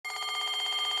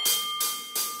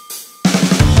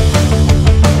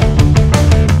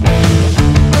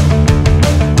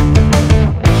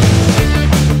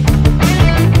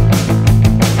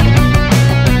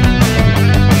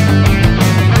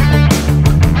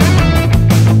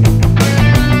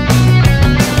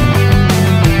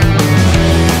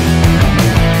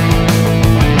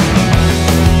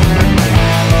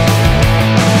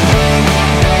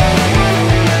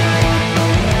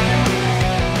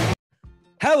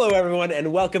Hello, everyone,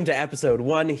 and welcome to episode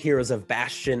 1, Heroes of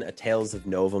Bastion, a Tales of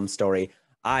Novum story.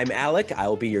 I'm Alec. I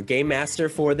will be your game master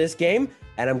for this game,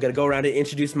 and I'm going to go around and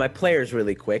introduce my players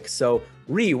really quick. So,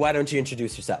 Ree, why don't you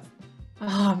introduce yourself?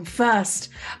 I'm first.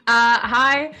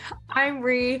 Hi, I'm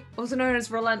Ree, also known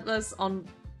as Relentless on,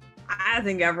 I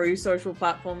think, every social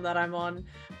platform that I'm on.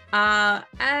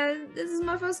 And this is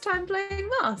my first time playing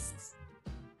Masks.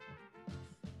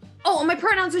 Oh, my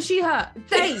pronouns are she, her,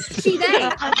 they, she, they.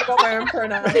 I forgot my own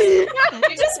pronouns. You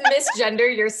just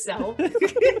misgender yourself.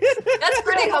 That's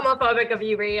pretty homophobic of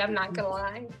you, Ree. I'm not gonna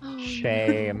lie.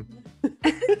 Shame.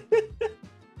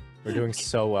 We're doing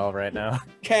so well right now.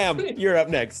 Cam, you're up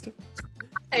next.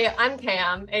 Hey, I'm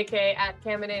Cam, aka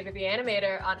 @Caminator the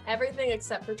Animator, on everything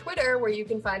except for Twitter, where you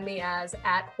can find me as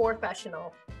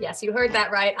 @Horfessional. Yes, you heard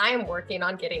that right. I am working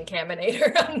on getting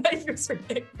Caminator on my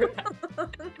username for that.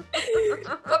 But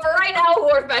for right now,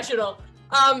 Horfessional.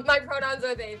 My pronouns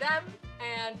are they, them,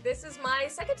 and this is my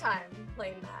second time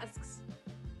playing Masks.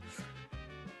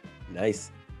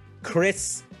 Nice.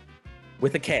 Chris,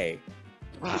 with a K.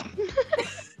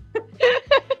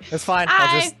 It's fine.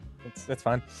 It's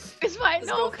fine. It's fine. Just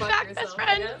No, go come fuck back, best yourself,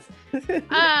 I friend.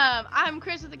 guess. I'm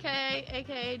Chris with a K,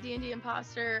 aka D&D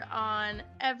Imposter on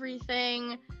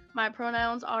everything. My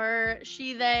pronouns are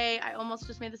she, they. I almost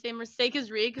just made the same mistake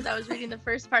as Ree because I was reading the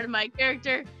first part of my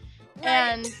character,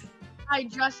 and I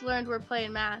just learned we're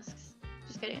playing Masks.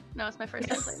 Just kidding. No, it's my first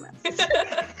time playing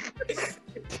Masks.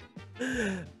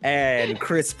 And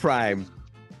Chris Prime.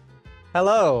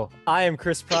 Hello, I am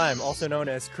Chris Prime, also known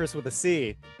as Chris with a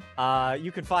C.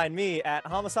 You can find me at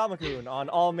Hamasamakun on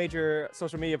all major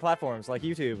social media platforms like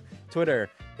YouTube, Twitter,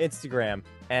 Instagram,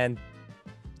 and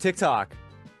TikTok.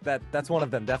 That's one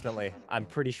of them, definitely. I'm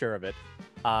pretty sure of it.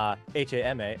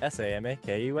 HAMASAMAKUN.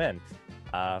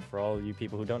 For all you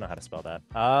people who don't know how to spell that.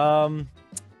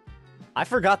 I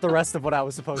forgot the rest of what I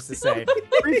was supposed to say.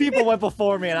 3 people went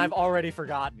before me, and I've already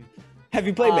forgotten. Have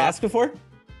you played Mask before?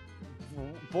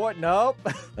 Boy, nope.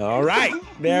 All right,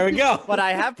 there we go. But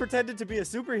I have pretended to be a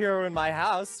superhero in my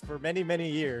house for many, many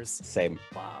years. Same.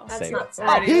 Wow. That's Same. not Oh,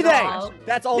 sad he, at they! all.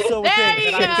 That's also a There thing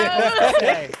you that I'm supposed to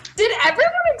say. Did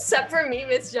everyone except for me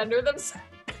misgender themselves?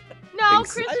 No,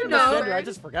 Thanks. Chris I didn't No. gender, I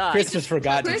just forgot. Chris just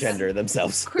forgot to Chris- gender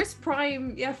themselves. Chris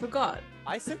Prime, yeah, forgot.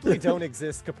 I simply don't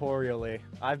exist corporeally.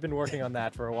 I've been working on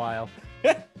that for a while.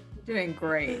 Doing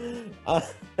great. All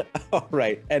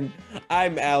right, and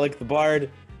I'm Alec the Bard.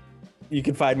 You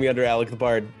can find me under Alec the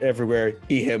Bard everywhere,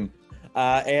 he, him.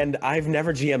 And I've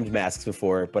never GM'd Masks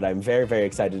before, but I'm very, very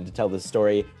excited to tell this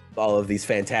story of all of these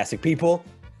fantastic people.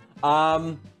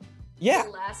 Yeah, Your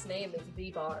last name is the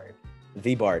Bard.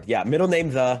 the Bard. Yeah, middle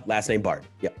name the, last name Bard.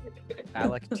 Yep,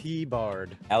 Alec T.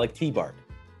 Bard. Alec T. Bard.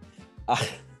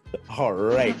 All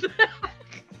right.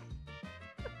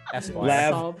 Esquire.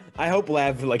 Lav, I hope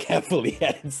Lav heavily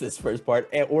edits this first part,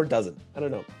 or doesn't. I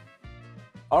don't know.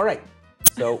 All right,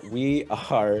 so we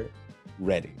are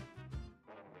ready.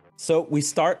 So we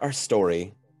start our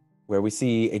story where we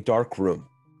see a dark room.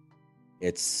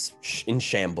 It's in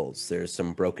shambles. There's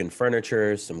some broken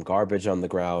furniture, some garbage on the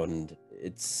ground.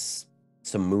 It's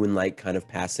some moonlight kind of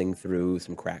passing through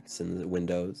some cracks in the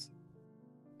windows.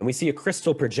 And we see a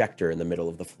crystal projector in the middle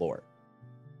of the floor.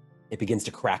 It begins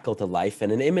to crackle to life,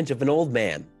 and an image of an old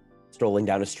man strolling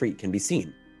down a street can be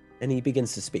seen, and he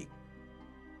begins to speak.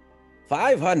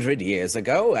 500 years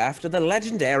ago, after the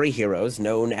legendary heroes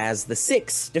known as the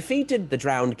Six defeated the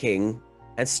drowned king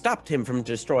and stopped him from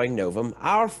destroying Novum,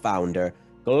 our founder,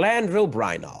 Glandril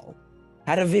Brynal,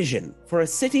 had a vision for a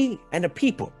city and a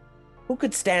people who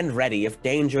could stand ready if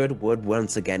danger would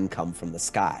once again come from the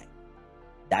sky.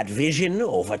 That vision,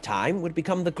 over time, would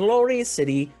become the glorious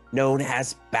city known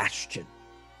as Bastion.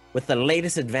 With the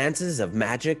latest advances of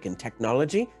magic and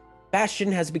technology,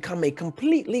 Bastion has become a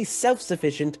completely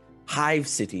self-sufficient hive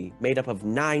city made up of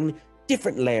 9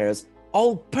 different layers,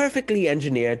 all perfectly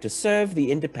engineered to serve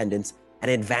the independence and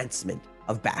advancement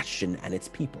of Bastion and its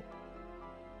people.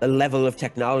 The level of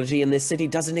technology in this city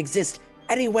doesn't exist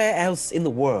anywhere else in the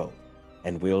world,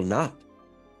 and will not,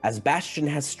 as Bastion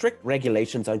has strict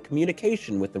regulations on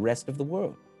communication with the rest of the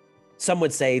world. Some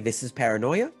would say this is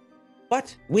paranoia,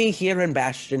 but we here in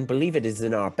Bastion believe it is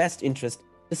in our best interest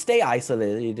to stay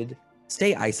isolated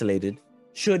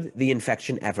should the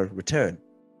infection ever return.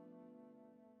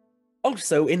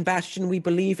 Also, in Bastion, we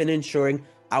believe in ensuring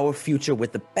our future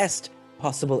with the best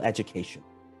possible education.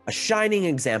 A shining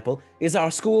example is our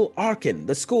school, Arkan,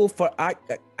 the school for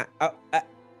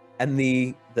and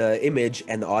the image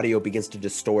and the audio begins to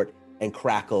distort and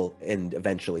crackle and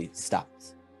eventually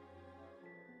stops.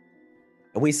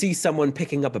 And we see someone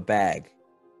picking up a bag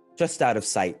just out of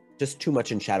sight, just too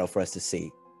much in shadow for us to see.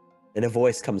 and a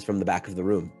voice comes from the back of the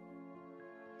room.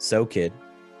 So, kid,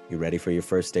 you ready for your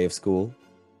first day of school?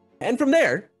 And from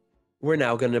there, we're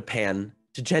now going to pan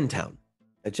to Gentown.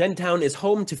 Gentown is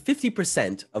home to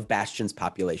 50% of Bastion's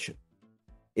population.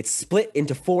 It's split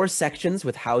into 4 sections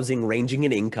with housing ranging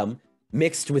in income,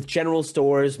 mixed with general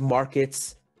stores,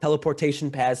 markets,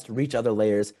 teleportation paths to reach other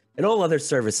layers, and all other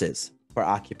services for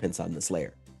occupants on this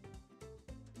layer.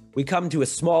 We come to a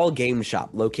small game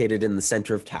shop located in the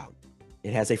center of town.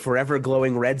 It has a forever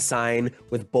glowing red sign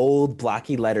with bold,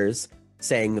 blocky letters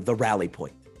saying the rally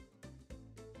point.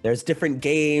 There's different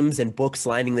games and books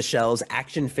lining the shelves,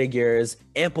 action figures,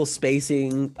 ample space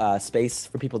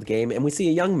for people to game, and we see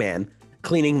a young man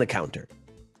cleaning the counter.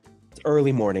 It's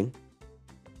early morning.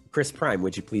 Chris Prime,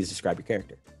 would you please describe your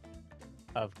character?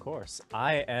 Of course.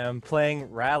 I am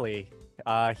playing Rally.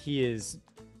 He is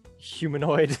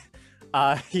humanoid.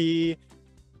 He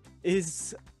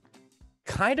is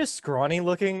kind of scrawny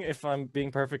looking, if I'm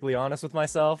being perfectly honest with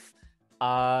myself.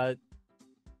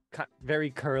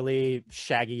 Very curly,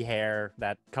 shaggy hair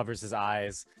that covers his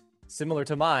eyes, similar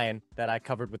to mine that I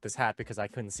covered with this hat because I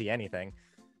couldn't see anything.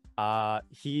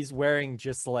 He's wearing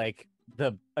just like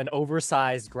an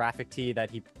oversized graphic tee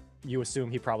that you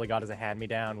assume he probably got as a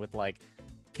hand-me-down with like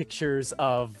pictures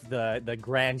of the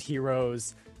grand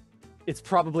heroes. It's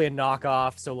probably a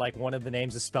knockoff, so like one of the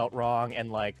names is spelt wrong, and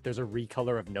like there's a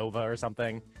recolor of Nova or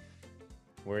something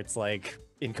where it's like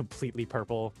in completely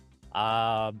purple.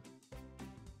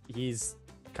 He's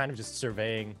kind of just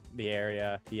surveying the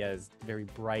area. He has very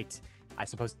bright, I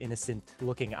suppose,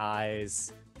 innocent-looking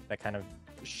eyes that kind of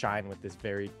shine with this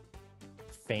very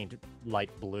faint light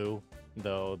blue,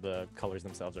 though the colors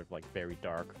themselves are like very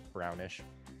dark brownish.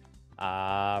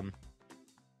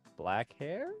 Black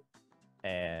hair,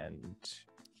 and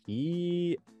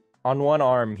he, on one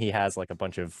arm, he has like a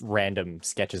bunch of random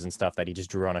sketches and stuff that he just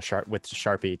drew on with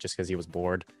Sharpie just because he was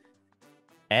bored.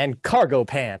 And cargo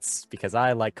pants, because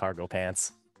I like cargo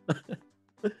pants.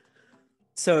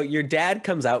 So your dad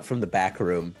comes out from the back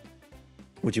room.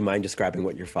 Would you mind describing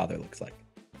what your father looks like?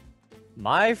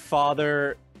 My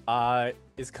father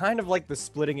is kind of like the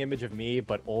splitting image of me,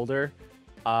 but older.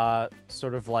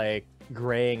 Sort of like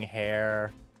graying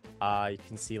hair. You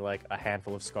can see like a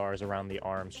handful of scars around the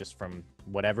arms just from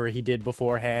whatever he did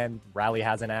beforehand. Rally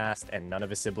hasn't asked, and none of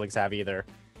his siblings have either.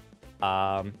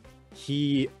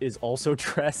 He is also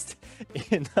dressed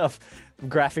in a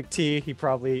graphic tee. He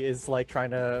probably is like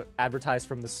trying to advertise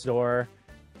from the store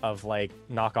of like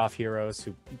knockoff heroes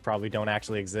who probably don't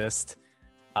actually exist.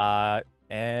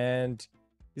 And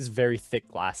he's very thick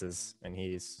glasses, and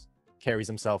carries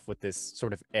himself with this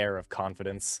sort of air of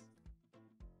confidence.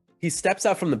 He steps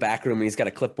out from the back room and he's got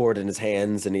a clipboard in his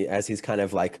hands, and as he's kind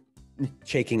of like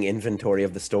taking inventory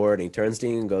of the store, and he turns to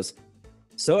you and goes,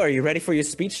 "So, are you ready for your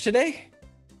speech today?"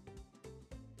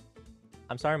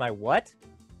 I'm sorry, my what?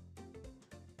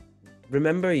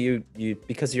 Remember, you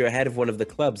because you're ahead of one of the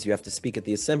clubs, you have to speak at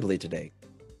the assembly today.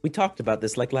 We talked about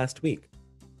this like last week.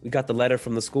 We got the letter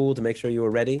from the school to make sure you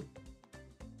were ready.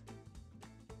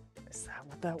 Is that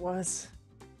what that was?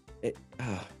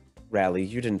 Rally,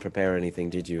 you didn't prepare anything,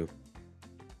 did you?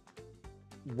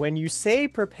 When you say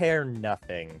prepare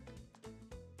nothing,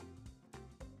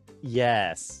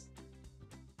 yes.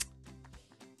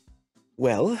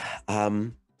 Well,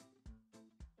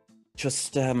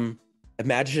 just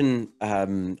imagine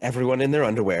everyone in their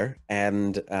underwear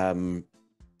and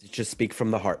just speak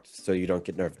from the heart so you don't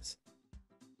get nervous.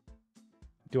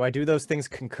 Do I do those things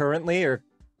concurrently, or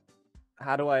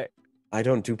how do I? I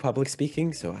don't do public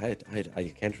speaking, so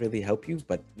I can't really help you,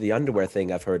 but the underwear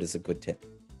thing I've heard is a good tip.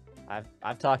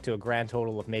 I've talked to a grand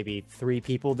total of maybe 3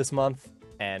 people this month,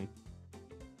 and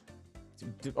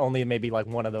only maybe like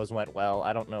one of those went well.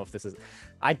 I don't know if this is...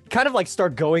 I kind of like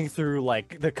start going through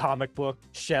like the comic book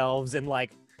shelves and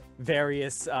like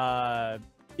various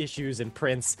issues and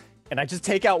prints, and I just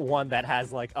take out one that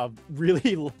has like a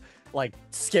really like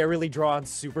scarily drawn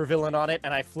supervillain on it,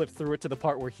 and I flip through it to the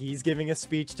part where he's giving a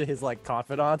speech to his like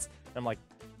confidants, and I'm like,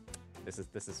 this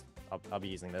is I'll be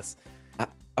using this.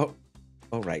 All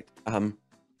right.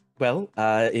 Well,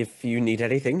 if you need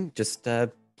anything, just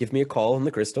give me a call on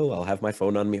the crystal. I'll have my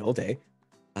phone on me all day.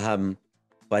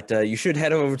 But you should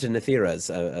head over to Nathira's.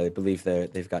 I believe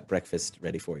they've got breakfast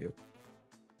ready for you.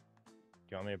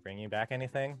 Do you want me to bring you back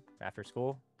anything after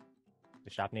school? Does the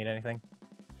shop need anything?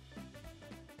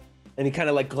 And he kind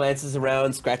of like glances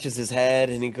around, scratches his head,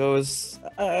 and he goes,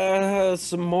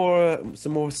 some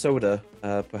more soda,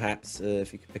 perhaps,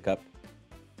 if you could pick up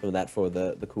some of that for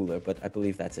the cooler. But I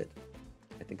believe that's it.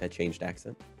 I think I changed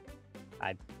accent.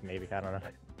 I don't know.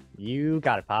 You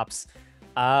got it, Pops.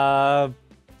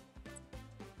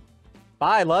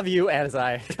 bye, love you, as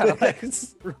I kind of like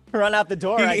run out the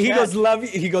door. He goes, love you.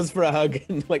 He goes for a hug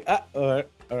and like, all right.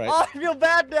 Oh, I feel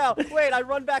bad now. Wait, I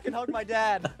run back and hug my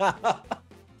dad.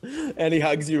 And he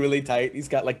hugs you really tight. He's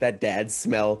got like that dad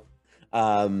smell,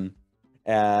 and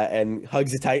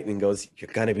hugs you tight and goes,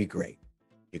 "You're gonna be great.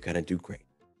 You're gonna do great.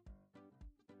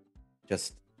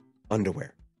 Just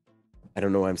underwear. I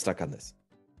don't know why I'm stuck on this.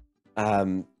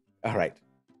 All right.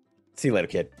 See you later,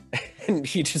 kid." And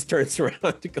he just turns around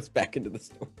and goes back into the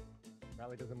store.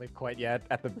 Riley doesn't leave quite yet.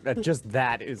 At just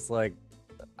that is like,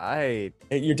 And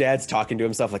your dad's talking to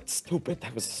himself like, "Stupid.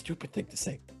 That was a stupid thing to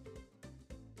say."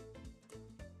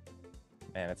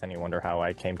 Man, it's any wonder how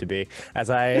I came to be. As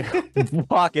I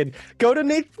walk and go to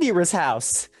Nathira's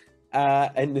house.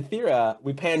 And Nathira,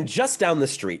 we pan just down the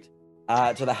street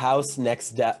to the house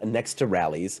next to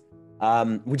Rally's.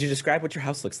 Would you describe what your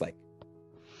house looks like?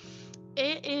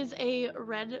 It is a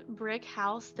red brick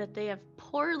house that they have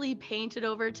poorly painted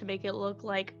over to make it look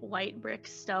like white brick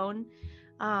stone.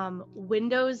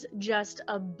 Windows just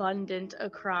abundant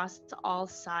across all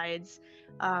sides.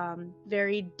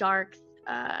 Very dark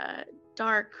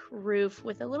roof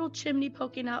with a little chimney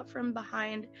poking out from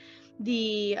behind.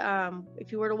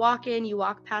 If you were to walk in, you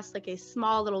walk past like a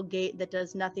small little gate that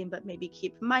does nothing but maybe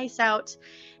keep mice out.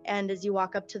 And as you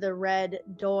walk up to the red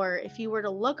door, if you were to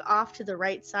look off to the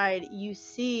right side, you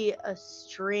see a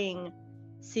string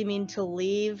seeming to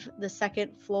leave the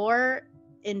second floor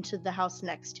into the house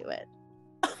next to it.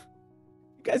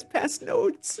 You guys pass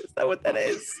notes. Is that what that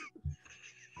is?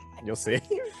 You'll see.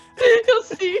 You'll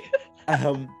see.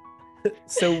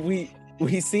 So we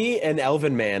see an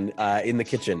elven man in the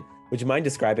kitchen. Would you mind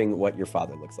describing what your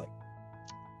father looks like?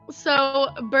 So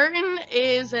Burton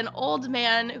is an old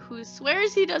man who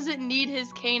swears he doesn't need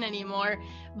his cane anymore,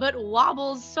 but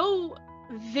wobbles so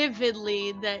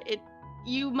vividly that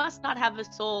you must not have a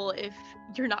soul if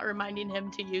you're not reminding him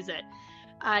to use it.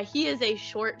 He is a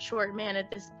short man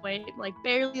at this point, like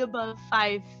barely above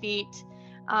 5 feet,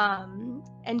 and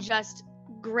just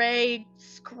gray,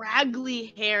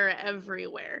 scraggly hair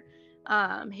everywhere.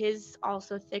 His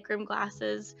also thick rimmed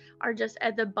glasses are just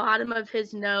at the bottom of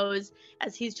his nose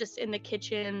as he's just in the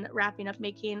kitchen wrapping up,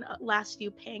 making last few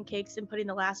pancakes and putting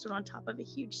the last one on top of a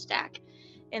huge stack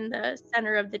in the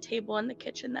center of the table in the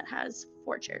kitchen that has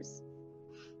 4 chairs.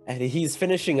 And he's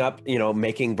finishing up,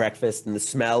 making breakfast, and the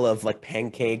smell of like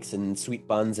pancakes and sweet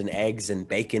buns and eggs and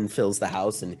bacon fills the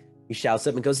house, and he shouts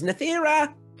up and goes,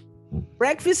 "Nathira,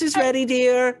 breakfast is ready,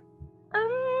 dear."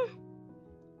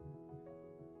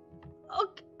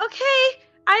 Okay,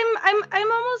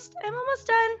 I'm almost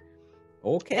done.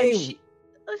 Okay.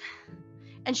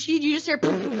 And you just hear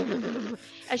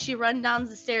as she runs down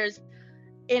the stairs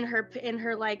in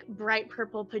her like bright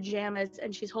purple pajamas,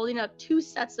 and she's holding up 2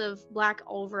 sets of black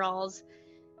overalls.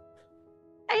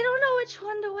 I don't know which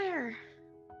one to wear.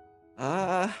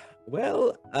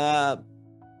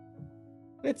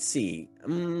 Let's see.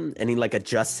 And he like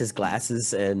adjusts his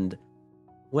glasses and,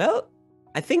 well,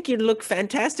 I think you look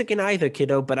fantastic in either,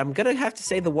 kiddo, but I'm gonna have to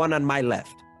say the one on my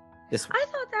left. This one. I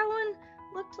thought that one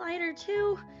looked lighter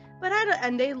too, but I don't.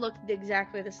 And they looked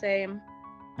exactly the same.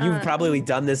 You've probably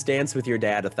done this dance with your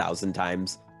dad 1,000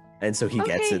 times, and so he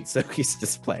gets it. So he's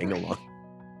just playing along.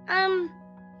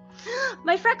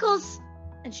 My freckles,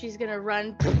 and she's gonna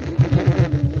run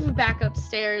back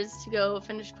upstairs to go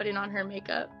finish putting on her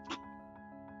makeup.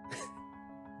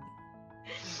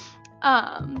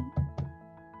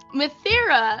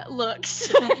 Nathira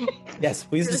looks. Yes,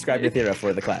 please describe Nathira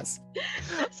for the class.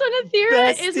 So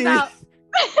Nathira is about.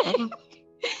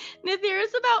 Nathira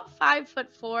is about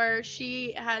 5'4".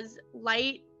 She has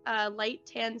light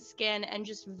tan skin and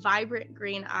just vibrant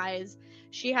green eyes.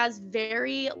 She has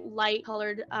very light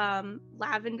colored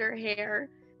lavender hair,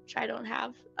 which I don't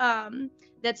have.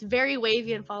 That's very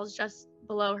wavy and falls just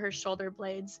below her shoulder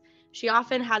blades. She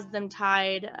often has them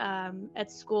tied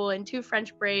at school in 2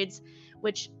 French braids,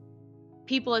 which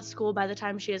people at school, by the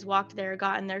time she has walked there or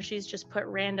gotten there, she's just put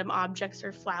random objects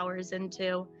or flowers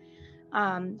into.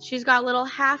 She's got little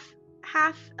half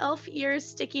elf ears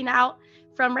sticking out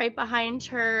from right behind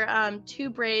her 2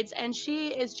 braids, and she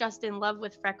is just in love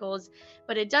with freckles,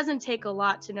 but it doesn't take a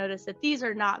lot to notice that these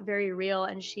are not very real,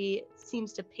 and she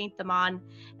seems to paint them on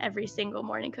every single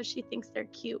morning because she thinks they're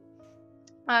cute.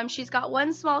 She's got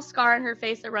 1 small scar on her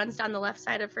face that runs down the left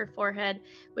side of her forehead,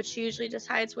 which she usually just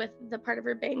hides with the part of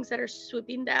her bangs that are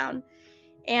swooping down.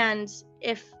 And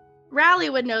if Rally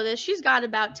would know this, she's got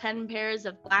about 10 pairs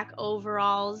of black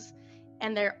overalls,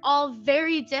 and they're all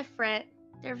very different.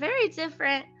 They're very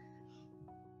different,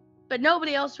 but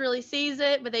nobody else really sees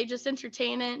it, but they just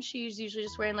entertain it. She's usually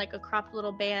just wearing like a cropped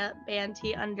little band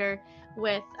tee under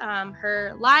with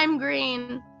her lime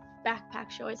green backpack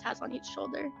she always has on each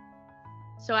shoulder.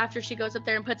 So after she goes up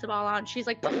there and puts them all on, she's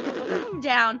like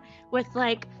down with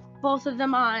like both of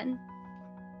them on.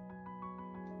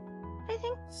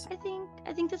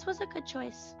 I think this was a good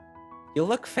choice. You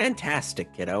look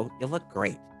fantastic, kiddo. You look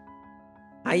great.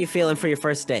 How you feeling for your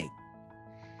first day?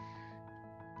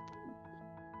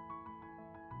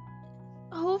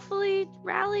 Hopefully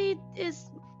Rally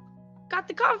is got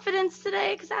the confidence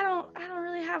today, because I don't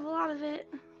really have a lot of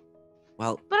it.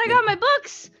 Well, but I got my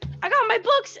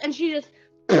books, and she just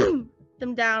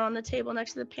them down on the table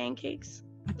next to the pancakes.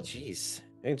 Jeez,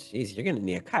 you're gonna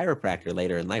need a chiropractor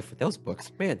later in life with those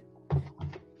books, man.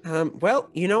 Well,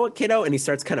 you know what, kiddo? And he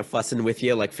starts kind of fussing with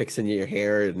you, like fixing your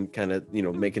hair and kind of,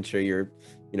 making sure you're,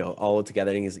 all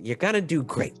together. And he's, you're gonna do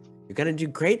great. You're gonna do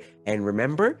great. And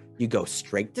remember, you go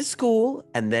straight to school,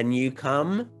 and then you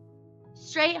come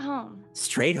straight home.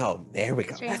 Straight home. There we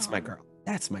go. Straight That's home. my girl.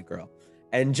 That's my girl.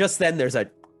 And just then, there's a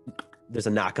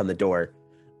knock on the door.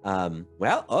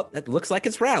 That looks like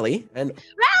it's Rally. And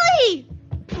Rally!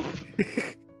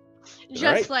 Just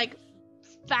right. like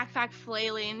backpack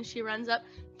flailing, she runs up.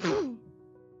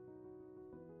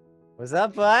 What's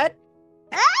up, bud?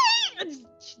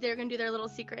 They're gonna do their little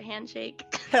secret handshake.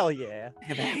 Hell yeah.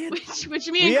 Which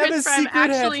me and Chris Prime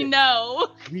actually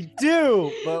know. We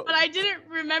do, but I didn't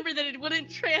remember that it wouldn't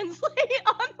translate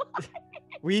online.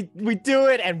 we do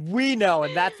it, and we know,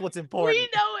 and that's what's important. We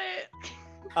know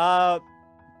it.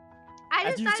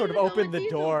 As you sort of open the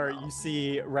door, you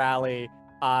see Rally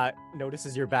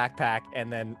notices your backpack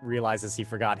and then realizes he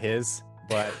forgot his,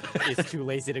 but is too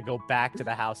lazy to go back to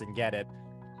the house and get it.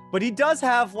 But he does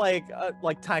have like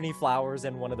tiny flowers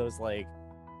and one of those like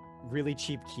really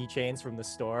cheap keychains from the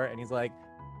store, and he's like,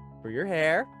 "For your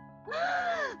hair."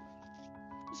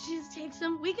 She just takes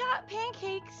them. We got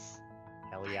pancakes.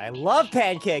 Hell yeah, I love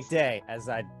Pancake Day. As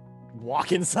I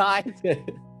walk inside,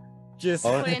 just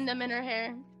putting them in her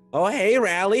hair. Oh, hey,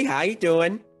 Rally, how you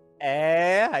doing?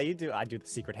 Hey, how you do? I do the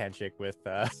secret handshake with.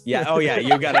 Yeah. Oh yeah,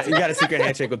 you got a secret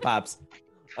handshake with Pops.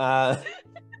 Are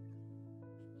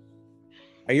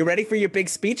you ready for your big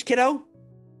speech, kiddo?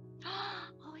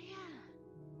 Oh yeah.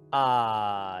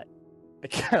 I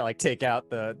kind of like take out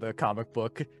the comic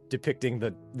book depicting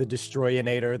the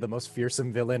Destroyinator, the most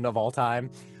fearsome villain of all time.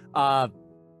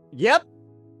 Yep.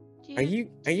 Are you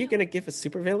gonna give a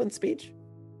supervillain speech?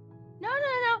 No.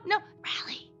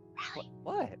 Rally.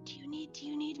 What? Do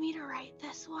you need me to write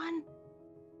this one?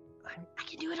 I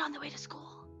can do it on the way to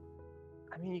school.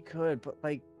 I mean, you could, but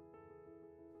like,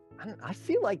 I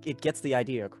feel like it gets the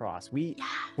idea across. We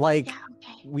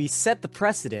we set the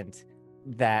precedent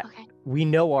that we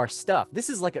know our stuff. This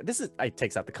is it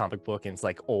takes out the comic book, and it's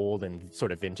like old and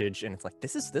sort of vintage, and it's like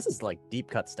this is like deep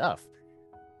cut stuff.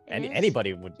 And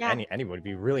anybody would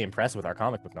be really impressed with our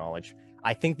comic book knowledge.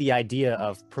 I think the idea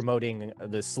of promoting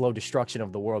the slow destruction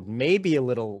of the world may be a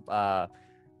little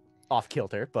off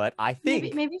kilter, but I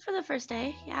think maybe for the first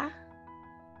day, yeah.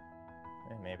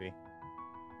 Maybe.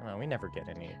 We never get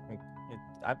any.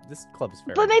 This club is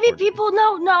very. But maybe important. people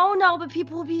no. But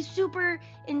people will be super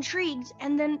intrigued,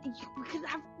 and then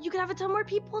you could have a ton more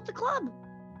people at the club.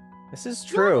 This is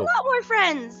You'll have true. a lot more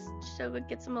friends. So it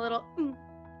gets them a little in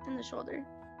the shoulder.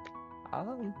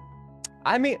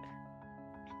 I mean,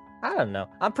 I don't know.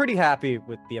 I'm pretty happy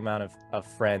with the amount of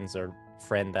friends or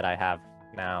friend that I have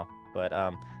now, but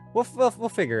we'll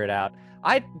figure it out.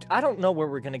 I don't know where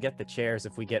we're gonna get the chairs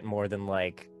if we get more than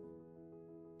like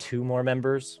 2 more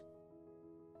members.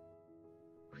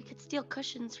 We could steal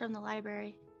cushions from the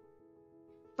library.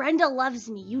 Brenda loves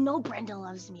me. You know Brenda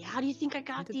loves me. How do you think I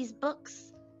got these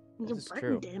books?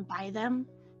 Brenda didn't buy them.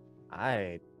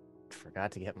 I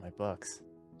forgot to get my books.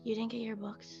 You didn't get your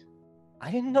books? I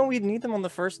didn't know we'd need them on the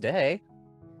first day.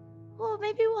 Well,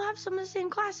 maybe we'll have some of the same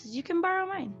classes. You can borrow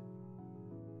mine.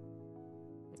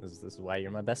 This is why you're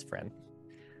my best friend.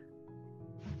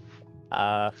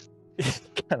 Kind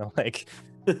of like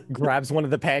grabs one of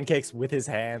the pancakes with his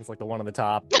hands, like the one on the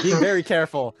top. Being very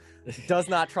careful. Does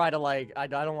not try to like. I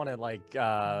don't want to like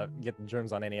get the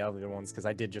germs on any other ones, because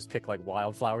I did just pick like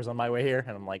wildflowers on my way here,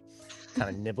 and I'm like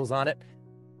kind of nibbles on it.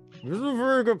 This is a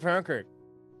very good pancake.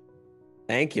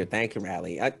 Thank you,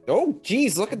 Rally. Oh,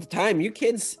 geez, look at the time. You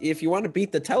kids, if you want to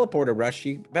beat the teleporter rush,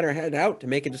 you better head out to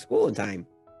make it to school in time.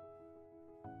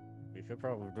 We should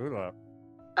probably do that.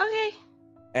 Okay.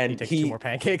 And he takes 2 more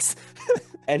pancakes.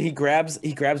 And he grabs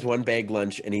one bag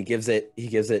lunch and he gives it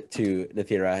to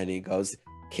Nathira, and he goes,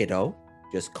 "Kiddo,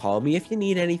 just call me if you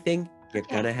need anything. You're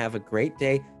gonna have a great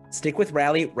day. Stick with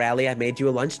Rally. Rally, I made you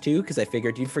a lunch too, because I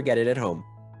figured you'd forget it at home."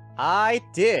 I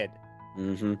did.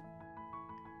 Mm-hmm.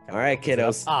 All right,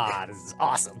 kiddos. This is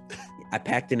awesome. I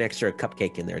packed an extra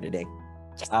cupcake in there today.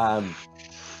 All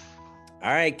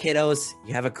right, kiddos,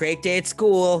 you have a great day at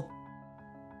school.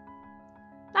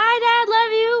 Bye, Dad.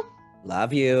 Love you.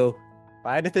 Love you.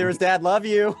 Bye, Nathira's dad. Love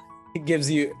you. Gives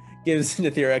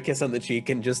Nathira a kiss on the cheek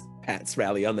and just pats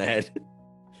Rally on the head.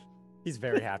 He's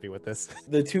very happy with this.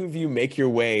 The two of you make your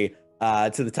way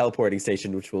to the teleporting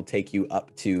station, which will take you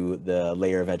up to the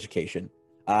layer of education.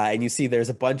 And you see there's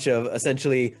a bunch of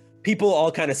essentially people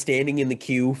all kind of standing in the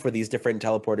queue for these different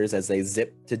teleporters as they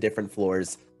zip to different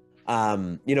floors.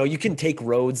 You can take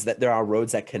roads there are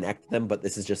roads that connect them, but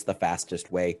this is just the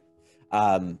fastest way.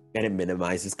 And it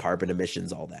minimizes carbon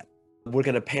emissions, all that. We're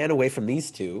going to pan away from these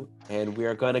two, and we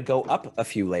are going to go up a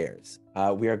few layers.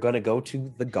 We are going to go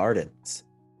to the gardens.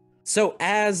 So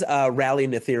as Rally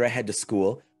and Nathira head to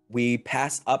school, we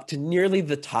pass up to nearly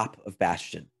the top of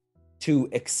Bastion, to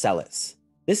Excelis.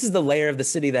 This is the layer of the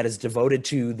city that is devoted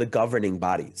to the governing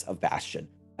bodies of Bastion,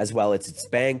 as well as its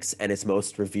banks and its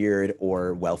most revered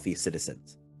or wealthy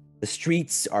citizens. The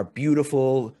streets are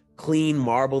beautiful, clean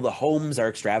marble. The homes are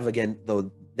extravagant. The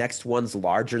next one's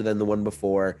larger than the one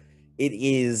before. It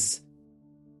is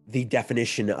the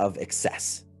definition of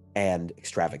excess and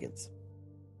extravagance.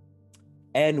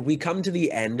 And we come to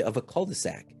the end of a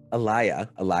cul-de-sac. Alaya,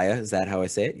 is that how I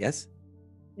say it? Yes?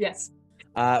 Yes.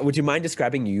 Would you mind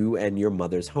describing you and your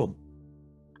mother's home?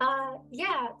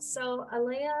 Yeah, so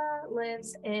Alea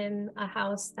lives in a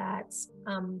house that's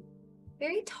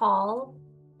very tall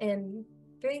and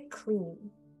very clean.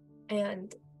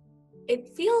 And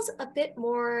it feels a bit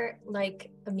more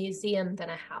like a museum than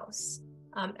a house.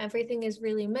 Everything is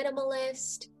really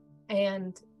minimalist,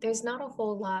 and there's not a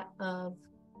whole lot of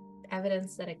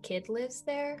evidence that a kid lives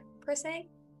there, per se.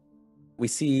 We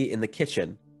see in the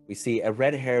kitchen, we see a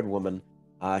red-haired woman.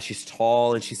 She's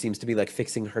tall, and she seems to be like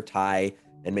fixing her tie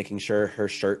and making sure her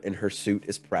shirt and her suit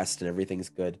is pressed and everything's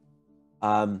good.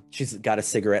 She's got a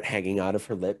cigarette hanging out of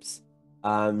her lips.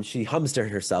 She hums to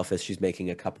herself as she's making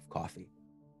a cup of coffee.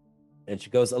 And she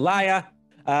goes, Alaya,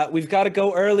 we've got to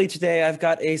go early today. I've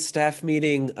got a staff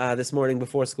meeting this morning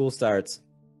before school starts.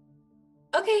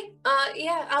 Okay,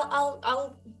 yeah,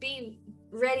 I'll be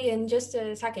ready in just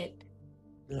a second.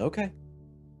 Okay.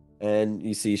 And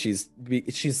you see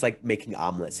she's like making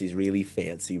omelets, these really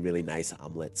fancy, really nice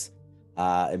omelets,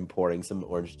 and pouring some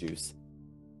orange juice.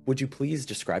 Would you please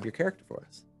describe your character for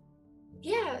us?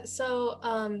 Yeah, so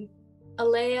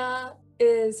Alea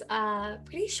is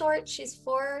pretty short. She's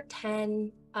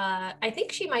 4'10". I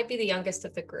think she might be the youngest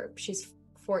of the group. She's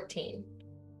 14.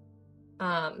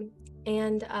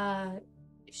 And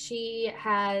she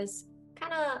has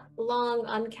kind of long,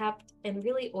 unkept, and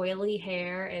really oily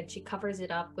hair, and she covers it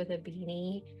up with a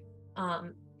beanie.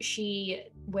 She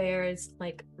wears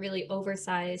like really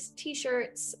oversized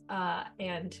t-shirts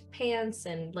and pants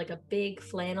and like a big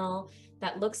flannel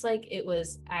that looks like it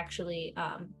was actually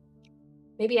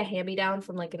maybe a hand-me-down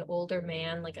from like an older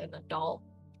man, like an adult,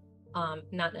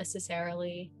 not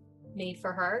necessarily made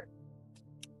for her.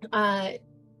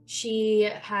 She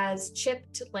has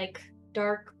chipped like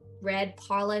dark red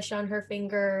polish on her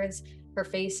fingers. Her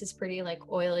face is pretty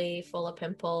like oily, full of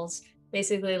pimples,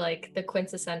 basically like the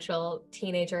quintessential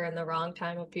teenager in the wrong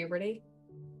time of puberty.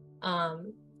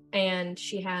 And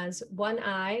she has one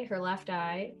eye, her left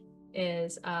eye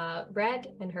is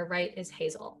red and her right is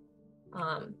hazel.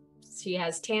 She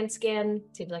has tan skin,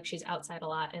 seems like she's outside a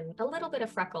lot, and a little bit of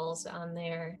freckles on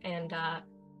there, and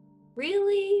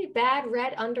really bad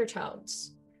red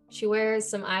undertones. She wears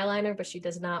some eyeliner, but she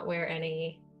does not wear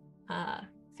any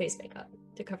face makeup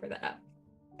to cover that up.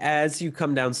 As you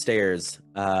come downstairs,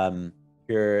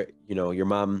 your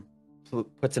mom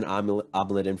puts an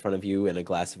omelet in front of you and a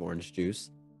glass of orange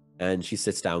juice, and she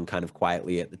sits down kind of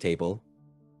quietly at the table.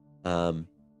 And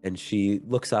she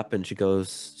looks up and she goes,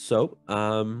 "So,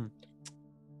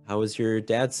 how was your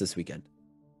dad's this weekend?"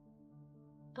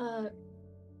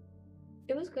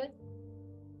 It was good.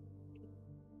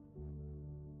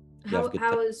 How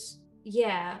was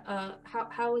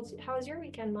your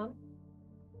weekend, Mom?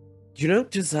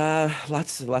 Just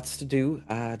lots to do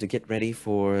to get ready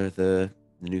for the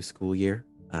new school year.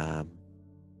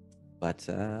 But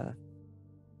it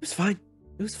was fine.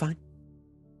 It was fine.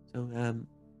 So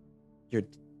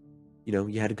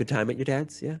you had a good time at your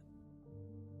dad's, yeah?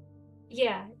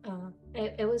 Yeah,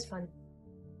 it was fun.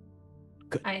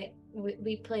 Good.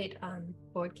 We played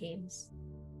board games.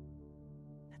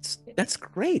 That's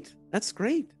great. That's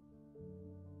great.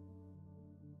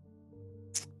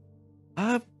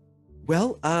 I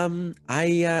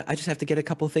just have to get a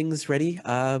couple things ready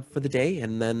for the day,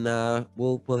 and then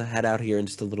we'll head out here in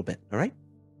just a little bit. All right?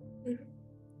 Mm-hmm.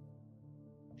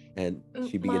 And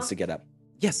she begins to get up.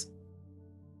 Yes.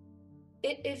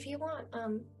 If you want,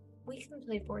 we can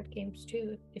play board games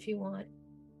too, if you want.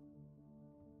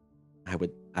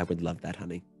 I would love that,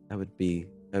 honey. That would be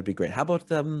great. How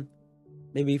about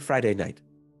maybe Friday night?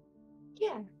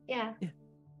 Yeah. Yeah.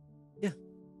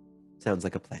 Sounds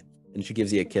like a plan. And she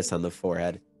gives you a kiss on the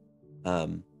forehead,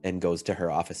 and goes to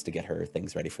her office to get her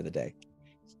things ready for the day.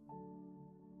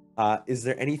 Is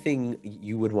there anything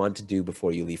you would want to do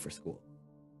before you leave for school?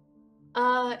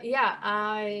 Yeah,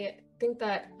 I think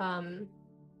that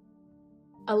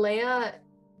Alea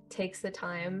takes the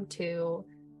time to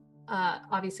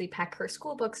obviously pack her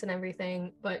school books and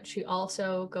everything, but she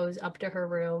also goes up to her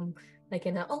room, like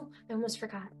in a I almost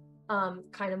forgot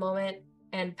kind of moment,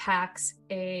 and packs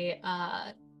a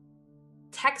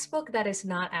textbook that is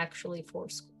not actually for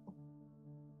school.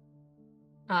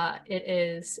 It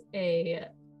is a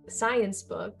science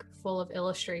book full of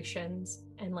illustrations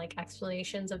and like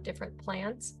explanations of different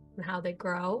plants and how they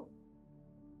grow.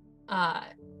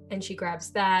 And she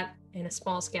grabs that and a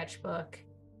small sketchbook,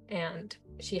 and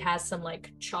she has some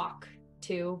like chalk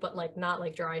too, but like not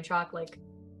like drawing chalk, like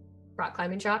rock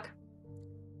climbing chalk.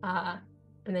 And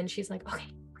then she's like, okay,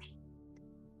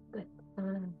 good.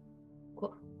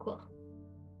 Cool.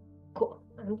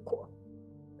 I'm cool.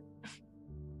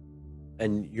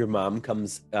 And your mom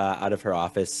comes out of her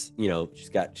office.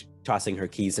 She's tossing her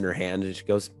keys in her hand, and she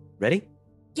goes, "Ready?"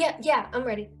 Yeah, I'm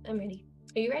ready. Are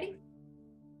you ready?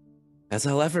 As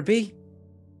I'll ever be.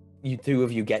 You two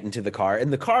of you get into the car,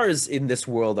 and the cars in this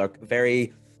world are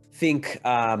very,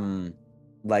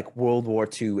 like World War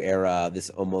II era,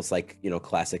 this almost like,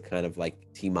 classic kind of like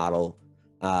T model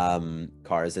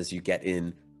cars as you get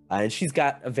in. And she's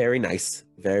got a very nice,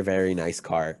 very, very nice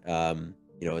car.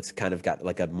 It's kind of got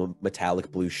like a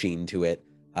metallic blue sheen to it,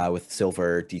 with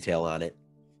silver detail on it.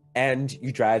 And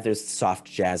you drive, there's soft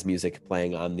jazz music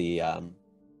playing on the,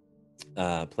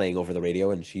 playing over the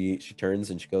radio, and she turns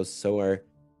and she goes, "So are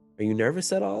you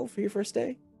nervous at all for your first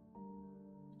day?"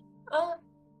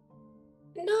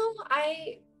 No,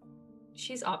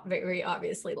 she's very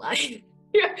obviously lying.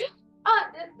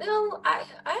 No,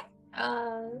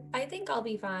 I think I'll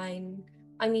be fine.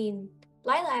 I mean,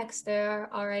 Lilac's there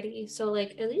already, so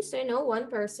like at least I know one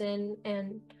person,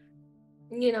 and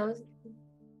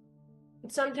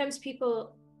sometimes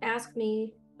people ask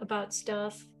me about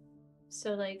stuff,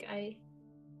 so like at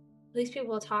least people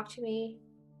will talk to me.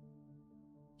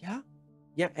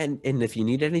 Yeah, and if you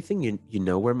need anything, you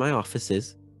know where my office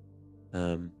is.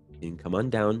 You can come on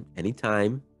down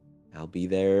anytime. I'll be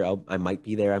there. I might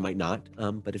be there, I might not.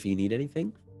 But if you need anything,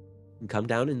 you can come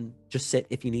down and just sit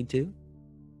if you need to.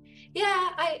 Yeah,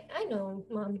 I know,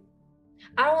 Mom.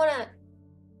 I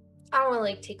don't wanna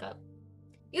like take up.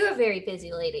 You're a very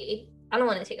busy lady. I don't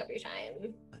want to take up your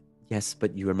time. Yes,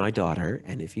 but you are my daughter,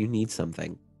 and if you need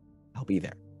something, I'll be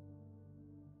there.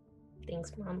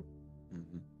 Thanks, Mom.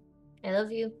 Mm-hmm. I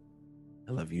love you.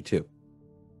 I love you too.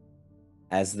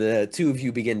 As the two of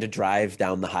you begin to drive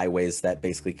down the highways that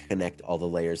basically connect all the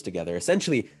layers together,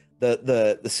 essentially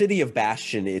the city of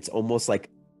Bastion, it's almost like,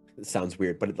 it sounds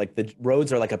weird, but like the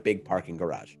roads are like a big parking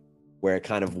garage where it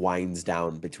kind of winds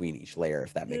down between each layer,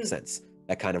 if that makes sense.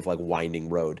 That kind of like winding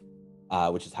road,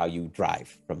 which is how you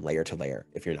drive from layer to layer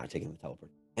if you're not taking the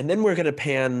teleport. And then we're going to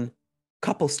pan a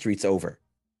couple streets over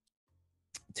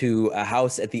to a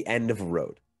house at the end of a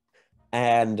road.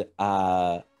 And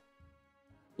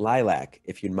Lilac,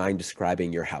 if you'd mind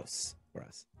describing your house for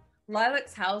us.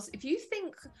 Lilac's house, if you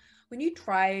think when you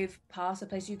drive past a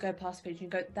place, you go past a place, you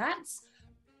go, that's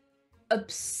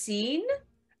obscene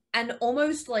and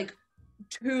almost like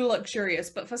too luxurious,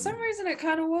 but for some reason it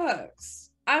kind of works.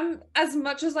 As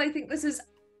much as I think this is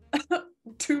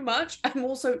too much, I'm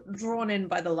also drawn in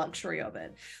by the luxury of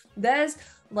it. There's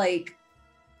like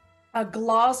a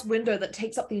glass window that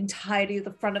takes up the entirety of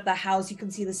the front of the house. You can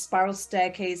see the spiral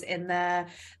staircase in there.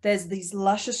 There's these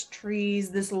luscious trees,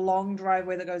 this long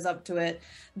driveway that goes up to it.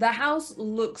 The house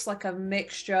looks like a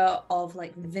mixture of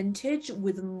like vintage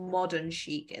with modern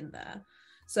chic in there.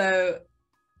 So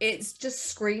it just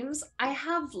screams, I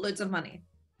have loads of money.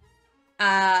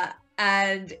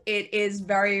 And it is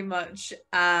very much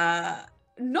not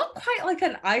quite like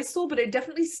an eyesore, but it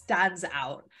definitely stands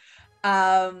out.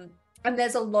 And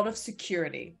there's a lot of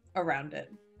security around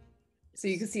it. So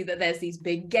you can see that there's these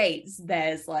big gates.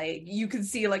 There's like, you can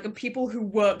see like people who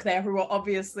work there who are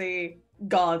obviously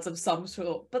guards of some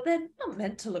sort, but they're not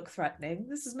meant to look threatening.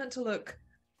 This is meant to look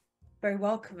very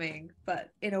welcoming, but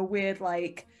in a weird,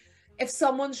 like, if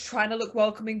someone's trying to look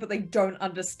welcoming, but they don't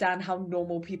understand how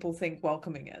normal people think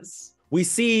welcoming is. We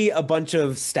see a bunch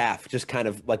of staff just kind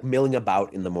of like milling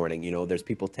about in the morning. You know, there's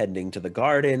people tending to the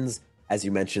gardens. As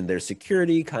you mentioned, there's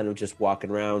security kind of just walking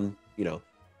around, you know,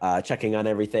 checking on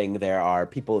everything. There are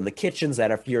people in the kitchens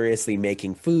that are furiously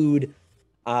making food.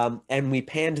 And we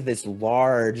pan to this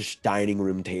large dining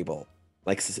room table.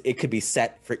 Like it could be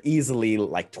set for easily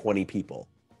like 20 people.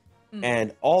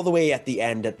 And all the way at the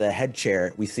end at the head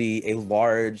chair, we see a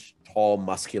large, tall,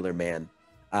 muscular man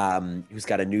who's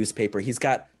got a newspaper. He's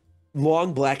got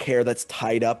long black hair that's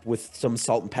tied up with some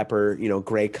salt and pepper,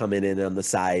 gray coming in on the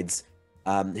sides.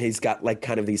 He's got like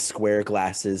kind of these square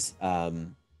glasses.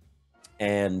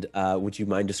 And would you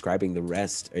mind describing the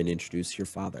rest and introduce your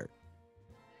father?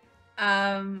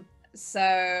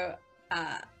 So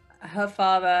her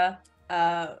father,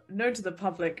 known to the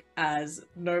public as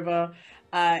Nova,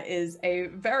 is a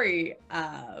very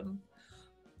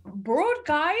broad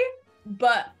guy,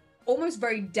 but almost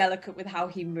very delicate with how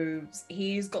he moves.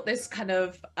 He's got this kind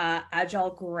of agile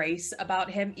grace about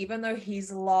him. Even though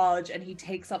he's large and he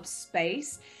takes up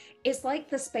space, it's like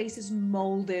the space is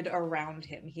molded around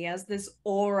him. He has this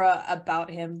aura about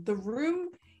him. The room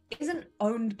isn't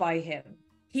owned by him.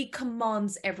 He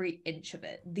commands every inch of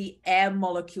it. The air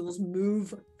molecules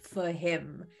move for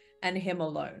him and him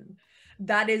alone.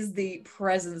 That is the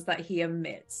presence that he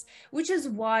emits, which is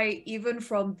why even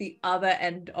from the other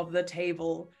end of the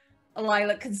table,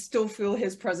 Lilac can still feel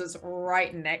his presence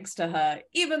right next to her,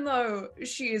 even though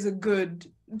she is a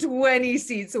good 20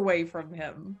 seats away from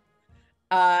him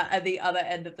at the other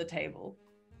end of the table.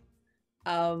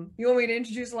 You want me to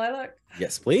introduce Lilac?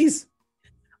 Yes, please.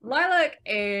 Lilac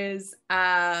is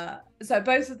so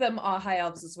both of them are high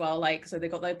elves as well, like, so they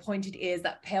got their pointed ears,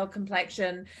 that pale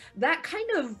complexion, that kind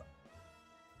of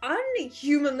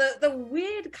unhuman, the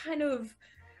weird kind of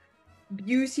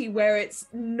beauty where it's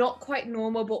not quite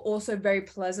normal but also very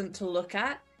pleasant to look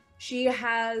at. She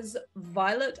has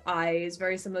violet eyes,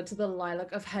 very similar to the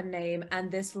lilac of her name,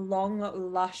 and this long,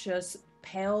 luscious,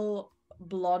 pale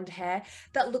blonde hair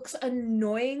that looks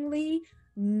annoyingly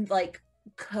like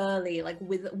curly, like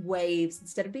with waves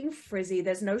instead of being frizzy.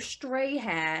 There's no stray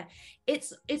hair.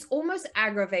 It's almost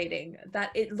aggravating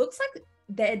that it looks like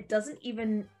there doesn't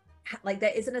even like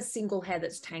there isn't a single hair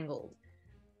that's tangled.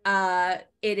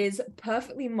 It is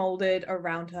perfectly molded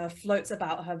around her, floats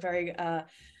about her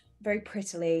very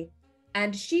prettily,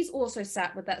 and she's also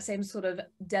sat with that same sort of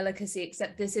delicacy,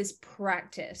 except this is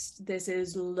practiced, this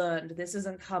is learned, this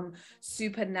doesn't come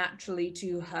supernaturally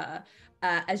to her.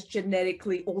 As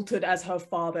genetically altered as her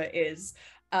father is,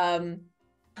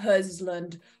 hers is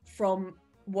learned from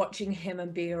watching him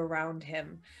and being around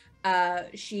him.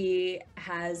 She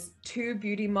has 2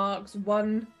 beauty marks,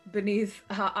 one beneath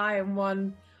her eye and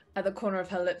one at the corner of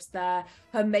her lips there.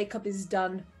 Her makeup is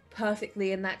done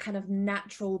perfectly in that kind of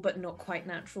natural but not quite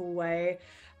natural way.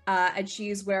 And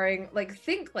she's wearing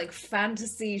think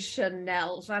fantasy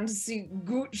Chanel, fantasy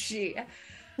Gucci.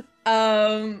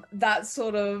 That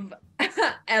sort of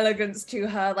elegance to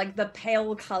her, like the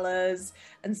pale colors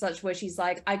and such, where she's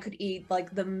like, I could eat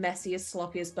like the messiest,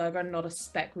 sloppiest burger and not a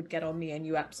speck would get on me, and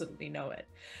you absolutely know it.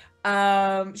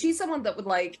 She's someone that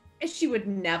would she would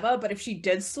never, but if she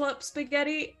did slurp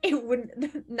spaghetti, it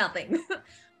wouldn't,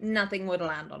 nothing would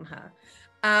land on her.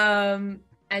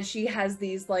 And she has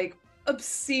these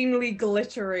obscenely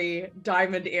glittery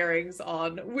diamond earrings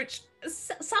on, which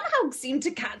somehow seem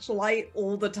to catch light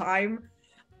all the time.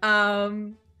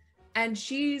 And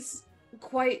she's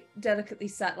quite delicately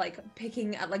set,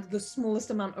 picking at the smallest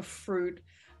amount of fruit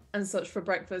and such for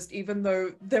breakfast, even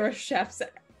though there are chefs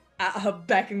at her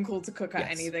beck and call to cook her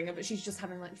anything. But she's just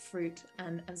having fruit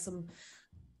and some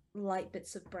light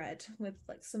bits of bread with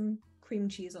some cream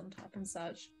cheese on top and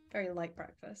such. Very light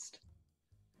breakfast.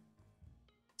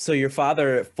 So your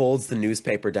father folds the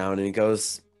newspaper down and he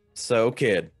goes, "So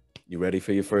kid, you ready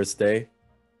for your first day?"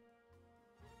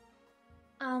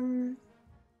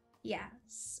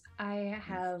 Yes, I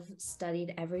have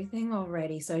studied everything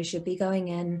already, so I should be going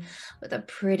in with a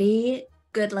pretty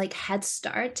good head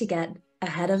start to get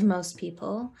ahead of most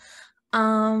people.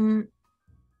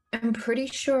 I'm pretty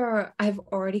sure I've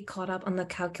already caught up on the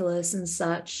calculus and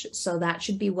such, so that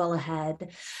should be well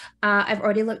ahead. I've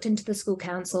already looked into the school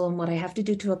council and what I have to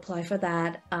do to apply for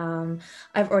that.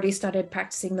 I've already started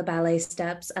practicing the ballet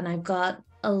steps, and I've got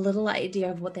a little idea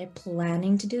of what they're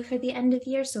planning to do for the end of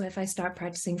year, so if I start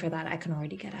practicing for that, I can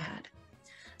already get ahead.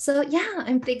 So yeah,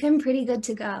 I think I'm pretty good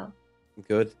to go.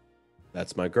 Good.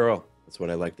 That's my girl. That's what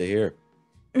I like to hear.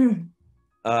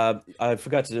 I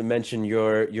forgot to mention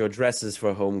your dresses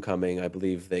for homecoming. I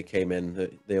believe they came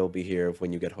in. They'll be here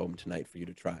when you get home tonight for you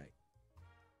to try.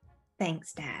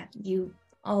 Thanks, Dad. You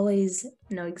always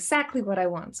know exactly what I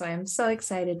want, so I'm so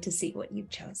excited to see what you've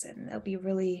chosen. They'll be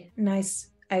really nice.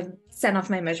 I've sent off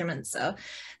my measurements, so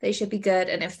they should be good.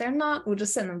 And if they're not, we'll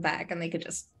just send them back and they could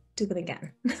just do them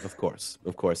again. Of course,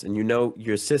 of course. And you know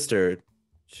your sister,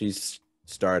 she's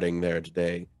starting there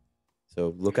today.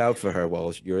 So look out for her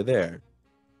while you're there.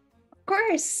 Of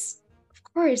course. Of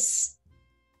course.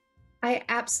 I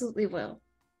absolutely will.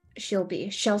 She'll be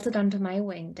sheltered under my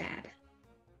wing, Dad.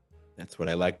 That's what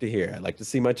I like to hear. I like to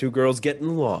see my two girls getting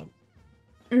along.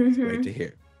 It's great to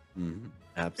hear.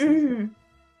 Absolutely.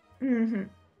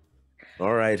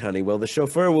 All right, honey. Well, the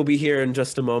chauffeur will be here in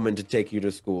just a moment to take you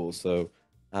to school. So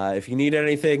if you need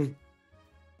anything,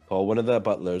 call one of the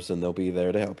butlers and they'll be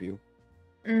there to help you.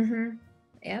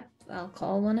 Yep, I'll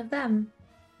call one of them.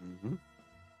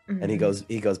 And he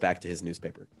goes back to his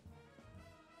newspaper.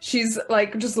 She's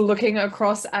like just looking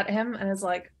across at him and is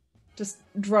like just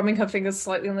drumming her fingers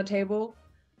slightly on the table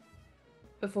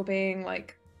before being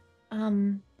like,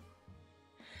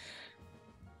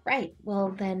 right, well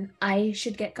then I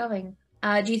should get going.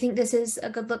 Do you think this is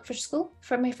a good look for school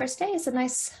for my first day? It's a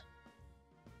nice...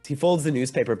 He folds the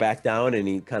newspaper back down and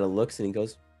he kind of looks and he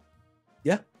goes,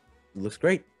 yeah, it looks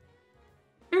great.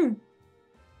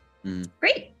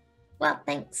 Great. Well,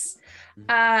 thanks.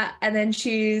 And then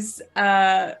she's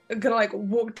gonna like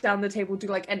walk down the table, do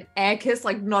like an air kiss,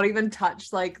 like not even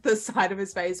touch like the side of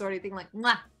his face or anything, like,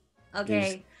 mwah.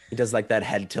 Okay. He does like that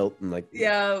head tilt and like,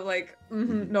 yeah, like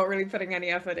not really putting any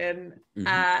effort in.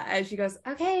 And she goes,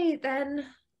 okay, then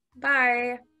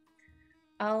bye.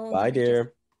 Bye,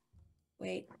 dear.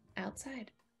 Wait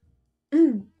outside.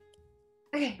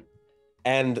 Okay.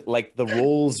 And like the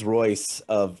Rolls Royce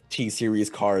of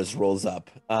T-Series cars rolls up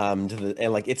and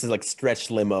like it's like stretched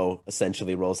limo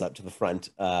essentially rolls up to the front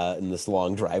in this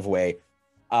long driveway.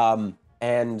 And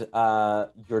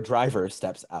your driver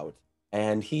steps out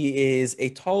and he is a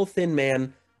tall, thin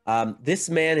man.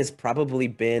 This man has probably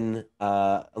been,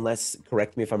 unless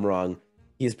correct me if I'm wrong,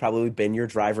 he has probably been your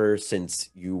driver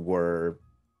since you were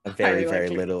a very, very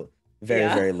little.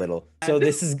 Very little. So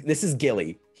this is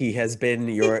Gilly. He has been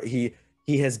your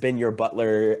he has been your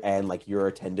butler and like your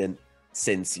attendant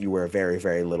since you were very,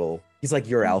 very little. He's like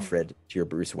your Alfred to your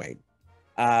Bruce Wayne.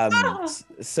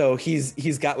 So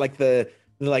he's got like the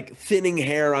like thinning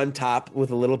hair on top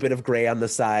with a little bit of gray on the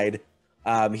side.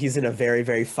 He's in a very,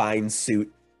 very fine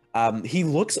suit. He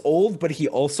looks old, but he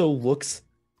also looks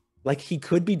like he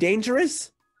could be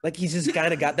dangerous. Like he's just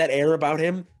kind of got that air about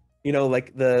him. You know,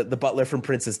 like the butler from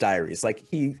Princess Diaries. Like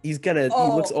he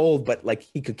looks old, but like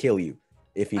he could kill you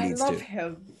if he needs to. I love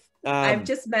him. I've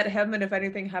just met him, and if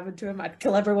anything happened to him, I'd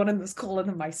kill everyone in this call and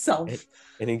then myself.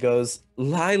 And he goes,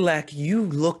 Lilac, you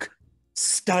look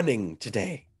stunning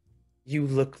today. You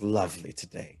look lovely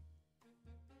today.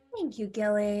 Thank you,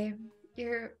 Gilly.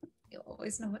 You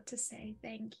always know what to say.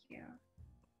 Thank you.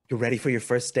 You're ready for your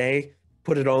first day?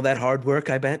 Put in all that hard work,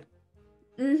 I bet?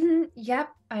 Yep,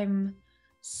 I'm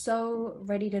so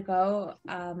ready to go.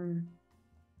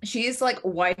 She's like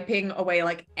wiping away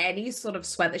like any sort of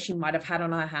sweat that she might have had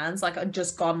on her hands, like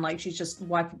just gone, like she's just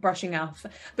brushing off,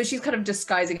 but she's kind of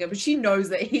disguising it, but she knows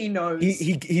that he knows.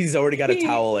 He's already got a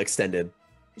towel extended.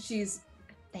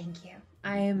 Thank you.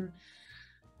 I'm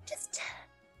just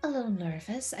a little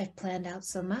nervous. I've planned out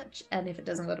so much, and if it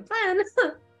doesn't go to plan,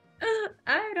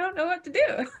 I don't know what to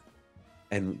do.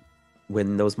 And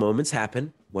when those moments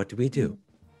happen, what do? We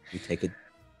take a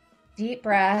deep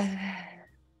breath.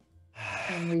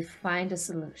 And we find a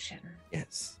solution.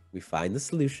 Yes, we find the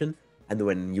solution. And then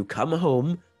when you come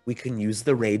home, we can use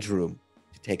the rage room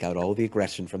to take out all the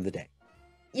aggression from the day.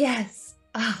 Yes.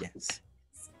 Yes.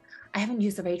 I haven't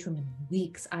used the rage room in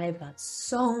weeks. I've got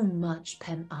so much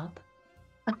pent up.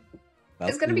 Well,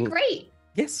 it's going to be great.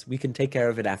 Yes, we can take care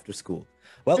of it after school.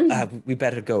 Well, we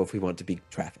better go if we want to beat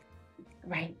traffic.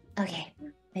 Right. Okay.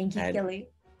 Thank you, Gilly.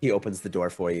 He opens the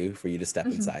door for you to step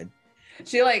inside.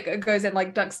 She like goes and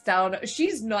like ducks down.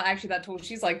 She's not actually that tall.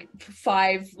 She's like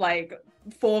 5'4",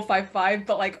 5'5",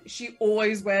 but like she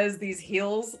always wears these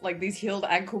heels, like these heeled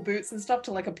ankle boots and stuff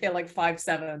to like appear like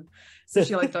 5'7". So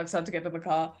she like ducks out to get to the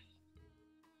car.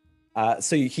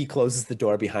 So he closes the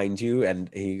door behind you and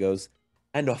he goes,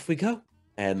 and off we go.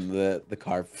 And the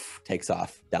car takes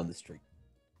off down the street.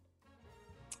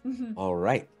 All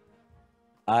right.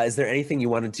 Is there anything you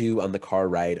want to do on the car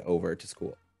ride over to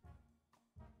school?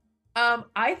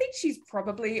 I think she's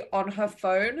probably on her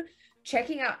phone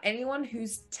checking out anyone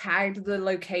who's tagged the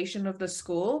location of the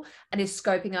school and is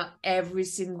scoping out every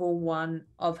single one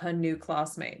of her new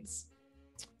classmates.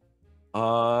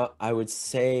 I would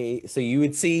say, so you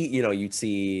would see, you'd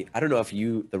see, I don't know if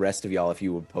the rest of y'all, if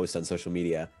you would post on social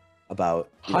media about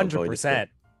 100%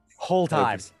 whole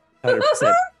time.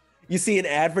 100%. You see an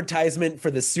advertisement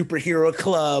for the superhero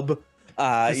club.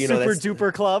 The You know, super that's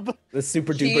duper club. the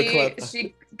super duper club.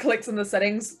 She clicks on the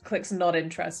settings, clicks not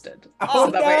interested. Oh,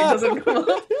 so that way it no. doesn't come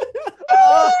up.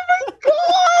 Oh my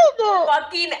god!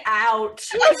 Fucking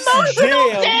ouch. Emotional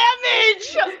Damn.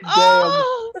 damage!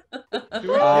 Oh! Do we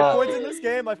get points in this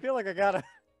game? I feel like I gotta.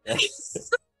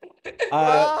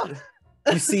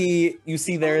 You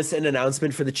see there's an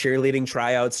announcement for the cheerleading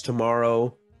tryouts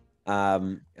tomorrow.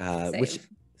 Which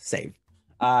save.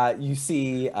 You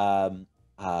see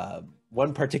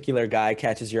one particular guy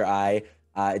catches your eye.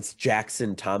 It's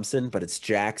Jackson Thompson, but it's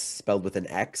Jax spelled with an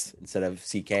X instead of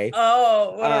CK.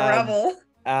 Oh, what a rebel.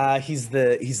 He's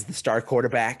the star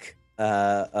quarterback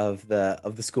of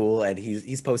the school, and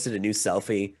he's posted a new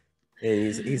selfie.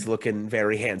 And he's looking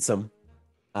very handsome.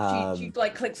 She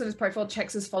like clicks on his profile,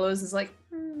 checks his followers, is like,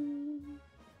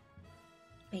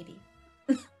 maybe.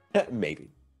 maybe.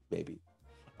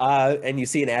 And you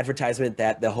see an advertisement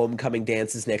that the homecoming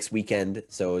dance is next weekend,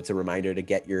 so it's a reminder to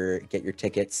get your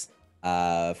tickets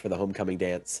for the homecoming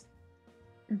dance.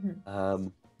 Mm-hmm.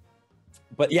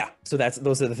 But yeah, so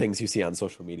those are the things you see on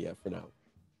social media for now.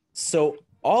 So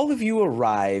all of you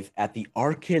arrive at the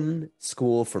Arkan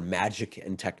School for Magic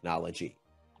and Technology.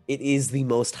 It is the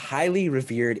most highly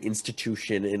revered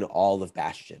institution in all of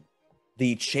Bastion.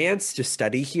 The chance to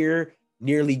study here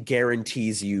nearly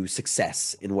guarantees you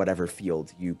success in whatever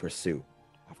field you pursue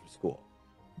after school.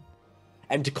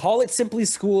 And to call it simply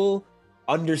school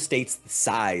understates the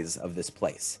size of this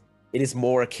place. It is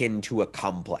more akin to a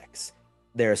complex.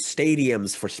 There are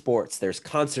stadiums for sports, there's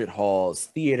concert halls,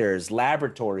 theaters,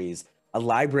 laboratories, a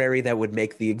library that would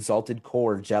make the exalted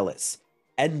core jealous,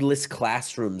 endless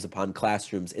classrooms upon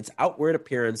classrooms. Its outward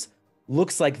appearance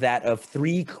looks like that of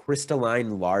 3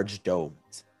 crystalline large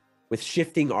domes, with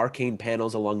shifting arcane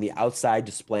panels along the outside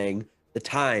displaying the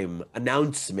time,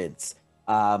 announcements,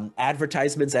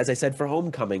 advertisements, as I said, for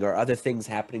homecoming or other things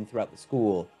happening throughout the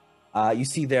school. You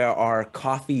see there are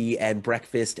coffee and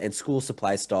breakfast and school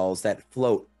supply stalls that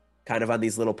float kind of on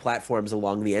these little platforms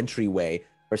along the entryway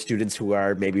for students who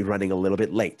are maybe running a little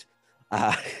bit late.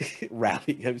 Rally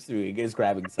is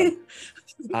grabbing some.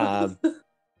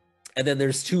 And then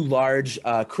there's 2 large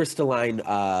crystalline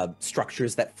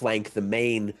structures that flank the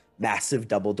main massive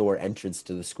double door entrance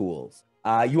to the schools.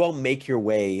 You all make your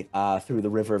way through the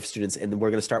river of students, and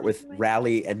we're going to start with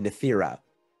Rally and Nithira.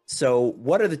 So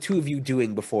what are the 2 of you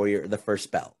doing before the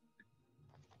first bell?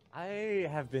 I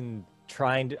have been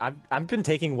trying to. I've been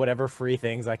taking whatever free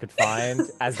things I could find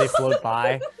as they float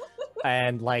by,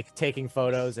 and like taking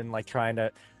photos and like trying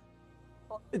to.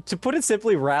 To put it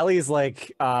simply, Rally's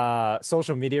like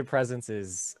social media presence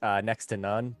is next to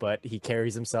none, but he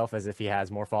carries himself as if he has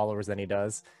more followers than he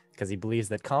does because he believes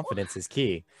that confidence is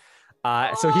key.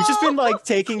 So he's just been like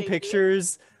taking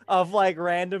pictures of like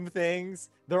random things.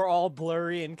 They're all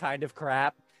blurry and kind of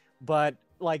crap, but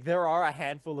like there are a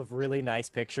handful of really nice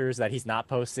pictures that he's not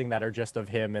posting that are just of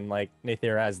him and like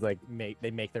Nithira as like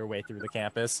they make their way through the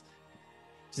campus.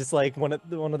 Just like one of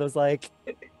those like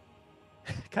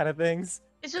kind of things.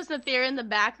 It's just Nithira in the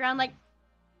background, like.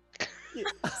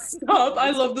 Stop!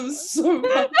 I love them so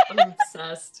much. I'm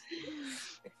obsessed.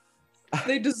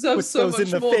 They deserve Put so those much in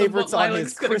the more than what favorites on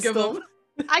Lilacs his could have given crystal. them.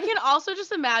 I can also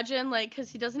just imagine, like, because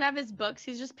he doesn't have his books,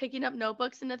 he's just picking up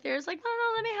notebooks, and Nithira's like,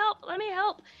 no, let me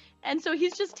help. And so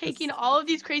he's just taking all of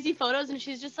these crazy photos, and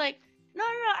she's just like, no,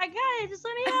 I got it, just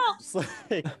let me help. Just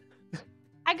like,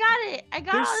 I got it.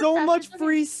 there's all so this much stuff.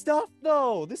 free stuff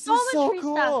though. This So is much so free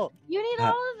cool. stuff. You need all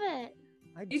of it.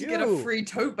 I You do. get a free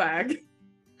tote bag.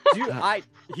 Dude,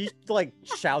 he like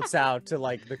shouts out to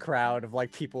like the crowd of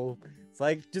like people. It's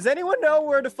like, does anyone know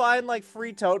where to find like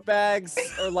free tote bags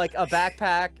or like a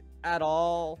backpack at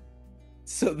all?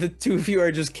 So the 2 of you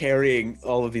are just carrying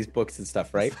all of these books and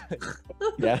stuff, right?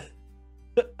 Yeah.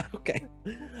 Okay.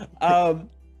 A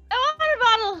water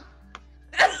bottle.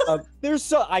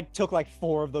 I took like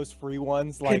 4 of those free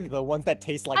ones, like the ones that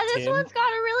taste like And this tin. one's got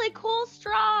a really cool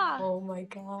straw. Oh my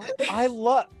god. I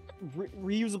love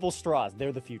reusable straws.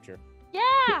 They're the future.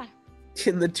 Yeah.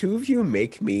 Can the 2 of you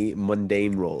make me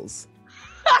mundane rolls?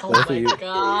 Oh Both of my you.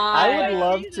 god. I would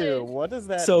love amazing. to. What does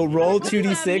that So mean? roll What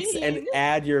does that 2d6 and mean?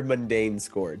 add your mundane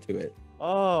score to it.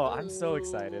 Oh, I'm so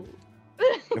excited.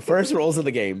 The first rolls of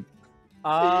the game.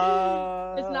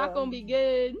 It's not gonna be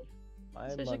good. My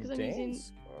especially 'cause I'm mundane using-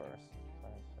 score.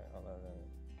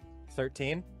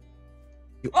 13.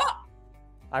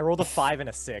 I rolled a 5 and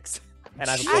a 6, and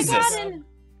I've I Jesus. got an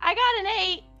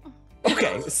 8.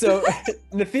 Okay, so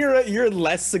Nithira, you're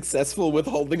less successful with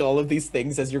holding all of these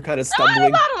things as you're kind of A water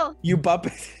stumbling. bottle. You bump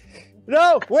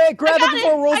No, wait, grab got it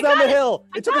before it rolls I down got the it. hill.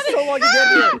 I It took us got so it. long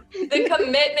to get here. The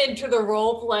commitment to the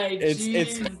role play.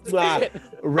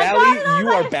 Rally, it on you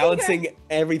my are finger. balancing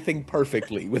everything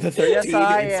perfectly. With a 13, Yes,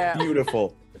 I it's am.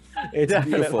 beautiful. It's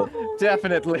beautiful.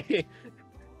 Definitely.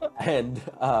 And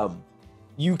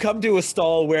you come to a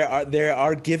stall where they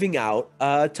are giving out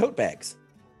tote bags.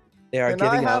 They are Can I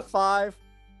giving have out 5?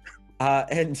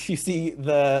 and you see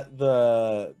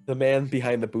the man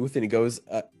behind the booth, and he goes,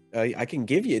 I can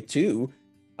give you 2.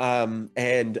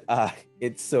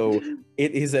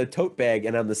 It is a tote bag,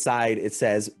 and on the side it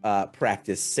says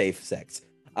practice safe sex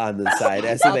on the side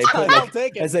as they put I'll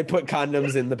take it. as they put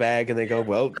condoms in the bag, and they go,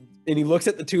 well, and he looks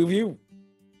at the two of you,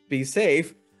 be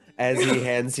safe, as he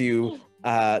hands you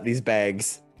these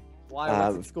bags. Why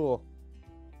was it school?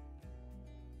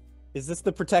 Is this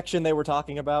the protection they were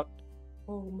talking about?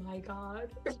 Oh my god.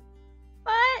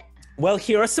 What? Well,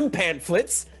 here are some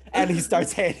pamphlets, and he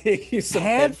starts handing you some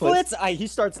Pamphlets? He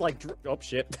starts like, oh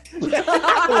shit.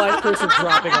 Like Chris is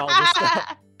dropping all this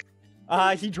stuff.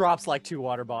 He drops like 2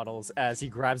 water bottles as he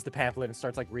grabs the pamphlet and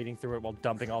starts like reading through it while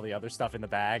dumping all the other stuff in the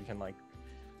bag and like.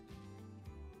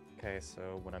 Okay,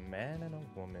 so when a man and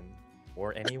a woman,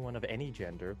 or anyone of any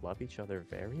gender, love each other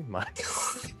very much.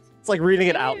 It's like reading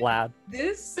it out loud.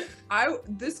 This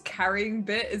carrying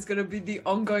bit is gonna be the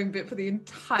ongoing bit for the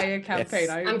entire campaign.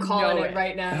 Yes. I'm calling know it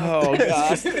right now. Oh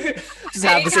god. Just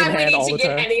have this in Anytime we hand need all to the get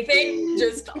time. anything,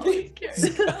 just always carry.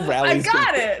 I Rally's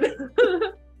got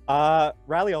gonna- it.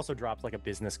 Rally also drops like a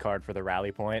business card for the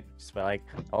rally point. Just be like,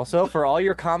 also for all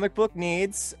your comic book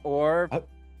needs or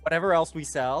whatever else we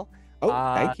sell. Oh,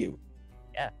 thank you.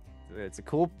 It's a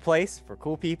cool place for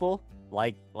cool people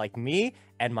like me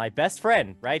and my best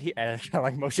friend right here. And I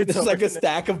like motion. There's like a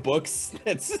stack of books.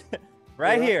 That's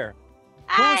right Yeah. here.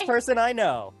 Hi. Coolest person I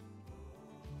know.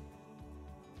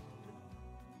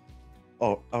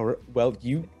 oh, well,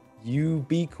 you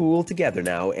be cool together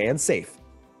now and safe.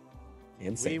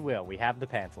 And We safe. will. We have the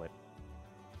pamphlet.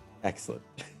 Excellent.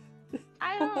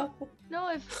 I don't know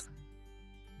if.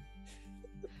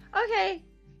 Okay.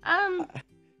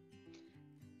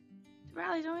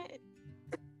 Riley, don't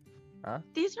we... Huh?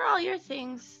 These are all your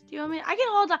things. Do you want me? I can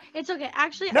hold on. It's okay.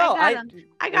 Actually, No, I got him.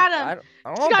 I got him. I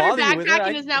don't She's wanna got her bother you with it. backpack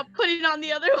and is now putting on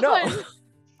the other No. one.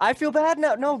 I feel bad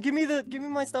now. No, give me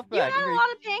my stuff You back. had a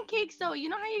lot of pancakes though. You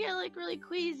know how you get like really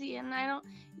queasy, and I don't.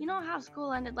 You know how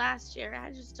school ended last year.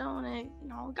 I just don't want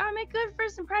to. Gotta make good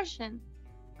first impression.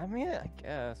 I mean, I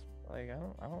guess. Like, I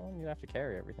don't want you to have to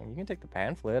carry everything. You can take the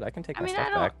pamphlet. I can take I my mean, stuff I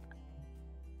don't- back.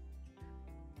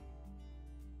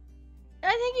 I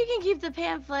think you can keep the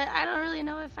pamphlet. I don't really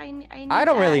know if I need I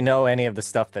don't really that. know any of the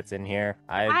stuff that's in here.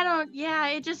 I don't. Yeah,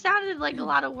 it just sounded like a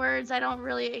lot of words. I don't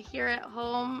really hear at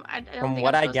home. I don't From think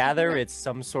what I'm I supposed to gather, hear it. it's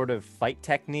some sort of fight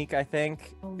technique. I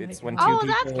think Oh my it's when God. two Oh,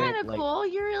 people. that's kind of like, cool.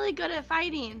 You're really good at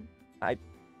fighting.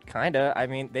 Kinda. I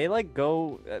mean, they like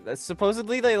go.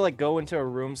 Supposedly, they like go into a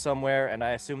room somewhere, and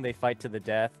I assume they fight to the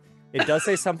death. It does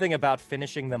say something about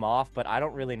finishing them off, but I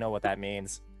don't really know what that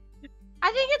means.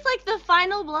 I think it's like the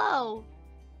final blow.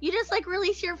 You just like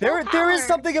release your full There is power.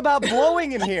 something about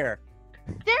blowing in here.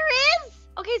 There is.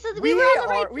 Okay, so We we were on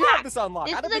the right we have track. this unlocked.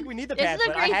 This I don't is a- think we need the this is a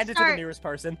pamphlet. I great hand it to the start. nearest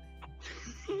person.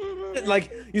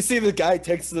 Like you see the guy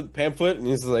takes the pamphlet and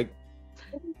he's like,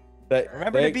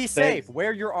 Remember to be safe.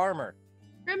 Wear your armor.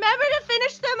 Remember to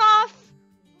finish them off.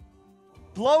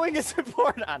 Blowing is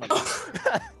important. I don't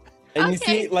know. And you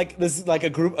Okay. see like this like a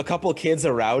couple of kids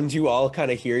around you all kind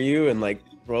of hear you and like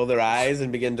roll their eyes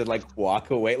and begin to like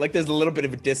walk away. Like there's a little bit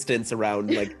of a distance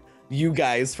around like you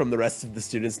guys from the rest of the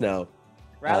students now.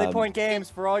 Rally point games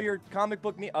for all your comic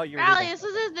book Oh, you're Rally,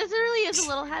 leaving. this really is a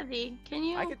little heavy. Can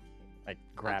you? I could like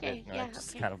grab Okay, it. yeah,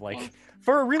 Just okay, kind of like thanks.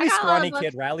 for a really I got a lot of scrawny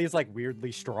kid, books. Rally is like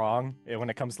weirdly strong when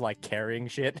it comes to like carrying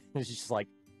shit. She's just like,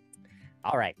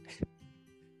 all right.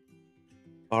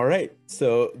 All right.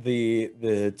 So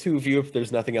the two of you, if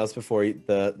there's nothing else before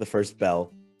the first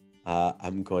bell,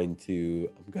 I'm going to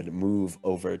move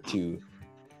over to.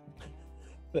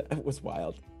 That was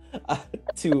wild.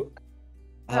 To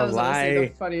That was honestly Alai.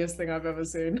 the funniest thing I've ever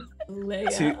seen.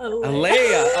 To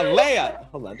Alea.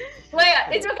 Hold on.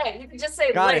 Leia, it's okay. You can just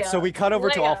say Got Leia. it. So we cut over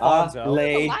to Leia. Alfonso.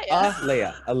 Alea. I thought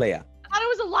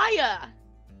it was a liar.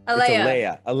 Alea. What do you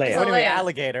mean, Leia.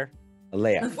 alligator?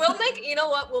 Alea. We'll make, you know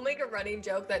what? We'll make a running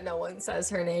joke that no one says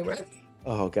her name right.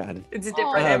 Oh god. It's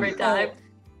different Oh, every time.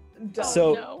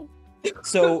 So- no.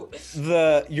 So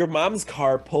your mom's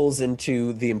car pulls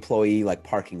into the employee like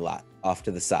parking lot off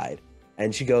to the side,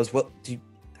 and she goes, "Well,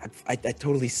 I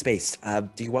totally spaced.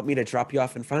 Do you want me to drop you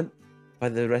off in front while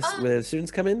the rest when the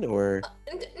students come in, or?"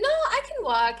 No, I can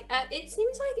walk. It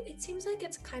seems like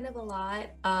it's kind of a lot.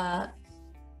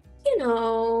 You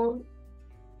know,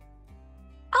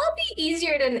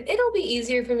 It'll be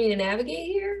easier for me to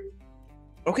navigate here.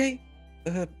 Okay.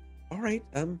 All right.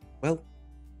 Well,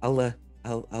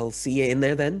 I'll see you in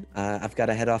there then. I've got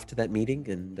to head off to that meeting,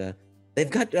 and they've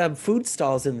got food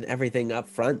stalls and everything up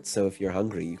front. So if you're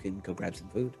hungry, you can go grab some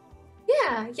food.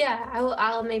 Yeah.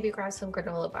 I'll maybe grab some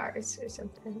granola bars or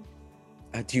something.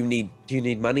 Do you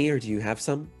need money, or do you have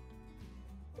some?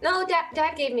 No,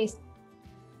 Dad gave me.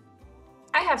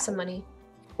 I have some money.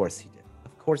 Of course he did.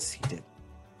 Of course he did.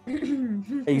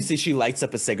 And you see she lights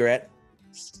up a cigarette.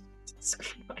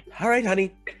 All right,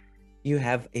 honey. You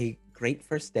have a great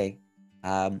first day.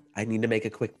 I need to make a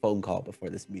quick phone call before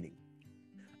this meeting.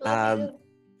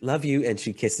 Love you. And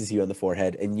she kisses you on the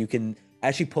forehead. And you can,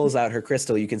 as she pulls out her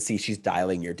crystal, you can see she's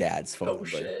dialing your dad's phone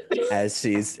number as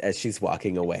she's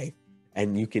walking away.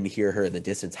 And you can hear her in the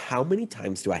distance. How many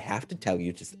times do I have to tell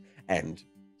you? Just and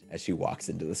as she walks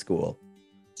into the school.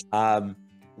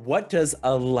 What does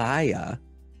Alea?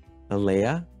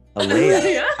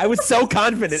 I was so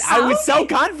confident.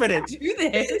 Do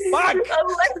this. Fuck!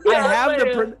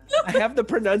 I have the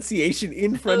pronunciation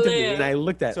in front of me, and I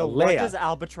looked at So Alea. what does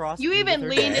Albatross You do even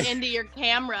with her leaned dad? into your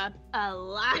camera a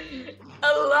lot.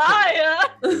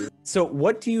 Alaya. So,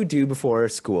 what do you do before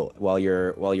school while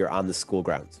you're on the school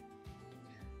grounds?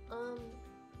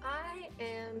 I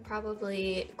am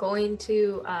probably going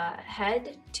to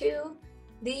head to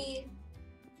the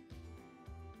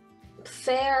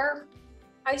fair,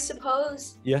 I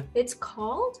suppose. Yeah. It's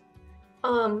called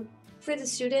for the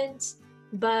students,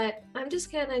 but I'm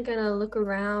just kind of gonna look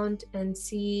around and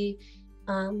see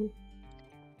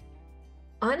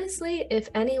honestly, if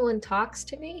anyone talks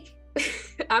to me.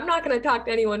 I'm not gonna talk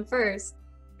to anyone first,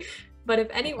 but if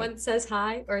anyone says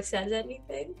hi or says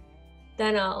anything,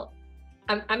 then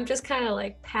I'm just kind of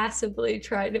like passively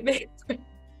trying to make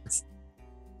friends.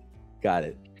 Got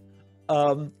it.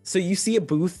 So you see a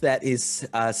booth that is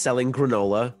selling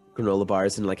granola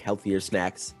bars and like healthier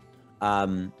snacks.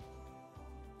 You've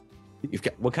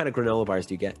got, what kind of granola bars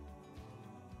do you get?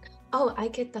 Oh, I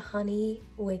get the honey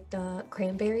with the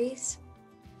cranberries,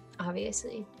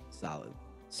 obviously. Solid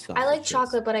I like choice.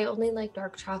 chocolate, but I only like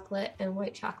dark chocolate and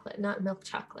white chocolate, not milk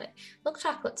chocolate. Milk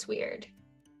chocolate's weird.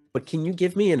 But can you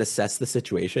give me and assess the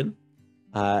situation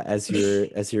as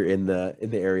you're in the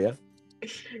area,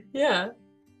 Yeah.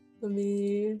 Let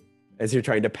me. as you're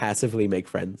trying to passively make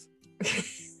friends?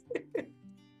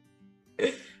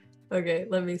 Okay,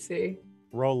 let me see.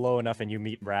 Roll low enough and you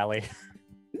meet Rally.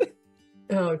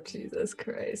 Oh, Jesus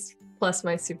Christ. Plus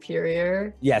my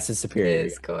superior Yes, it's superior.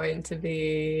 is going to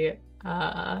be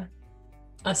a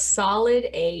solid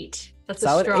 8. That's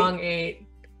Solid a strong 8.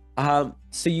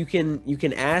 So you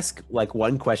can ask like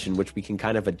one question, which we can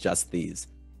kind of adjust these.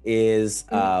 Is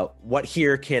what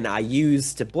here can I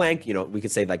use to blank? You know, we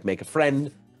could say like make a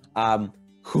friend.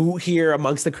 Who here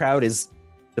amongst the crowd is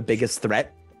the biggest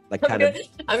threat? Like kind of.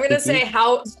 I'm gonna say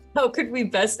how could we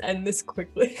best end this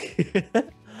quickly?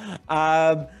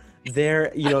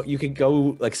 There, you know, you could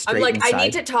go like straight I'm like, inside. I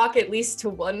need to talk at least to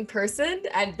one person,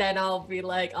 and then I'll be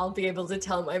able to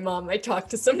tell my mom I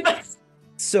talked to somebody.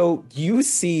 So you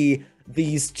see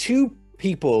these two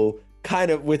people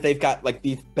kind of they've got like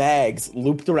these bags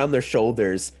looped around their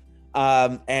shoulders.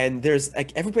 And there's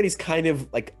like everybody's kind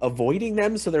of like avoiding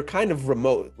them. So they're kind of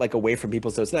remote, like away from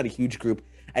people. So it's not a huge group.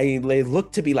 And they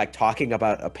look to be like talking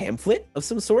about a pamphlet of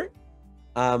some sort.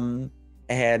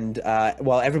 And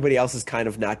while everybody else is kind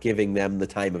of not giving them the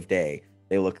time of day,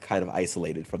 they look kind of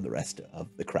isolated from the rest of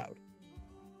the crowd.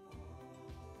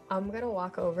 I'm gonna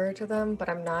walk over to them, but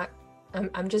I'm not.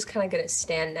 I'm just kind of gonna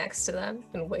stand next to them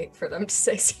and wait for them to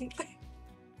say something.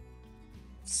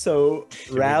 So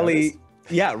Rally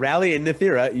and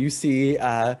Nithira, you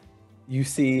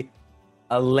see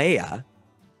Alea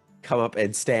come up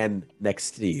and stand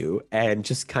next to you and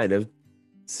just kind of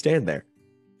stand there.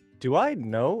 Do I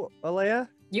know Alea?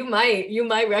 You might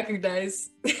recognize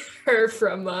her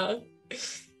from I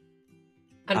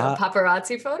don't know,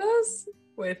 paparazzi photos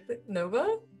with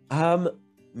Nova.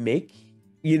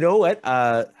 You know what?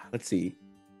 Let's see.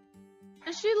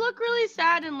 Does she look really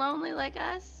sad and lonely like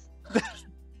us?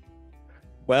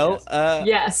 Well,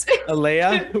 Yes.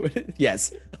 Alea,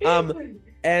 yes.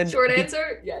 And Short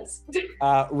answer, yes.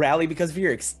 Rally, because of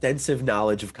your extensive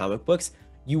knowledge of comic books,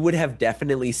 you would have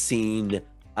definitely seen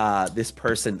this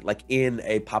person like in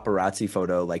a paparazzi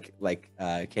photo, like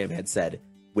Cam had said,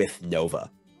 with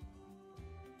Nova.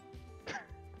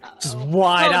 Just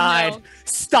wide-eyed, Oh, no.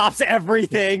 stops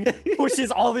everything,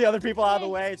 pushes all the other people out of the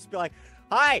way, just be like,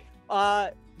 "Hi,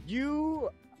 I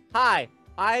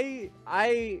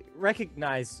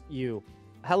recognize you.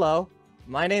 Hello,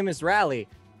 my name is Rally.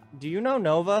 Do you know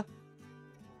Nova?"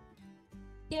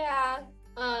 Yeah,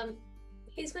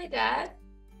 He's my dad.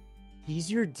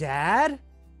 He's your dad?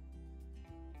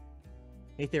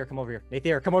 Nathira, come over here.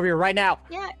 Nathira, come over here right now.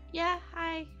 Yeah,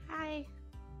 hi.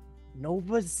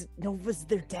 Nova's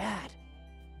their dad.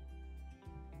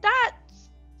 That's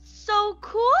so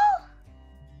cool.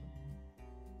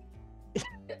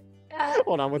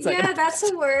 Hold on one second. Yeah, that's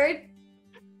a word.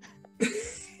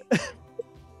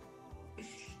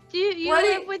 Do you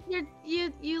live with your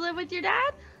you live with your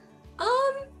dad?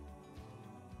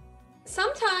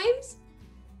 Sometimes.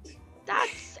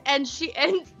 And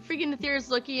freaking Nathira's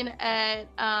looking at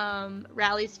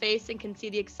Rally's face and can see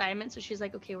the excitement, so she's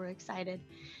like, okay, we're excited.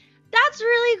 That's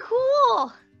really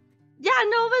cool. Yeah,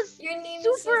 Nova's Your name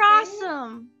super is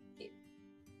awesome.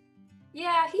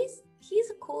 Yeah, he's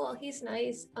cool. He's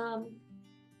nice.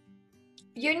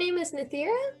 Your name is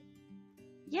Nathira?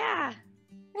 Yeah.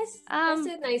 That's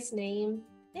a nice name.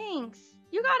 Thanks.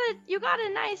 You got a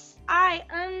nice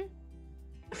eye.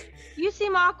 You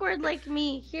seem awkward like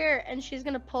me. Here, and she's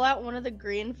gonna pull out one of the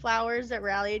green flowers that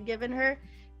Rally had given her.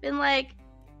 Been like,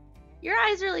 your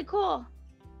eye's really cool.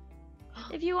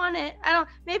 If you want it, I don't.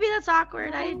 Maybe that's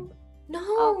awkward.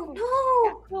 No.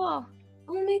 Yeah, cool.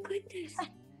 Oh my goodness.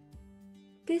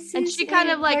 And she kind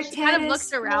of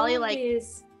looks at Rally like.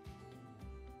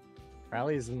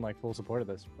 Rally is in like full support of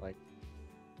this. Like,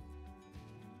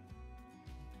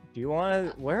 do you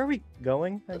want to? Where are we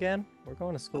going again? We're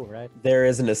going to school, right? There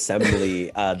is an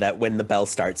assembly that when the bell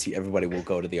starts, everybody will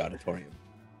go to the auditorium.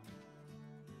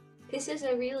 This is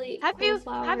a really cool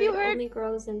flower. Have you It heard? only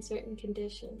grows in certain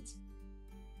conditions.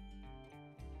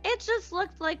 It just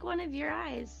looked like one of your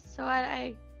eyes, so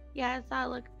I thought it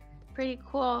looked pretty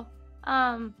cool.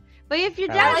 But if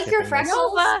your I dad like your freckles.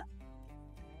 Nova,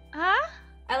 huh?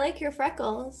 I like your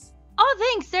freckles. Oh,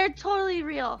 thanks. They're totally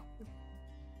real.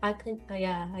 I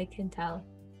can tell.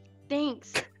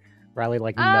 Thanks. Riley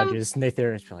like nudges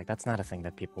Nathira and she's like, that's not a thing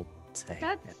that people say.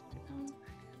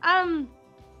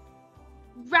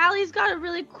 Rally's got a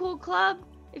really cool club.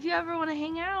 If you ever want to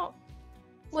hang out.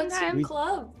 What's your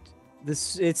club?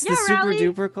 It's the Super Rally.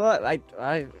 Duper Club.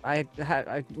 I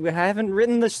haven't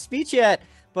written the speech yet,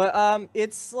 but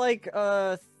it's like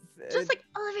just like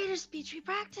elevator speech. We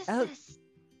practice this.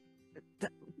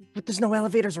 But there's no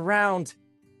elevators around.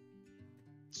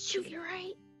 Shoot, you're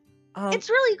right. It's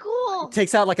really cool. It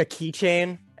takes out like a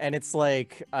keychain, and it's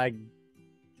like I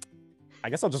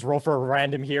guess I'll just roll for a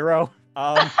random hero.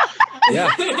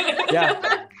 Yeah.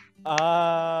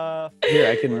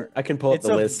 Here, I can pull up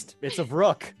the list. It's a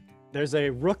rook. There's a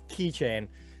rook keychain.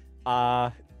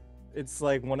 It's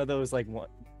like one of those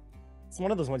it's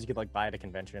one of those ones you could like buy at a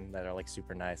convention that are like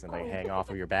super nice and they hang off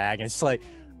of your bag. And it's like,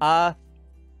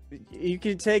 you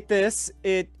can take this.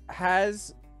 It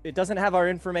doesn't have our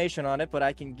information on it, but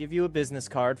I can give you a business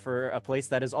card for a place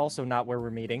that is also not where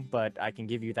we're meeting, but I can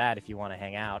give you that if you want to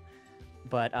hang out.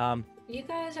 But you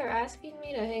guys are asking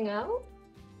me to hang out?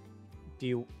 do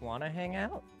you want to hang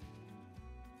out?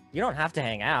 You don't have to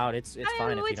hang out. It's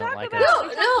fine if you don't like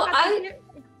it.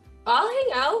 I'll hang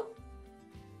out.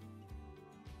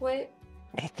 Wait.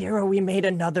 Nathira, we made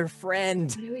another friend.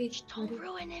 Don't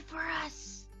ruin it for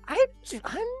us. I'm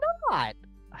not.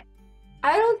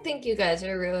 I don't think you guys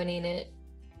are ruining it.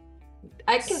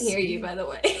 I can hear you, by the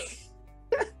way.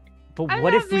 But I'm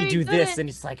what not if we very do good this at and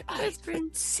it's like, it's whispering.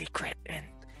 secret and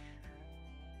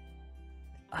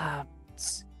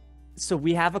so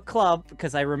we have a club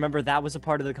because I remember that was a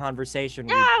part of the conversation.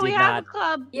 Yeah, we did have not, a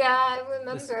club. Yeah, I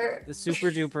remember. the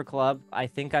Super Duper Club. I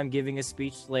think I'm giving a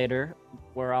speech later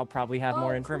where I'll probably have more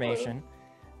cool. information.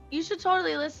 You should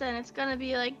totally listen. It's gonna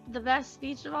be like the best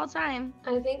speech of all time.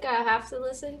 I think I have to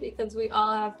listen because we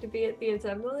all have to be at the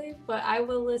assembly, but I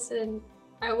will listen.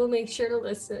 I will make sure to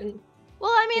listen.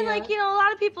 Well, I mean, Yeah. a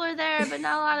lot of people are there, but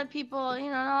not a lot of people,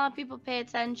 not a lot of people pay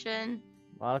attention.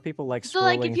 A lot of people like So,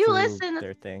 like, scrolling if you through listen-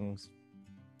 their things.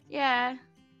 Yeah.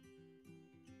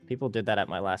 People did that at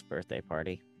my last birthday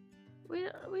party. We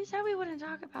said we wouldn't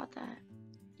talk about that.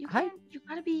 You I- can't. You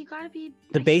gotta be.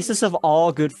 The nice basis to of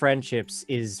all good friendships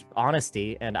is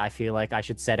honesty, and I feel like I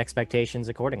should set expectations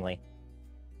accordingly.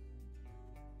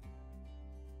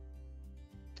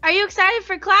 Are you excited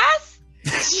for class?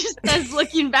 She says,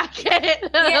 looking back at it,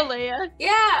 Yeah. Leia. Yeah,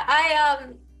 I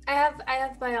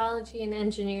have biology and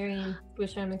engineering,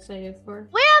 which I'm excited for.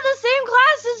 We have the same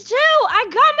classes too. I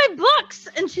got my books,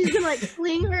 and she's gonna like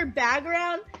fling her bag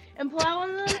around and pull out one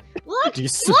of them. Look, Do you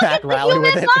look smack at the Rally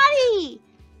human with it? body.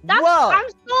 That's, Whoa! I'm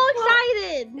so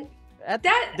excited.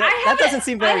 That doesn't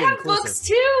seem very I have inclusive. books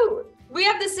too. We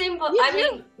have the same book. You I do?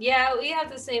 mean, yeah, we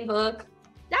have the same book.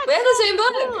 That's We have the so same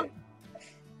book. cool.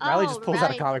 Riley just pulls out a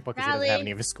Rally, comic book because he doesn't have Rally.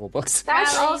 any of his school books.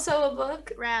 That's Rally. also a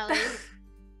book. Rally.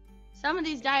 Some of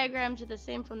these diagrams are the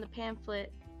same from the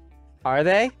pamphlet. Are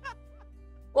they?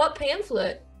 What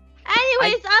pamphlet?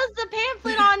 Anyways, that was the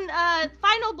pamphlet on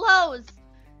Final Blows.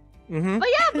 Mm-hmm. But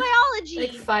yeah, biology.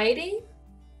 Like fighting?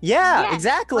 Yeah, Yes,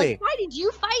 exactly. Like, why did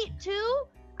you fight too?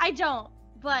 I don't.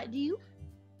 But do you?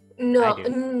 No, I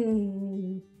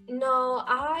do. no.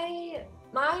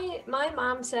 My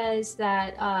mom says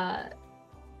that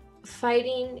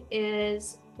fighting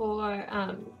is for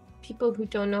people who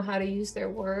don't know how to use their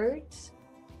words.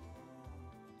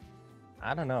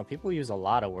 I don't know. People use a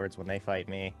lot of words when they fight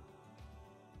me.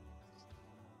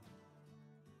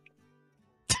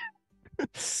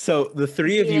 So the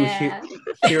three of Yeah.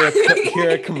 you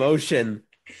hear a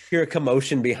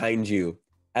commotion behind you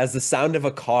as the sound of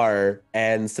a car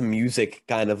and some music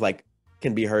kind of like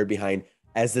can be heard behind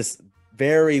as this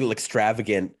very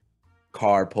extravagant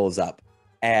car pulls up,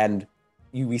 and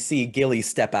we see Gilly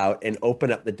step out and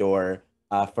open up the door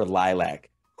for Lilac,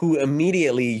 who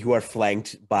immediately you are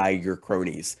flanked by your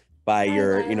cronies, by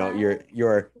your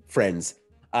your friends,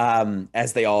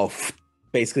 as they all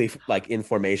basically like in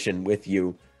formation with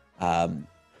you.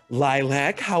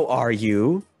 Lilac, how are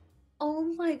you? Oh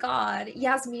my god,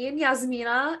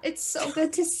 Yasmina, it's so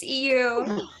good to see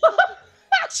you.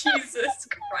 Jesus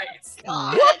Christ.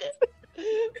 God.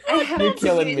 I haven't You're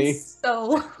killing seen you me. in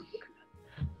so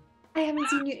I haven't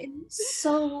seen you in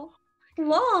so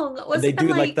long. And they do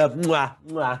like the mwah,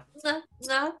 mwah.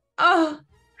 Oh,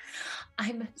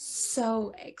 I'm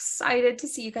so excited to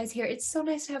see you guys here. It's so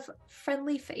nice to have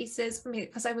friendly faces for me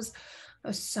because I was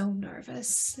so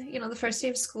nervous. You know, the first day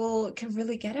of school can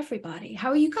really get everybody. How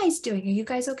are you guys doing? Are you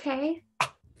guys okay?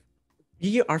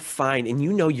 You are fine, and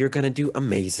you know you're gonna do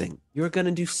amazing. You're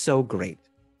gonna do so great.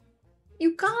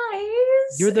 You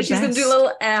guys. You're the She's gonna do a best.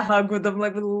 little air hug with them,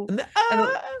 like little. And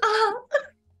Ah.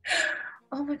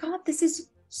 Oh my god, this is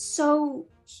so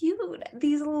cute.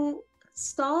 These little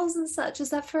stalls and such. Is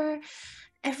that for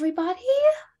everybody?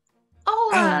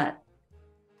 Oh,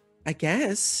 I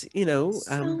guess, you know.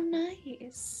 so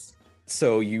nice.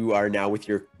 So you are now with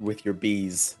your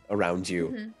bees around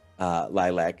you, Mhm.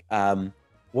 Lilac.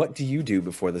 What do you do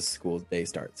before the school day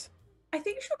starts? I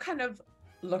think she'll kind of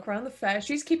look around the fair.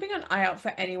 She's keeping an eye out for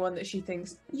anyone that she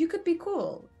thinks you could be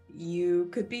cool. You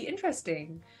could be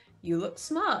interesting. You look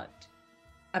smart.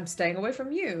 I'm staying away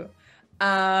from you.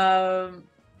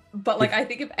 But like I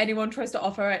think if anyone tries to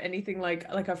offer her anything like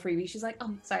a freebie, she's like,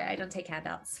 "Oh, sorry, I don't take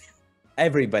handouts."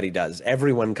 Everybody does.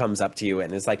 Everyone comes up to you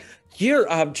and is like, "Here,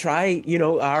 try,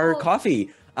 our Oh, coffee.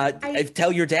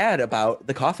 Tell your dad about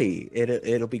the coffee.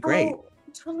 It'll be great." Oh,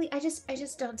 totally. I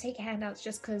just don't take handouts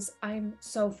just because I'm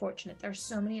so fortunate. There's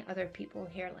so many other people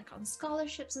here, like on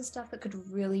scholarships and stuff, that could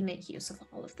really make use of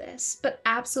all of this. But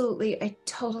absolutely, I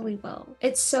totally will.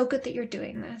 It's so good that you're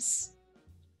doing this.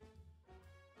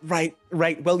 Right.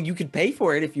 Well, you could pay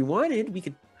for it if you wanted. We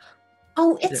could.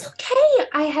 Oh, it's Yeah. okay.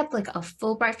 I had like a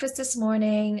full breakfast this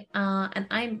morning, and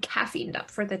I'm caffeined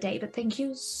up for the day. But thank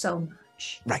you so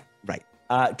much. Right.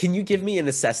 Can you give me an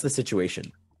assess the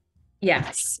situation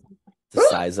Yes. to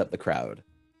size up the crowd?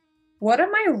 What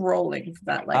am I rolling for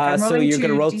that? Like I'm So rolling you're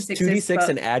gonna roll 2d6s, 2d6 but-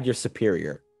 and add your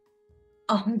superior.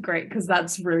 Oh, great, because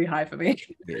that's really high for me.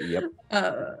 Yep.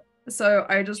 So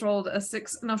I just rolled a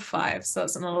 6 and a 5, so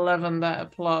that's an 11 there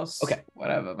plus Okay.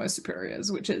 whatever my superior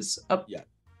is, which is a Yeah.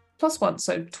 +1,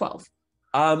 so 12.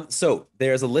 So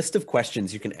there's a list of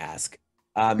questions you can ask.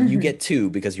 You Mhm. get 2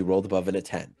 because you rolled above in a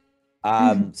 10.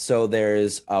 Mhm. So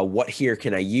there's what here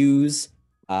can I use?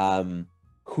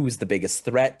 Who's the biggest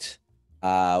threat?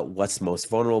 What's most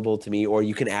vulnerable to me? Or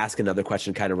you can ask another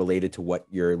question kind of related to what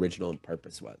your original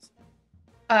purpose was.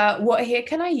 What here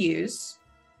can I use?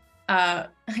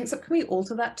 Except can we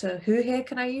alter that to who here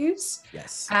can I use?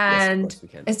 Yes. And yes, of course we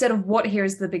can. instead of what here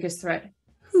is the biggest threat,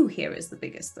 who here is the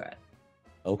biggest threat?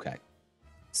 Okay.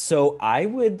 So I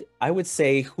would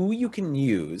say who you can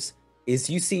use is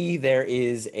you see there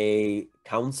is a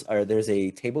council or there's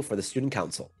a table for the student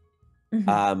council.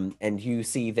 And you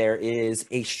see there is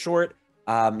a short,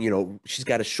 she's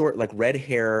got a short like red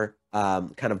hair,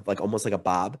 kind of like almost like a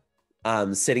bob,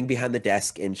 sitting behind the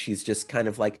desk, and she's just kind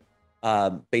of like,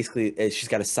 basically she's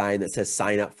got a sign that says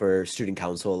sign up for student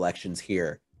council elections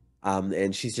here.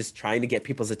 And she's just trying to get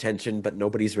people's attention, but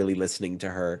nobody's really listening to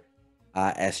her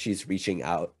as she's reaching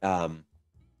out.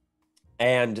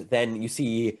 And then you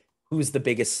see who's the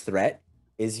biggest threat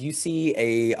is you see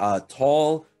a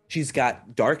tall, she's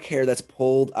got dark hair that's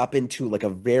pulled up into like a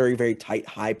very, very tight,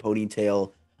 high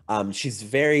ponytail. She's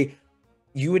very,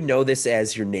 you would know this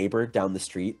as your neighbor down the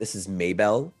street. This is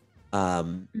Maybell.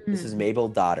 This is Mabel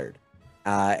Doddard.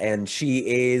 And she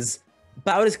is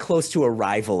about as close to a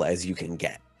rival as you can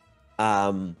get.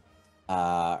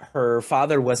 Her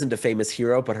father wasn't a famous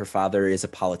hero, but her father is a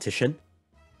politician.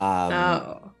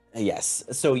 Oh. Yes,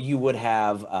 so you would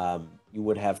have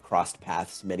crossed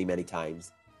paths many, many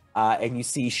times. And you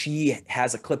see she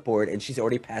has a clipboard and she's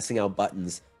already passing out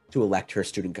buttons to elect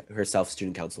herself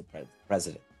student council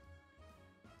president.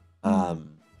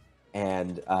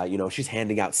 And she's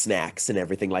handing out snacks and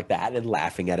everything like that and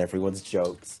laughing at everyone's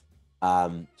jokes.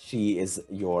 She is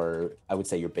I would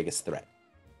say your biggest threat.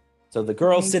 So the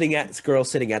girl sitting at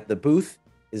the booth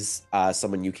is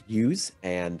someone you could use,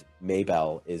 and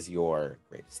Maybell is your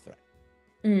greatest threat.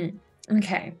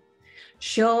 Okay.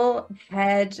 She'll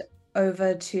head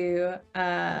over to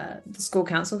the school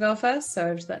council girl first, so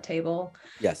over to that table.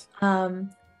 Yes.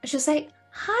 She'll say,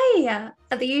 "Hi,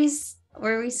 are these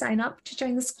where we sign up to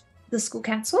join the school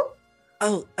council?"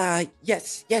 Oh,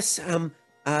 yes.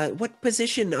 What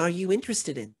position are you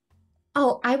interested in?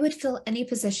 Oh, I would fill any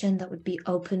position that would be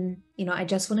open. I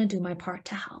just want to do my part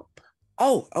to help.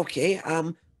 Oh, okay.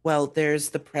 Well, there's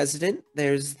the president,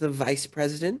 there's the vice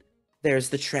president, there's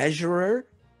the treasurer,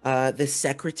 the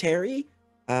secretary,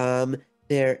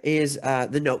 there is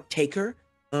the note taker.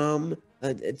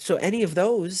 So any of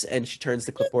those, and she turns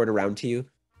the clipboard around to you.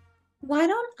 Why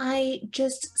don't I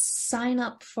just sign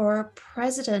up for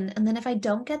president, and then if I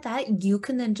don't get that, you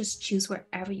can then just choose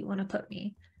wherever you want to put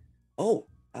me. Oh,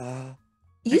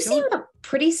 you seem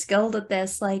pretty skilled at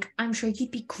this. Like, I'm sure you'd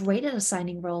be great at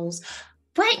assigning roles.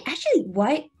 Wait, actually,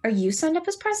 why are you signed up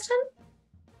as president?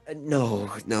 No,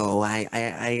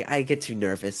 I get too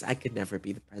nervous. I could never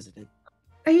be the president.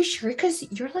 Are you sure? Because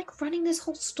you're like running this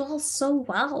whole stall so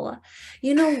well.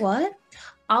 You know what?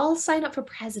 I'll sign up for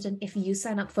president if you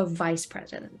sign up for vice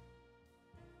president.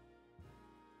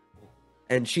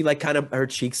 And she her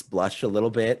cheeks blush a little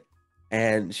bit,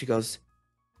 and she goes,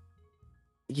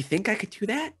 "You think I could do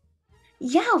that?"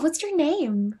 Yeah, what's your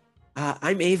name?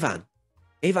 I'm Avon.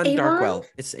 Avon Darkwell.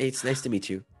 It's nice to meet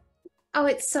you. Oh,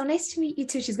 it's so nice to meet you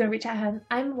too. She's gonna reach out her hand.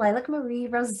 I'm Lilac Marie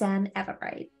Roseanne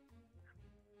Everbright.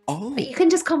 Oh. But you can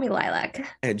just call me Lilac.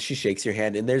 And she shakes your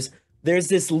hand, and there's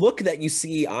this look that you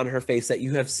see on her face that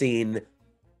you have seen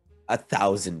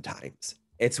 1,000 times.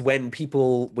 It's when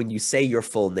you say your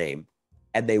full name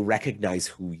and they recognize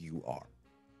who you are.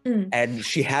 And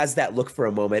she has that look for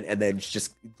a moment, and then she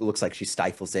just looks like she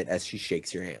stifles it as she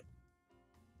shakes your hand.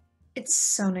 It's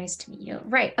so nice to meet you.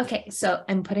 Right. Okay. So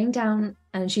I'm putting down,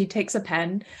 and she takes a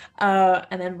pen,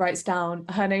 and then writes down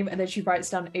her name, and then she writes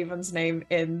down Avon's name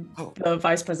in the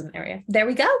vice president area. There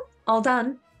we go. All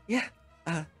done. Yeah.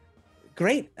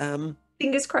 Great.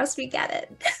 Fingers crossed we get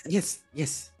it.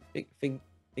 Yes.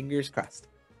 Fingers crossed.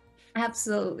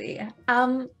 Absolutely.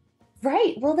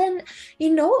 Right. Well then, you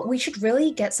know what? We should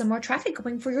really get some more traffic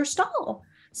going for your stall.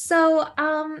 So,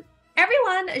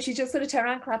 everyone, she's just going to turn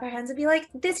around, clap her hands, and be like,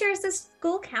 "This here is the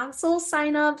school council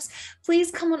signups. Please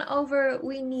come on over.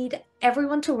 We need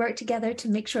everyone to work together to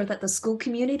make sure that the school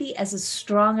community is as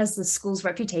strong as the school's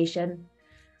reputation."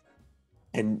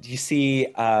 And you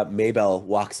see Maybell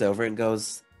walks over and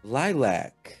goes,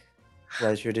 "Lilac,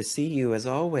 pleasure to see you as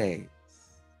always."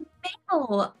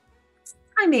 Mabel,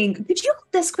 could you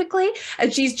hold this quickly?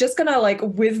 And she's just gonna, like,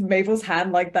 with Mabel's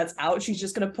hand, like, that's out, she's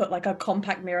just gonna put, like, a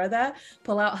compact mirror there,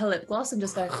 pull out her lip gloss, and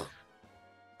just go,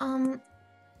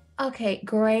 okay,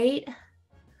 great.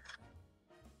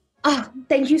 Oh,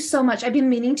 thank you so much. I've been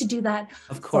meaning to do that.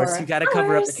 Of course, you gotta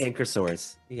cover up the canker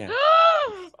sores. Yeah.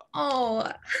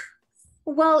 Oh.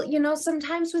 Well,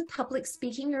 sometimes with public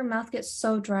speaking, your mouth gets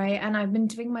so dry, and I've been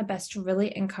doing my best to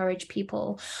really encourage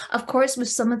people. Of course, with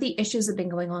some of the issues that have been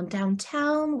going on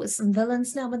downtown, with some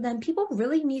villains now and then, people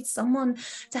really need someone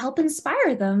to help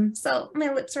inspire them. So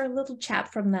my lips are a little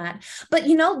chapped from that. But,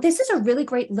 this is a really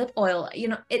great lip oil.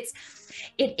 It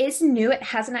is new. It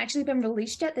hasn't actually been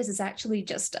released yet. This is actually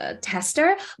just a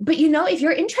tester. But, if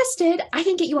you're interested, I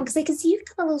can get you one, because I can see you've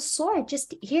got a little sore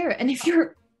just here. And if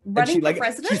you're running for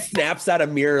president, she snaps out a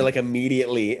mirror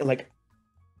immediately,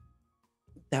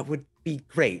 that would be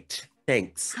great.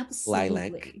 Thanks. Absolutely.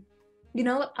 Lilac. You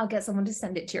know what? I'll get someone to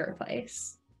send it to your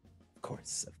place. Of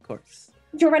course.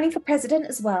 You're running for president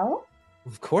as well?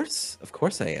 Of course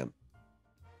I am.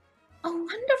 Oh,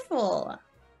 wonderful.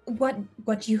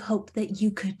 What do you hope that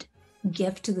you could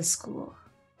give to the school?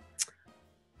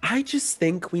 I just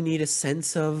think we need a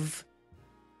sense of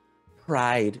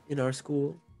pride in our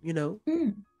school,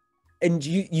 And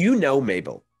you know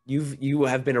Mabel. You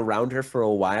have been around her for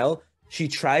a while. She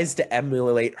tries to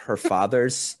emulate her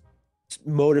father's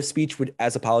mode of speech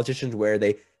as a politician, where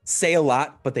they say a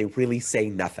lot, but they really say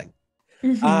nothing.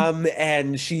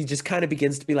 And she just kind of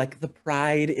begins to be like, the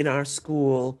pride in our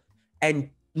school. And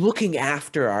looking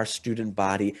after our student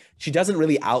body. She doesn't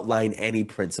really outline any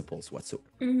principles whatsoever.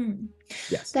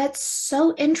 Yes. That's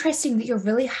so interesting that you're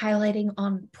really highlighting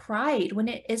on pride when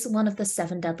it is one of the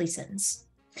 7 deadly sins.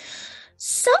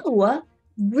 So,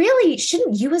 really,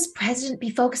 shouldn't you as president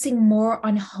be focusing more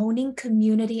on honing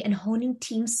community and honing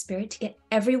team spirit to get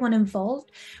everyone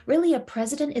involved? Really, a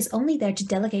president is only there to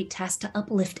delegate tasks to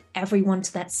uplift everyone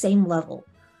to that same level.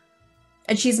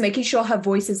 And she's making sure her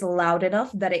voice is loud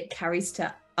enough that it carries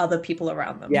to other people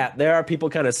around them. Yeah, there are people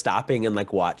kind of stopping and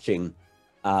like watching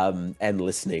and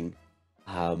listening.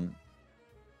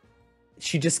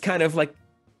 She just kind of like,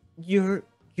 you're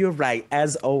right,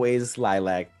 as always,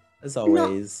 Lilac. As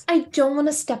always. No, I don't want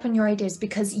to step on your ideas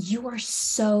because you are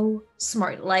so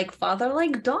smart. Like father,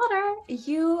 like daughter.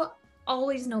 You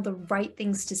always know the right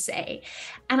things to say.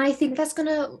 And I think that's going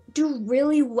to do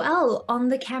really well on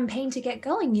the campaign to get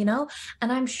going, you know?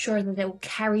 And I'm sure that it will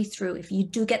carry through if you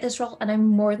do get this role. And I'm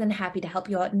more than happy to help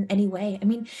you out in any way. I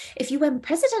mean, if you went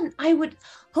president, I would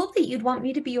hope that you'd want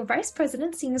me to be your vice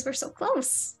president, seeing as we're so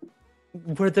close.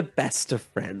 We're the best of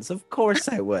friends. Of course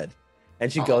I would.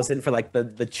 And she goes in for like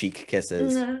the cheek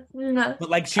kisses. No.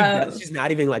 But like she's not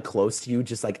even like close to you,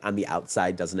 just like on the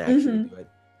outside, doesn't actually do it.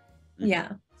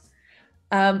 Yeah.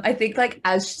 I think like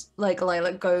as like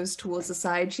Lilac goes towards the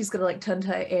side, she's gonna like turn to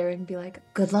her ear and be like,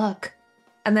 "Good luck,"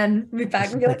 and then move back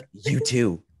and be like, "You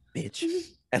too, bitch,"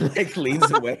 and like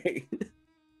leans away.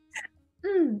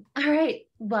 All right.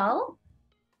 Well,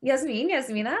 Yasmina,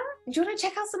 do you want to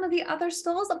check out some of the other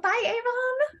stalls? Bye,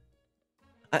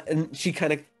 Avon. And she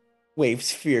kind of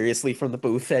waves furiously from the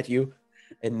booth at you,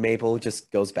 and Mabel just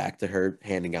goes back to her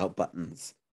handing out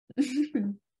buttons.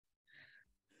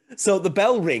 So the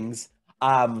bell rings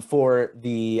for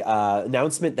the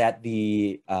announcement that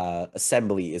the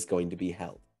assembly is going to be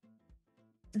held.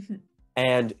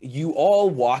 And you all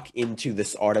walk into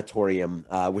this auditorium,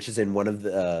 which is in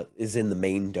the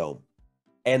main dome.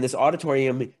 And this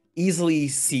auditorium easily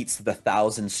seats the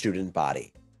 1,000 student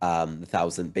body.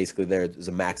 Basically there's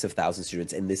a max of 1,000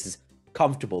 students, and this is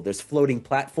comfortable. There's floating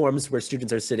platforms where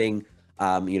students are sitting,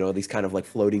 these kind of like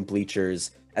floating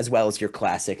bleachers, as well as your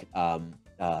classic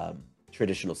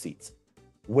traditional seats.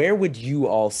 Where would you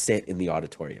all sit in the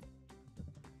auditorium?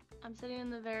 I'm sitting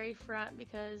in the very front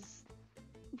because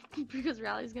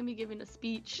Riley's gonna be giving a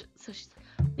speech, so she's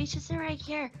like, we should sit right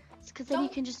here. It's because then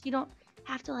you don't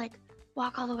have to like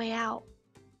walk all the way out.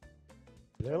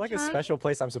 Is there like a special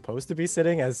place I'm supposed to be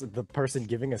sitting as the person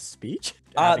giving a speech?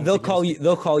 They'll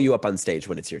call you up on stage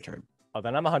when it's your turn. Oh,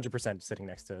 then I'm 100% sitting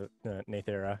next to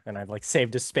Nathera, and I've like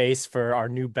saved a space for our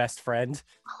new best friend.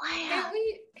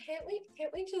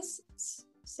 Can't we just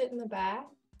sit in the back?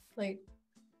 Like,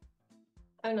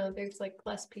 I don't know, there's like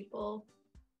less people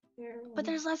here. But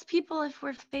there's less people if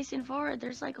we're facing forward.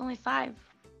 There's like only 5.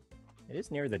 It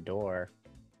is near the door.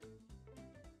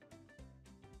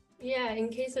 Yeah, in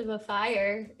case of a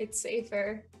fire, it's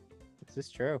safer. This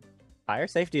is true. Fire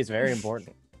safety is very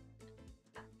important.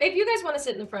 If you guys want to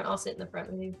sit in the front, I'll sit in the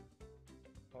front with you.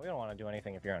 Well, we don't want to do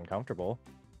anything if you're uncomfortable.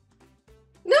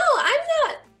 No, I'm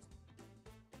not.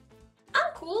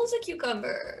 I'm cool as a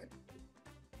cucumber.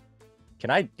 Can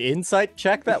I insight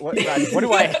check that? What do I?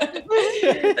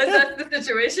 Assess the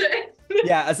situation.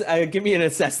 Yeah, give me an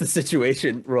assess the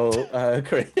situation roll,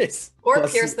 Chris. Or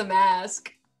pierce the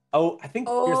mask. Oh, I think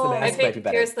pierce the mask might be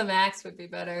better. Pierce the max would be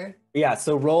better. Yeah,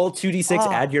 so roll 2d6,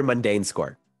 add your mundane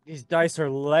score. These dice are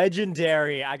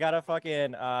legendary. I got a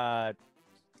fucking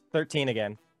 13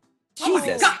 again.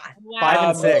 Jesus. God. 5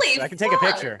 and 6. Holy I can take a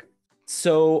picture.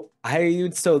 So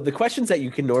the questions that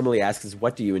you can normally ask is,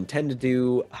 what do you intend to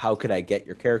do? How could I get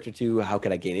your character to? How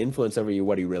could I gain influence over you?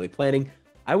 What are you really planning?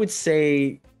 I would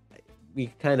say we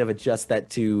kind of adjust that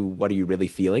to, what are you really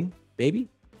feeling, maybe?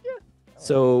 Yeah.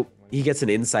 So he gets an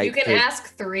insight. You can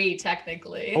ask 3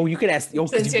 technically. Oh, you can ask. Oh,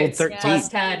 because you rolled 13. Plus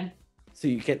 10. So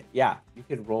you could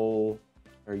roll,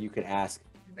 or you could ask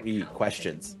 3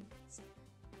 questions.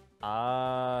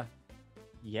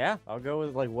 Yeah, I'll go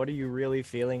with like, what are you really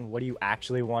feeling? What do you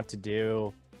actually want to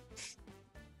do?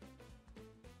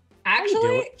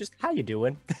 Actually, just how you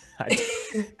doing?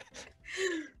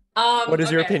 What is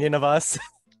your opinion of us?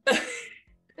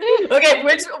 Okay,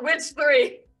 which 3?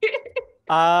 It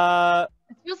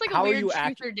feels like how a are weird you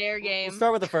truth or dare game. We'll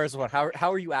start with the first one.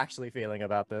 How are you actually feeling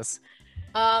about this?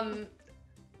 Alea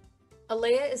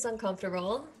is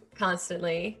uncomfortable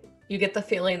constantly. You get the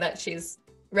feeling that she's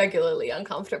regularly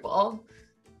uncomfortable.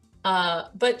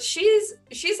 But she's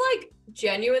like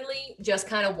genuinely just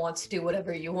kind of wants to do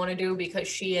whatever you want to do, because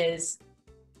she is,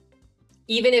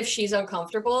 even if she's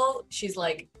uncomfortable, she's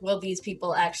like, well, these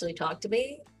people actually talk to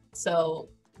me, so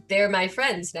they're my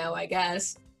friends now, I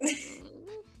guess.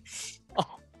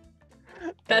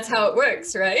 That's how it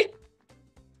works, right?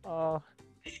 Oh,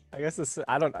 I guess this.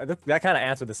 I don't. That kind of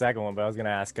answered the second one, but I was gonna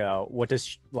ask, what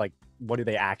does what do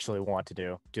they actually want to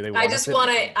do? Do they? I just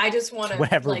want to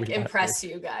Whatever we like wanna impress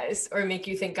you guys or make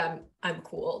you think I'm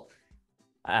cool.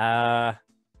 The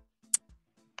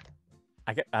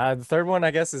third one,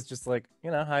 I guess, is just like,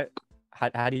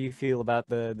 how do you feel about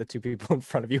the two people in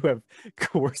front of you who have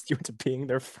coerced you into being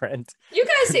their friend? You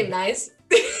guys seem nice.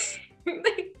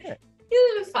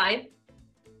 You're fine.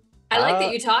 I like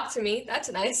that you talk to me. That's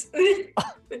nice.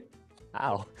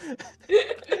 Ow.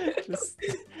 this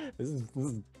is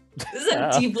This is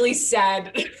a deeply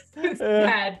sad,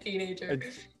 sad teenager.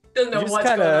 Doesn't know what's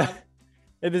going on.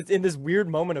 In this weird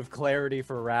moment of clarity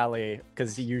for Rally,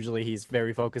 because he's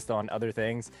very focused on other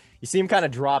things, you see him kind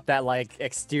of drop that like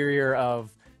exterior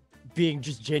of being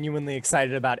just genuinely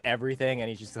excited about everything, and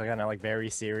he's just kind of like very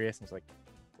serious. And he's like,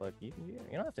 look, you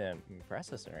don't have to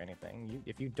impress us or anything.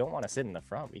 If you don't want to sit in the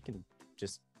front, we can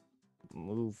just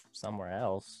move somewhere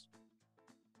else.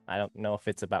 I don't know if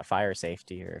it's about fire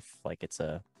safety or if like it's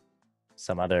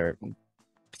some other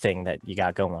thing that you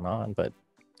got going on, but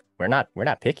we're not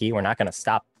picky. We're not going to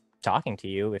stop talking to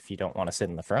you if you don't want to sit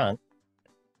in the front.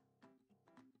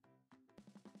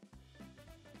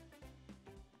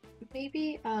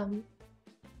 Maybe could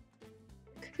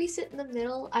we sit in the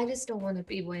middle? I just don't want to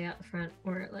be way out front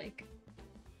or like,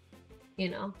 We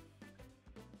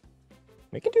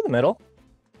can do the middle.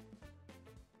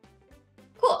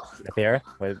 Cool. Vera,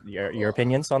 what your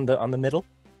opinions on the middle?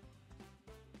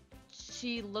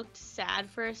 She looked sad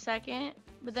for a second,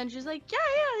 but then she's like,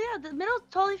 yeah, the middle's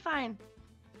totally fine.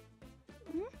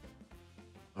 Mm-hmm.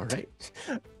 All right.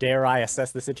 Dare I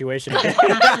assess the situation? By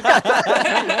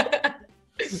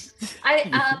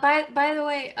the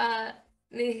way,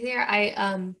 here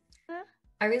I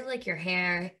really like your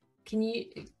hair. Can you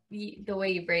the way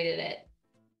you braided it?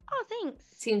 Oh, thanks.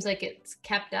 Seems like it's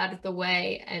kept out of the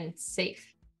way and safe.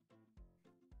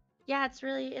 Yeah,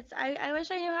 I wish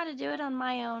I knew how to do it on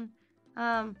my own.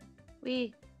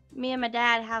 Me and my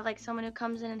dad have like someone who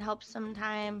comes in and helps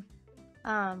sometime,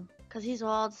 cause he's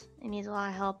old and needs a lot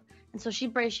of help. And so she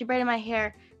braided my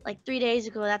hair like 3 days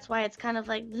ago. That's why it's kind of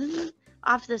like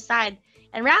off to the side.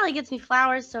 And Rally gets me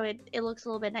flowers, so it looks a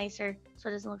little bit nicer, so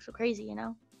it doesn't look so crazy, you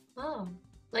know? Oh,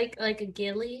 like a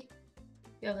Gilly?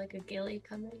 You have like a Gilly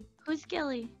coming? Who's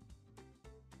Gilly?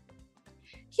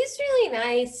 He's really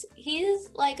nice. He's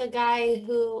like a guy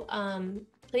who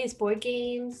plays board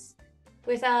games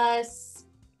with us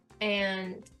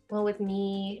and with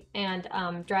me and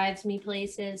drives me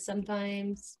places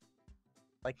sometimes.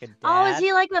 Like a dad? Oh, is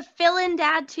he like a fill-in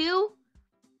dad too?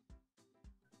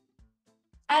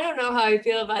 I don't know how I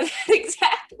feel about that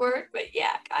exact word, but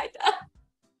yeah, kinda.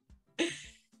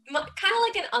 Kind of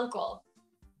like an uncle.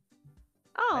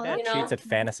 Oh, My dad you know? cheats at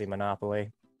Fantasy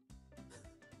Monopoly.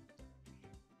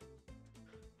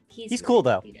 He's Really- cool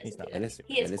though. he does He's not. do that. Fantasy,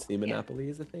 He is Fantasy cool, yeah. Monopoly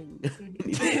is a thing.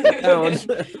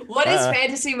 Mhm. What is Uh,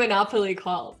 Fantasy Monopoly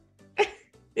called?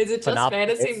 Is it just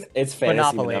Fantasy? It's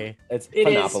Fantasy Monopoly. It's It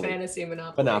is Monopoly. Fantasy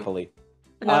Monopoly. Monopoly.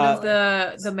 One of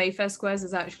the Mayfair squares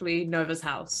is actually Nova's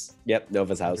house. Yep,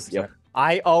 Nova's house. Yep.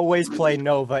 I always play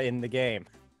Nova in the game.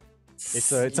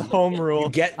 It's a home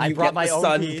rule. I brought my the own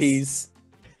sun piece.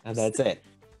 and that's it.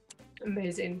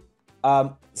 Amazing.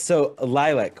 So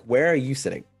Lilac, where are you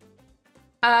sitting?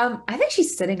 I think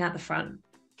she's sitting at the front.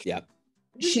 Yep.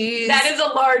 She's. That is a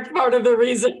large part of the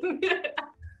reason.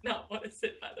 Not want to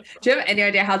sit by the front. Do you have any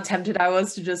idea how tempted I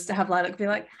was to just have Lilac be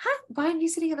like, "Huh? Why aren't you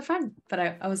sitting at the front?" But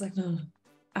I was like, no.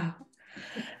 Oh,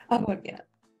 I won't yet.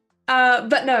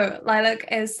 But no, Lilac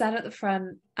is sat at the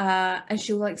front, and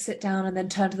she'll like sit down and then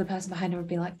turn to the person behind her and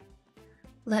be like,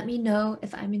 "Let me know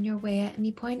if I'm in your way at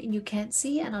any point and you can't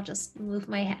see, and I'll just move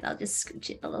my head. I'll just scooch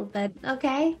it a little bit.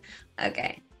 Okay?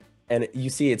 Okay." And you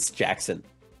see it's Jackson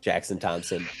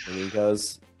Thompson, and he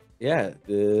goes, "Yeah,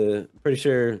 pretty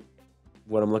sure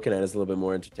what I'm looking at is a little bit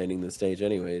more entertaining than the stage,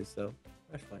 anyways. So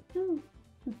that's fine."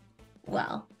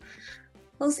 Well,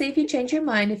 we'll see if you change your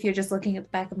mind if you're just looking at the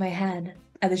back of my head.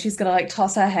 And then she's gonna like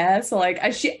toss her hair, so like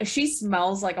she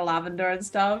smells like lavender and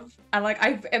stuff. And like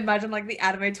I imagine like the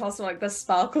anime tosser, like the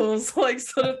sparkles like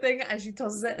sort of thing as she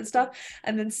tosses it and stuff,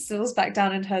 and then settles back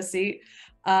down into her seat.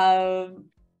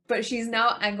 But she's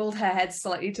now angled her head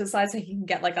slightly to the side so he can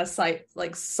get like a side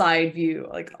view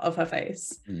like of her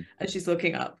face as she's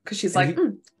looking up, because she's like,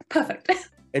 perfect.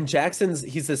 And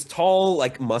he's this tall,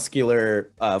 like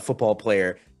muscular football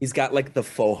player. He's got like the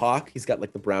faux hawk. He's got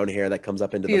like the brown hair that comes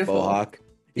up into Beautiful. the faux hawk.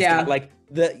 He's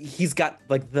got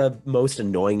like the most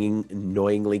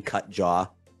annoyingly cut jaw.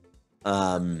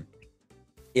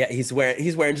 Yeah, he's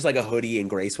wearing just like a hoodie and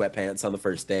gray sweatpants on the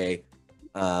first day.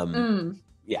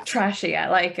 Yeah. Trashy. I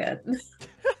like it.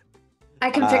 I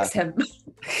can fix him.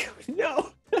 No.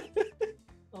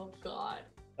 Oh God.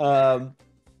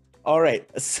 All right.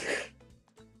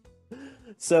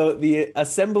 So the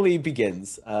assembly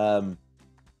begins, and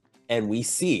we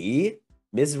see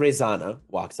Ms. Rezana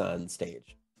walks on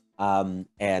stage, and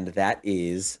that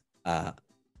is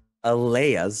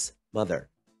Alea's mother.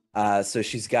 So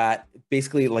she's got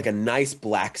basically like a nice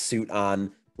black suit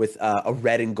on with a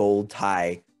red and gold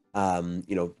tie,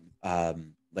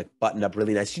 like buttoned up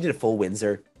really nice. She did a full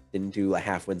Windsor, didn't do a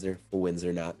half Windsor, full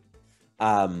Windsor not.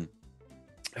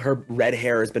 Her red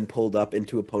hair has been pulled up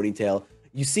into a ponytail.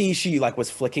 You see she like was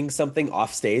flicking something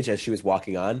off stage as she was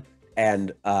walking on,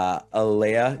 and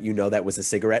Alea, that was a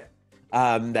cigarette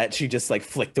that she just like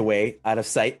flicked away out of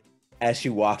sight as she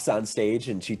walks on stage,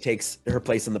 and she takes her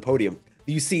place on the podium.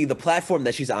 You see the platform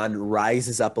that she's on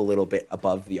rises up a little bit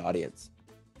above the audience.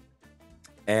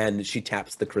 And she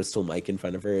taps the crystal mic in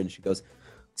front of her and she goes,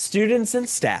 "Students and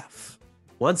staff,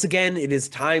 once again, it is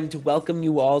time to welcome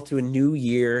you all to a new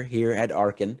year here at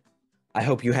Arkan. I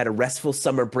hope you had a restful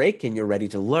summer break and you're ready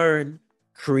to learn,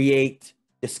 create,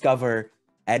 discover,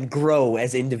 and grow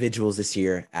as individuals this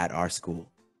year at our school.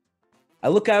 I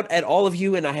look out at all of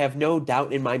you and I have no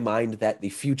doubt in my mind that the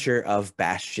future of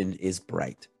Bastion is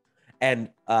bright." And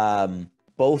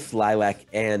both Lilac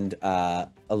and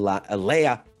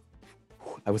Alea,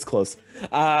 I was close.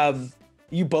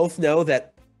 You both know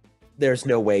that there's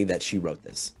no way that she wrote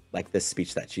this, like this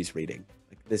speech that she's reading.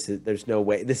 There's no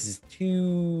way. This is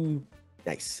too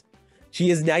nice.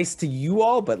 She is nice to you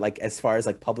all, but like as far as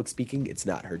like public speaking, it's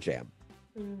not her jam.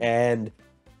 And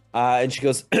she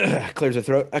goes, clears her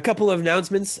throat. "A couple of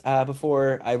announcements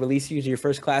before I release you to your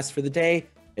first class for the day,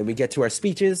 and we get to our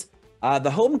speeches.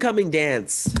 The homecoming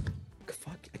dance."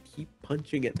 Fuck, I keep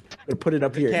punching it. I'm gonna put it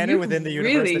up here. Canon within the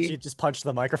universe that she just punched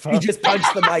the microphone. You just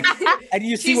punched the mic, and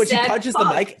you see when she said, punches the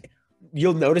mic,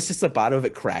 you'll notice just the bottom of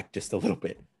it cracked just a little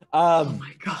bit. Oh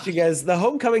my God. She goes, "The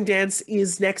homecoming dance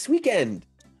is next weekend.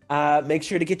 Make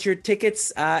sure to get your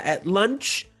tickets at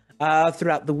lunch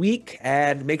throughout the week,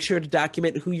 and make sure to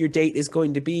document who your date is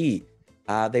going to be.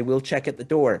 They will check at the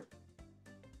door.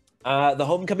 The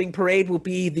homecoming parade will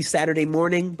be the Saturday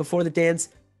morning before the dance.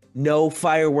 No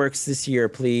fireworks this year,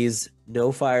 please.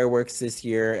 No fireworks this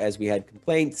year, as we had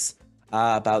complaints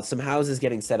about some houses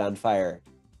getting set on fire.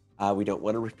 We don't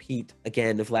want to repeat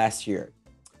again of last year.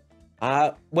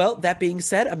 Well, that being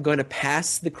said, I'm going to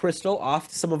pass the crystal off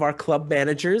to some of our club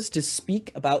managers to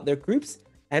speak about their groups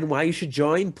and why you should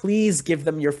join. Please give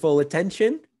them your full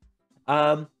attention.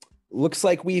 Looks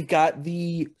like we've got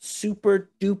the Super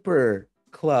Duper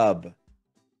Club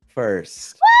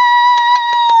first.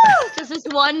 Just this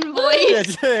one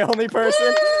voice. The only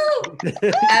person.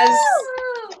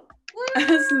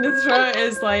 As Nithra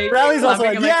is like, Rally's also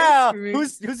like, clapping and, yeah. screaming.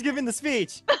 Who's giving the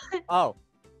speech? Oh.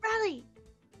 Rally.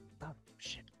 Oh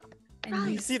shit.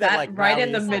 And you see that, like, right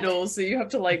in the Rally's- middle, so you have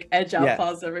to like edge out Yeah.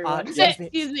 past everyone. Excuse me.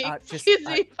 Excuse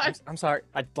me. I'm sorry.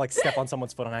 I like step on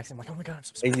someone's foot on accident. I'm like, oh my god, I'm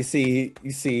so sorry. And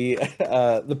you see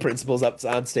the principal's up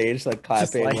on stage, like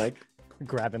clapping, like, like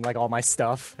Grabbing like all my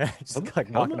stuff, just like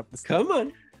knocking up the stuff. come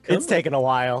on. It's taken a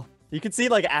while. You can see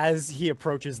like as he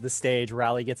approaches the stage,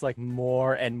 Rally gets like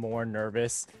more and more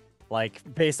nervous. Like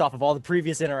based off of all the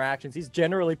previous interactions, he's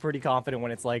generally pretty confident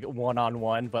when it's like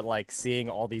one-on-one, but like seeing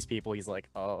all these people, he's like,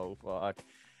 oh fuck.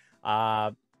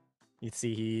 You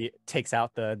see he takes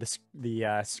out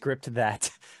the script that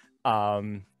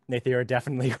Nathira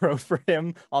definitely wrote for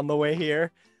him on the way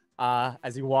here.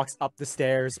 As he walks up the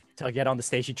stairs to get on the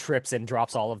stage, he trips and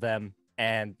drops all of them,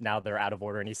 and now they're out of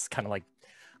order, and he's kind of like,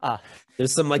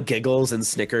 There's some like giggles and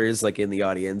snickers like in the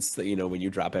audience that when you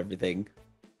drop everything.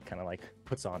 kind of like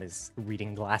puts on his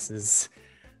reading glasses.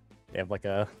 They have like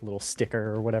a little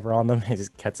sticker or whatever on them. He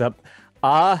just gets up.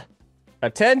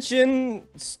 Attention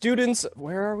students,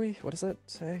 where are we? What does that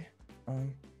say?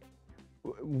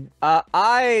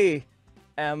 I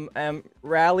am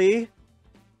Rally.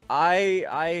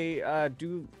 I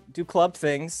do club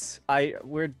things.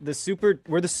 We're the super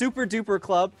duper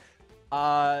club.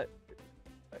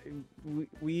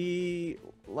 We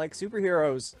like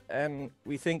superheroes, and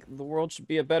we think the world should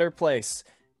be a better place.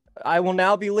 I will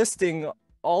now be listing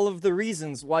all of the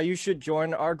reasons why you should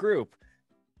join our group.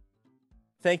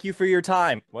 Thank you for your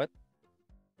time. What?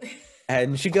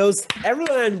 And she goes,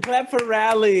 "Everyone, clap for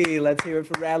Rally. Let's hear it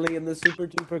for Rally in the Super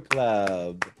Duper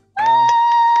Club."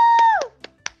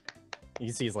 You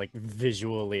can see he's like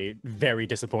visually very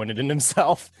disappointed in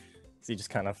himself. So he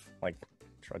just kind of like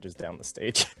trudges down the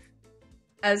stage.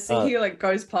 As he like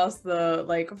goes past the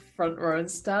like front row and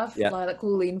stuff, Yeah. Lilac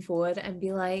will lean forward and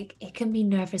be like, it can be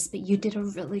nervous, but you did a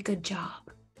really good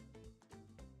job.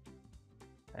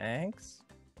 Thanks.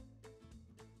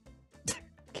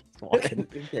 Walking.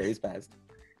 Carries past.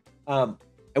 And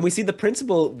we see the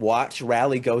principal watch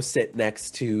Rally go sit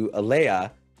next to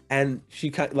Alea, and she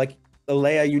kind of like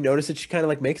Alea. You notice that she kind of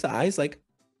like makes the eyes like,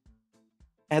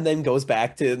 and then goes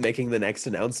back to making the next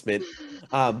announcement.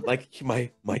 Like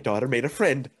my daughter made a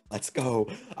friend. Let's go.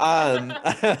 And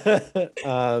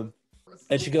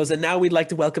she goes, and now we'd like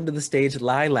to welcome to the stage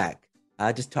Lilac.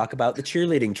 Just talk about the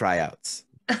cheerleading tryouts.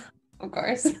 Of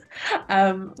course.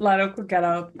 Lilac will get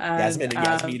up and Yasmin and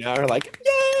Yasmina are like,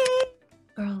 yeah.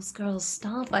 Girls,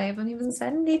 stop. I haven't even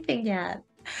said anything yet.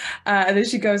 And then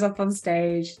she goes up on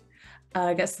stage,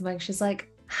 Gets the mic. She's like,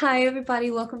 hi,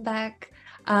 everybody. Welcome back.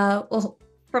 Well,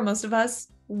 for most of us,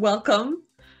 welcome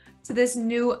to this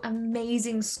new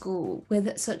amazing school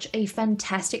with such a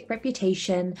fantastic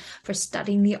reputation for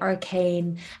studying the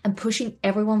arcane and pushing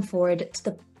everyone forward to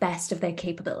the best of their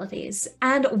capabilities.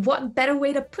 And what better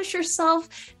way to push yourself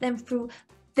than through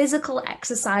physical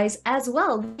exercise as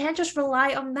well. We can't just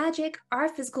rely on magic. Our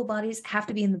physical bodies have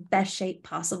to be in the best shape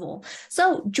possible.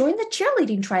 So join the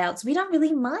cheerleading tryouts. We don't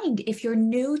really mind. If you're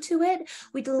new to it,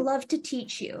 we'd love to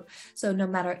teach you. So no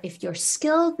matter if you're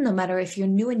skilled, no matter if you're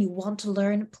new and you want to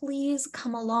learn, please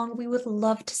come along. We would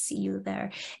love to see you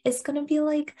there. It's going to be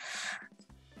like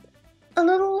a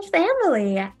little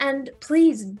family. And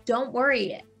please don't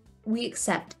worry. We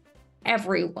accept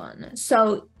everyone.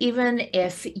 So even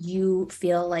if you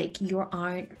feel like you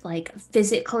aren't like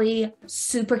physically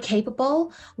super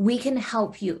capable, we can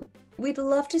help you. We'd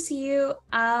love to see you.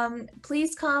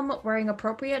 Please come wearing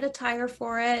appropriate attire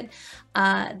for it.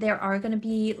 There are going to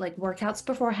be like workouts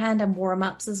beforehand and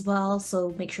warm-ups as well.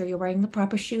 So make sure you're wearing the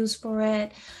proper shoes for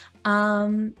it.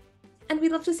 And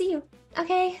we'd love to see you.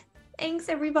 Okay. Thanks,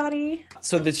 everybody.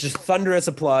 So there's just thunderous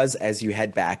applause as you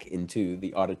head back into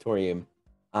the auditorium.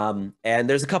 And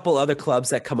there's a couple other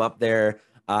clubs that come up there.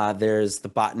 There's the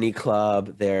botany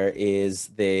club. There's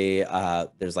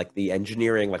like the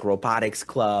engineering, like robotics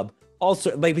club.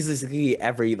 Also, like basically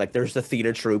there's the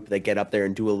theater troupe that get up there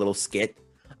and do a little skit.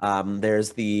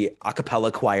 There's the a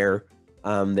cappella choir.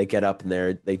 They get up and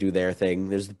they do their thing.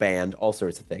 There's the band, all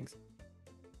sorts of things.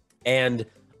 And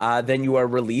then you are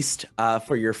released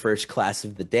for your first class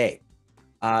of the day.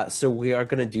 So we are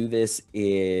going to do this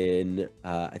in,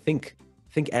 I think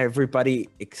everybody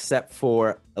except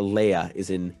for Alea is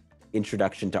in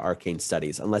Introduction to Arcane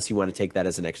Studies, unless you want to take that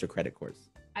as an extra credit course.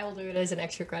 I will do it as an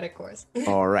extra credit course.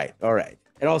 All right.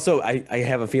 And also, I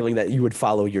have a feeling that you would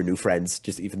follow your new friends,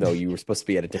 just even though you were supposed to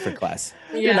be at a different class.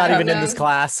 You're not even in this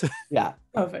class. Yeah.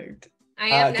 perfect. I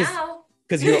am now.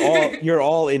 Because you're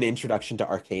all in Introduction to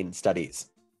Arcane Studies,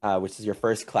 which is your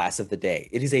first class of the day.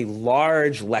 It is a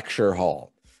large lecture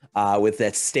hall with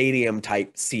that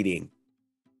stadium-type seating.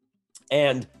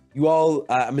 And you all,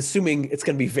 I'm assuming it's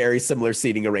going to be very similar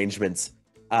seating arrangements.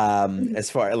 As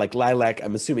far like Lilac,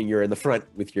 I'm assuming you're in the front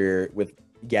with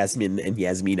Yasmin and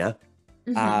Yasmina,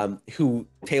 who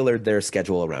tailored their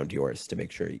schedule around yours to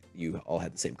make sure you all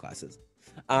had the same classes.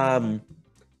 And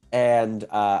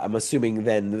I'm assuming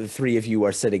then the three of you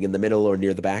are sitting in the middle or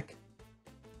near the back.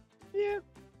 Yeah.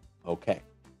 Okay.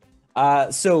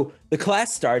 So the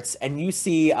class starts, and you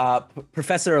see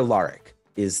Professor Alaric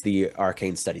is the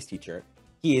arcane studies teacher.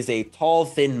 He is a tall,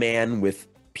 thin man with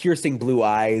piercing blue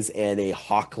eyes and a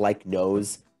hawk-like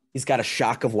nose. He's got a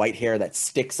shock of white hair that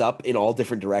sticks up in all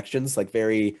different directions, like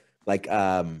very like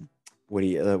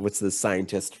what's the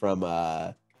scientist from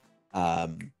Back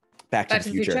to the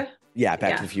Future? Yeah,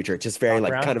 Back to the Future. Just very Doc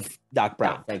like Brown? kind of Doc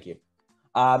Brown. Thank you.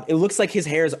 It looks like his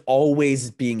hair is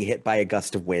always being hit by a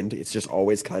gust of wind. It's just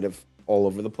always kind of all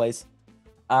over the place.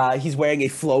 He's wearing a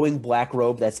flowing black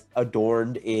robe that's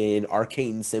adorned in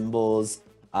arcane symbols.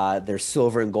 They're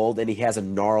silver and gold, and he has a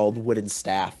gnarled wooden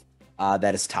staff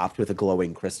that is topped with a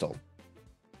glowing crystal.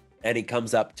 And he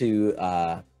comes up to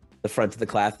the front of the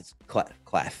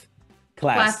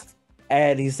class,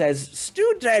 and he says,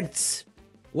 "Students,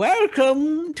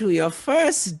 welcome to your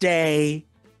first day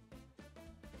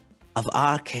of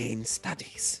arcane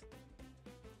studies.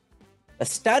 The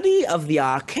study of the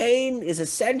arcane is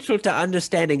essential to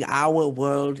understanding our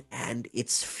world and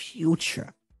its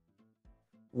future.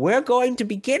 We're going to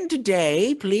begin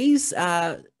today. Please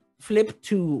flip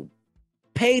to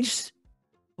page...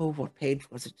 Oh, what page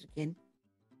was it again?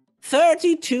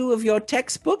 32 of your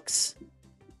textbooks.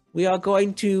 We are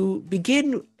going to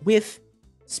begin with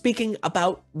speaking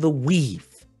about the weave.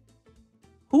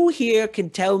 Who here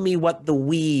can tell me what the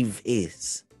weave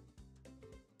is?"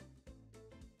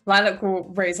 Lilac will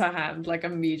raise her hand like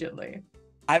immediately.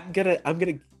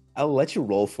 I'll let you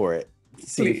roll for it.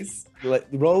 Please.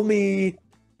 Roll me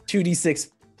 2d6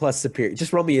 plus superior.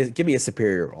 Just give me a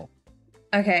superior roll.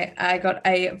 Okay, I got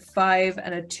a 5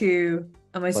 and a 2,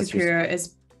 and my Plus your superior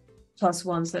is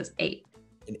 +1, so that's 8.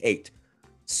 An 8.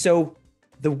 So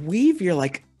the weave, you're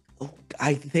like, oh,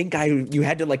 you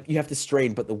have to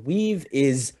strain, but the weave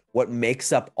is what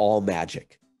makes up all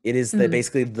magic. It is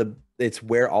it's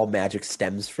where all magic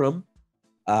stems from.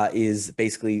 It's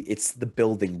the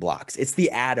building blocks. It's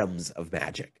the atoms of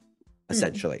magic,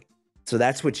 essentially. So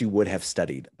that's what you would have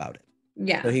studied about it.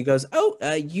 Yeah. So he goes,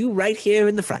 you right here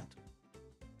in the front.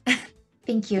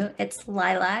 Thank you. It's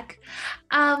Lilac.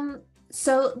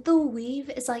 So the weave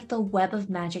is like the web of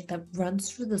magic that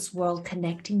runs through this world,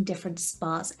 connecting different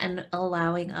spots and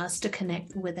allowing us to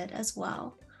connect with it as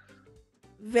well.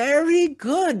 Very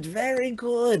good, very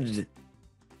good.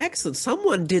 Excellent.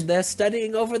 Someone did their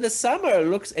studying over the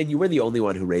summer. And you were the only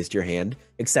one who raised your hand,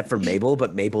 except for Mabel,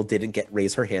 but Mabel didn't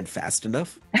raise her hand fast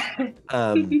enough.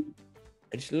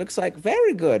 It looks like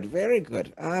very good, very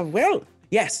good. Well,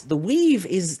 yes, the weave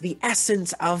is the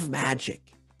essence of magic.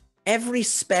 Every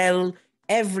spell,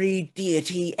 every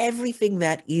deity, everything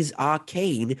that is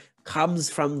arcane comes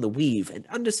from the weave, and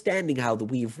understanding how the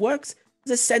weave works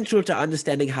is essential to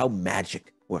understanding how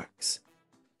magic works.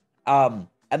 And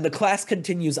the class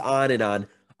continues on and on.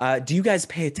 Do you guys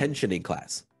pay attention in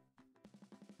class?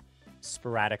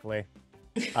 Sporadically.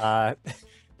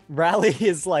 Rally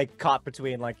is like caught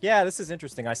between like, yeah, this is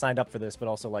interesting. I signed up for this, but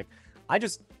also like, I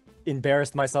just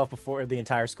embarrassed myself before the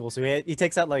entire school. So he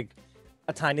takes out like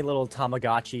a tiny little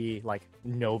Tamagotchi like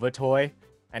Nova toy,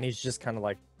 and he's just kind of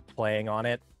like playing on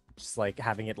it, just like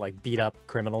having it like beat up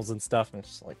criminals and stuff. And it's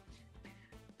just like,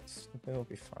 it'll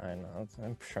be fine.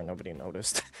 I'm sure nobody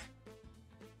noticed.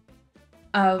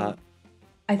 I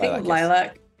think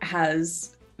Lilac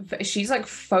she's like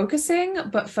focusing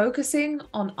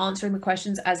on answering the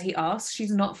questions as he asks.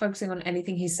 She's not focusing on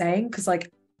anything he's saying, because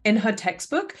like in her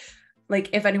textbook, like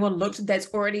if anyone looked, there's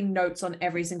already notes on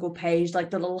every single page, like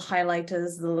the little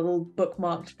highlighters, the little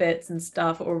bookmarked bits and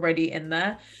stuff already in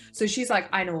there. So she's like,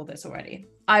 I know all this already.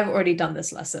 I've already done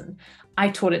this lesson. I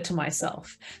taught it to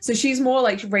myself. So she's more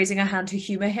like raising her hand to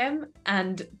humor him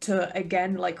and to,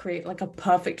 again, like create like a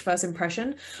perfect first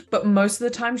impression. But most of the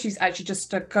time she's actually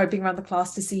just scoping around the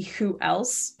class to see who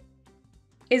else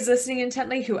is listening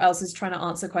intently, who else is trying to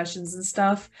answer questions and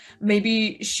stuff.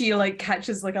 Maybe she like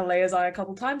catches like Alea's eye a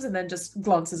couple times and then just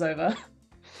glances over.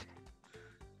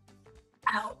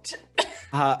 Out.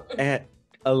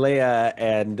 Alea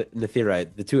and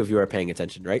Nathira, the two of you are paying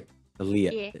attention, right?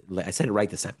 Alea, Yeah. I said it right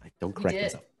this time. I don't correct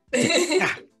did.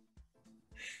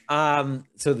 myself.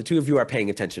 So the two of you are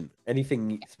paying attention.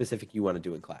 Anything specific you want to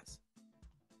do in class?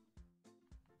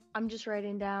 I'm just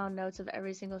writing down notes of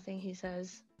every single thing he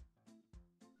says.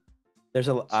 There's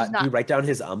do you write down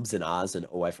his ums and ahs and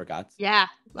oh I forgot? Yeah,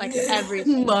 like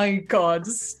everything. My God,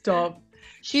 stop.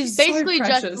 She's so basically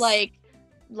just precious. like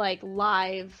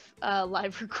live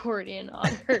recording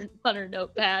on her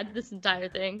notepad, this entire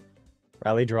thing.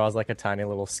 Rally draws like a tiny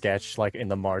little sketch, like in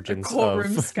the margins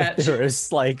courtroom of sketch.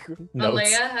 there's like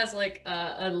notes. Alea has like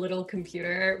a little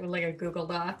computer with like a Google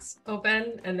Docs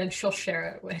open, and then she'll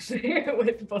share it with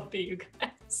with both of you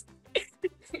guys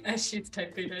as she's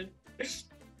typing it.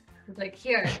 It's like,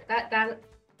 here, that's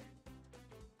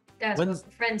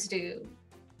what friends do.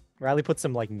 Rally put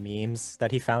some like memes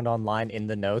that he found online in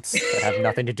the notes that have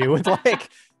nothing to do with like.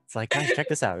 It's like, guys, check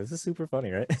this out. This is super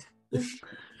funny, right?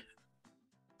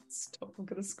 Stop, I'm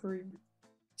gonna scream.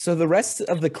 So the rest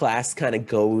of the class kind of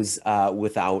goes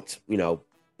without,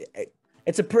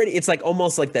 it's like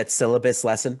almost like that syllabus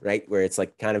lesson, right? Where it's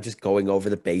like kind of just going over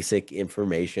the basic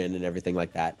information and everything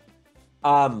like that.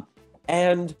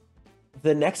 And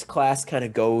the next class kind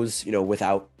of goes,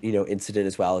 without, incident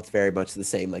as well. It's very much the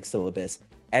same like syllabus.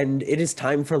 And it is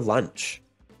time for lunch.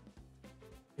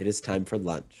 It is time for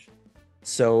lunch.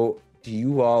 So do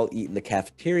you all eat in the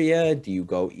cafeteria? Do you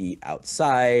go eat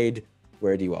outside?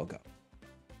 Where do you all go?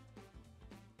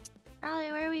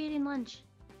 Rally, where are we eating lunch?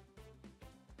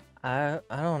 I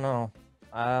don't know.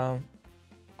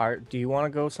 Do you want to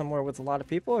go somewhere with a lot of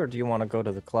people, or do you want to go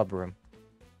to the club room?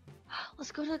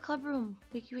 Let's go to the club room.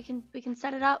 We can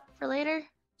set it up for later.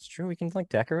 It's true. We can like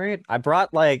decorate. I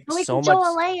brought like We so can show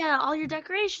much. Alea all your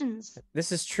decorations.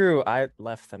 This is true. I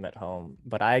left them at home,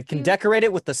 but I can decorate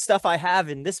it with the stuff I have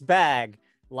in this bag.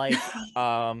 Like,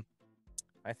 I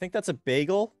think that's a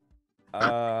bagel.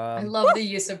 I love the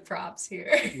use of props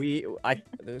here.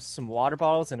 There's some water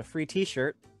bottles and a free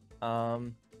T-shirt.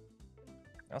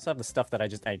 I also have the stuff that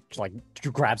I like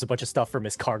grabs a bunch of stuff from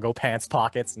his cargo pants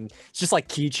pockets, and it's just like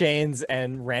keychains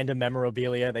and random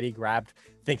memorabilia that he grabbed,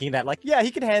 thinking that like, yeah,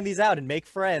 he could hand these out and make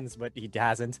friends, but he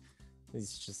hasn't.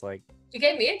 He's just like, You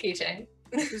gave me a keychain.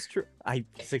 this is true. I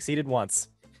succeeded once.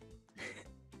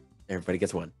 Everybody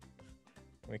gets one.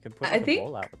 We could put I like, a think-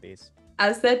 bowl out with these.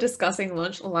 As they're discussing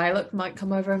lunch, Lilac might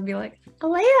come over and be like,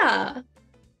 Alea, Hi.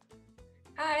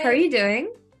 how are you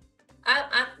doing?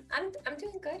 I'm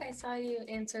doing good. I saw you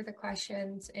answer the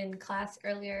questions in class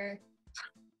earlier.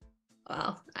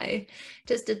 Well, I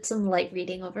just did some light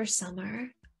reading over summer.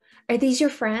 Are these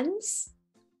your friends?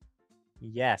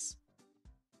 Yes.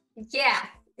 Yeah.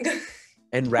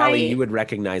 And Rally, Hi. you would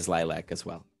recognize Lilac as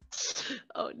well.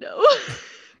 Oh no.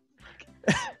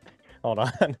 Hold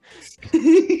on.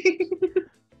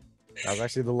 That was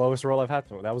actually the lowest roll I've had.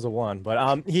 That was a 1.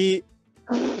 But he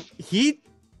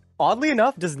oddly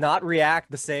enough does not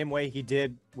react the same way he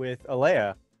did with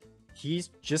Alea. He's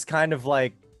just kind of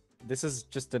like, this is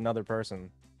just another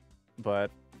person. But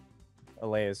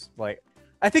Alea's like,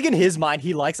 I think in his mind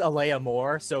he likes Alea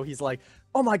more, so he's like,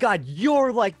 oh my god,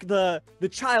 you're like the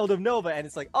child of Nova, and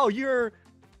it's like, oh, you're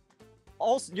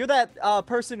that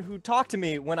person who talked to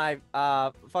me when I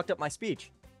fucked up my speech.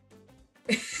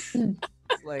 It's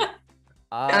like,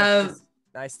 just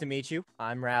nice to meet you.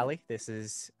 I'm Rally. This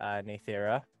is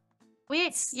Nathira.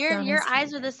 Wait, So your nice to eyes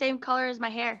meet are you. the same color as my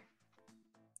hair.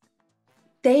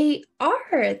 They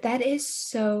are. That is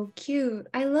so cute.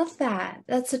 I love that.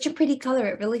 That's such a pretty color.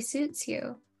 It really suits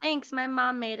you. Thanks, my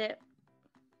mom made it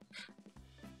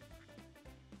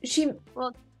She,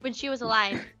 when she was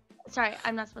alive. Sorry,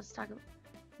 I'm not supposed to talk about.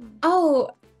 oh,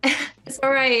 it's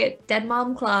all right. Dead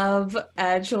Mom Club.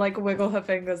 And she'll like wiggle her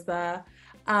fingers there.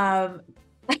 And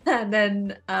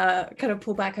then kind of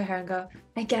pull back her hair and go,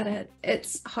 I get it.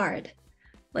 It's hard.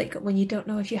 Like when you don't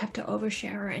know if you have to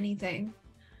overshare or anything.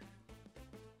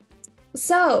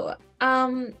 So,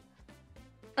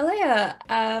 Alea,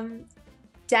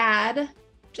 Dad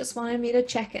just wanted me to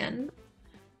check in.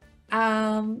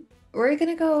 We're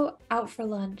gonna go out for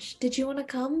lunch. Did you want to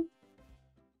come?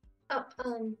 Oh,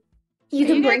 You Are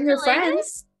can you guys bring your related?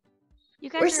 friends. You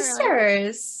guys We're are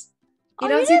related? sisters. Oh,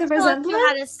 You don't see the didn't tell us you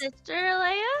had a resemblance? sister,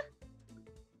 Leia?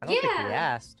 I don't think we Yeah.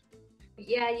 asked.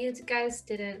 yeah, you guys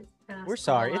didn't ask We're a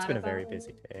sorry. It's lot been a about very it.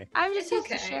 busy day. I'm just It's used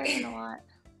to okay. sharing a lot.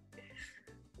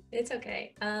 It's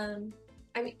okay.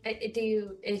 I mean, do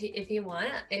you, if you want,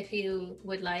 if you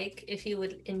would like, if you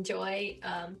would enjoy,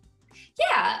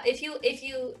 yeah, if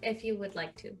you would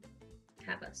like to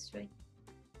have us, right?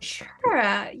 Sure.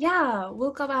 Yeah,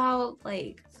 we'll go out.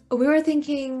 Like we were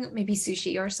thinking maybe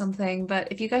sushi or something,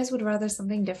 but if you guys would rather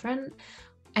something different,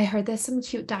 I heard there's some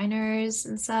cute diners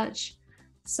and such,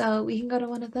 so we can go to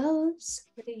one of those.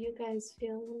 What do you guys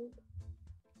feel?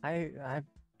 I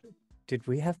did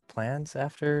we have plans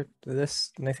after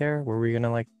this, Nathira? Were we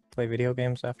gonna like play video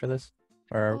games after this?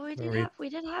 Or Oh, were we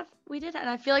did, and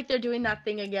I feel like they're doing that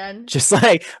thing again. just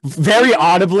like very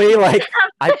audibly like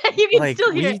I you can like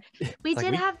still hear it. We like,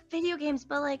 did have video games,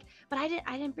 but I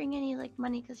didn't bring any like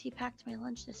money because he packed my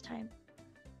lunch this time.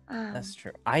 That's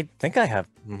true. I think I have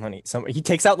money. He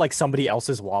takes out like somebody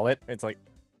else's wallet. It's like,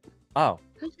 oh,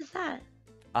 Who is that?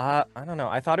 I don't know.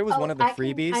 I thought it was one of the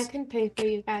freebies. I can pay for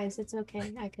you guys. It's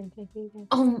okay. I can pay for you guys.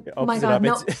 Oh It my opens it god, up.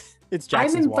 no! It's I'm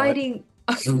Jackson's wallet. inviting.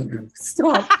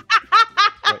 Stop.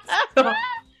 Wait,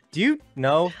 do you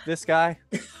know this guy?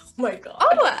 Oh my god.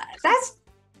 Oh, that's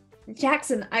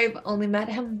Jackson. I've only met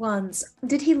him once.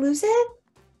 Did he lose it?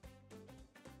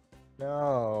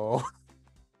 No.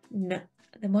 No.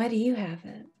 Then why do you have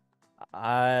it?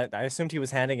 I assumed he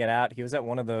was handing it out. He was at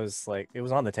one of those, like, it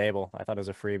was on the table. I thought it was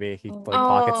a freebie. He like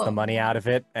pockets the money out of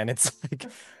it, and it's like,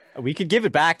 we could give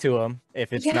it back to him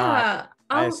if it's not.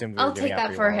 I assumed we were I'll giving take out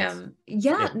that free for wallets. him.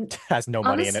 Yeah, It has no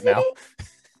money in it now.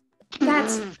 honestly,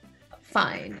 that's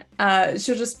fine.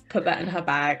 She'll just put that in her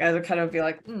bag and kind of be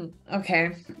like,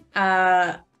 okay.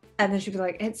 And then she'll be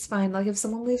like, it's fine. Like if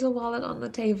someone leaves a wallet on the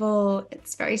table,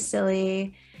 it's very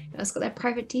silly. You know, it's got their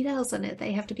private details in it.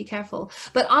 They have to be careful.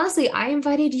 But honestly, I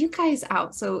invited you guys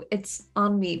out, so it's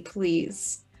on me,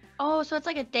 please. Oh, so it's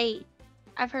like a date.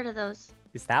 I've heard of those.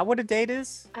 Is that what a date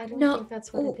is? I don't No, think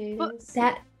that's what oh, a date but is.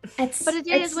 It's But a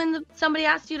date is when somebody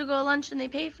asks you to go to lunch and they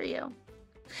pay for you.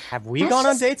 Have we That's gone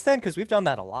on just- dates then? Because we've done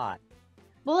that a lot.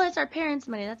 Well, it's our parents'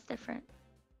 money. That's different.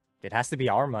 It has to be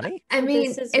our money. I mean,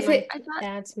 This is if my it I thought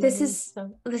dad's this money, is-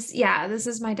 so- this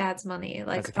is my dad's money. Does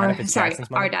Like it count if our it's sorry, Jackson's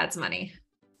money? our dad's money.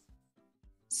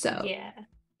 So yeah,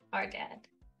 our dad.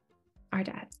 our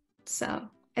dad. So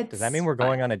it's Does that mean we're fine.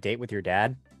 going on a date with your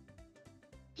dad?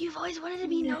 you've always wanted to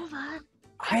be Yeah. Nova.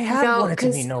 I have No, wanted to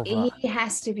because meet Nova. he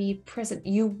has to be present.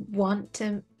 You want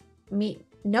to meet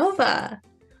Nova.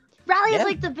 Riley Yeah. is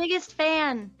like the biggest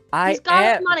fan. I He's got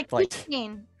am him on a like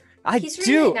keychain. I He's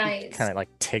do. really nice. Kind of like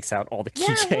takes out all the Yeah,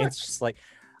 keychains. look. Just like,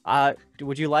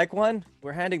 would you like one?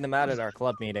 We're handing them out at our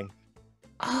club meeting.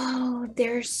 Oh,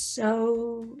 they're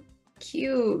so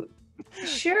cute.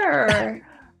 Sure.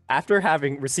 After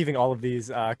receiving all of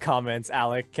these comments,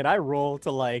 Alec, can I roll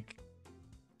to like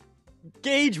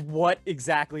gauge what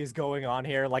exactly is going on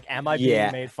here? Like, am I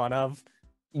Yeah. being made fun of?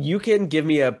 You can give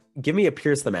me a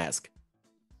Pierce the Mask.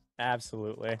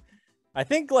 Absolutely. I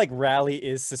think like Rally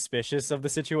is suspicious of the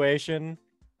situation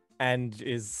and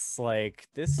is like,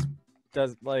 this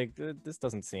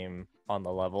doesn't seem on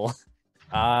the level.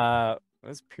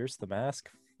 Let's Pierce the Mask.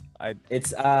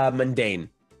 It's mundane.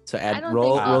 So I don't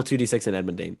roll think so. roll 2d6 and add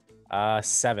mundane.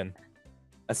 7.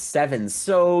 A 7.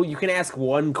 So you can ask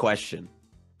one question.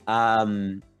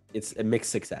 It's a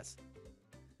mixed success.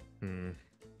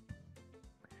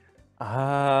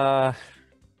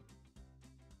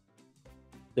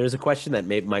 There's a question that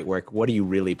might work. What are you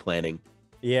really planning?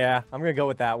 Yeah, I'm gonna go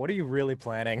with that. What are you really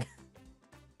planning?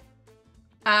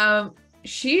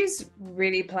 She's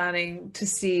really planning to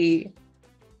see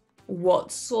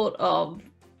what sort of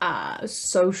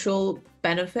social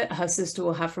benefit her sister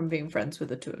will have from being friends with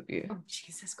the two of you. Oh,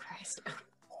 Jesus Christ.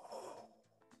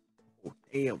 Oh,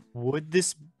 damn. Would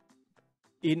this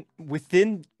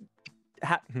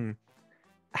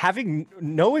having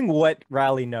knowing what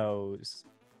Riley knows,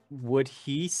 would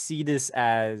he see this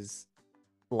as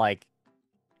like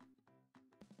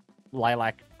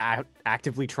Lilac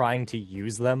actively trying to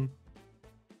use them?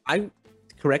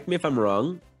 Correct me if I'm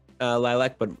wrong,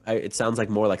 Lilac, but it sounds like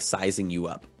more like sizing you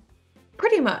up.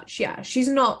 Pretty much, yeah. She's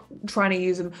not trying to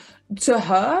use them. To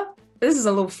her, this is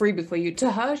a little freebie for you.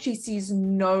 To her, she sees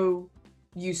no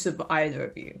use of either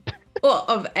of you, or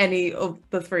of any of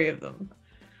the three of them.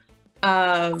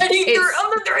 Either of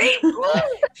the three.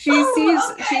 She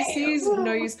sees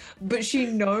no use, but she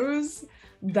knows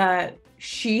that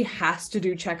she has to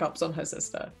do checkups on her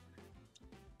sister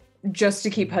just to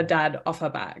keep her dad off her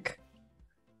back,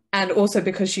 and also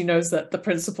because she knows that the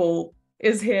principal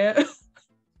is here.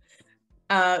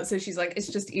 So she's like, it's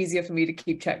just easier for me to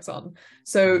keep checks on.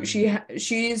 So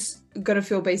she's gonna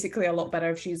feel basically a lot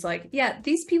better if she's like, yeah,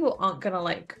 these people aren't gonna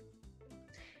like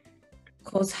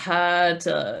cause her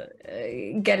to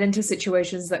get into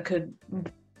situations that could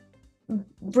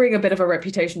bring a bit of a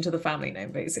reputation to the family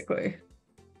name, basically.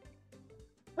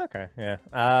 Okay,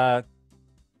 yeah.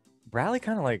 Rally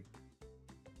kind of like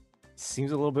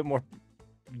seems a little bit more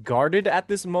guarded at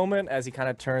this moment as he kind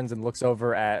of turns and looks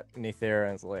over at Neithera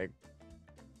and is like,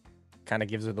 kind of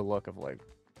gives her the look of like,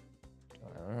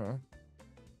 I don't know.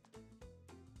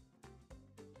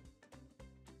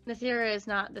 Nathira is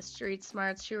not the street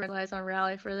smarts. She relies on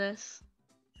Rally for this.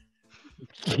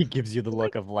 He gives you the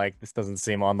look of like, this doesn't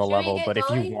seem on the Should we level, get but if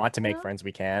you going? want to make Yeah. friends,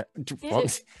 we can. Yeah.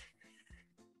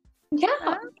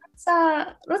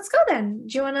 Yeah, let's go then.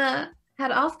 Do you wanna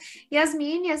head off?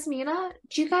 Yasmina,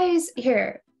 do you guys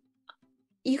here?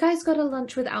 You guys go to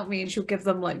lunch without me, and she'll give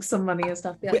them like some money and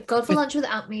stuff. Yeah, go for lunch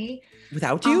without me.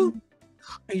 Without you?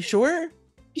 Are you sure?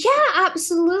 Yeah,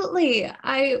 absolutely.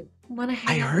 I want to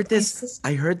hang I out heard with my this. sister.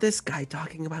 I heard this guy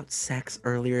talking about sex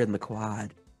earlier in the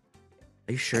quad.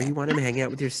 Are you sure you want him hanging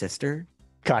out with your sister?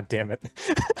 God damn it.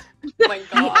 Oh my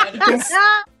god.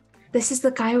 This is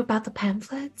the guy about the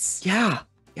pamphlets. Yeah,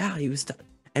 he was,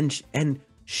 and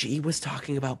she was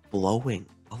talking about blowing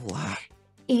a lot.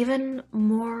 Even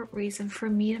more reason for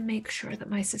me to make sure that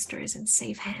my sister is in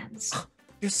safe hands.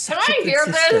 You're such Can a I good hear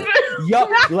sister. this?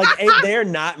 Yup, like they're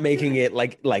not making it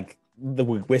like the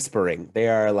whispering. They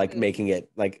are like making it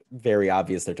like very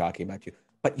obvious they're talking about you.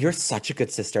 But you're such a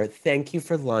good sister. Thank you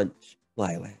for lunch,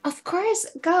 Lila. Of course,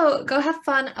 go have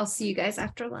fun. I'll see you guys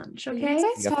after lunch. Were Okay. you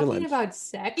guys You got the talking lunch. about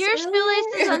sex? Your earlier?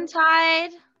 shoelace is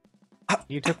untied.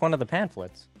 You took one of the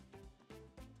pamphlets.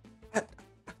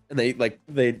 And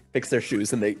they fix their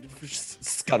shoes and they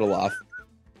scuttle off.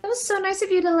 That was so nice of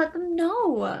you to let them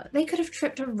know. They could have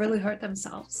tripped and really hurt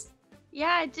themselves.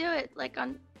 Yeah, I do it like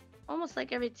on almost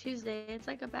like every Tuesday. It's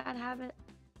like a bad habit.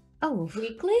 Oh,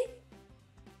 Weekly?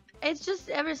 It's just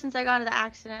ever since I got into the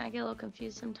accident, I get a little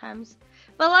confused sometimes.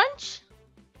 But lunch?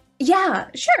 yeah,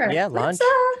 sure. Yeah, Let's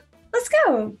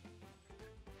go.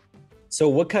 So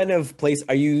what kind of place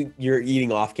are you're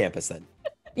eating off campus then?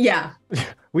 Yeah.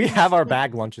 We have our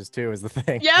bag lunches too, is the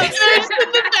thing. Yes, there's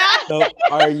the bag.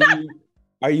 So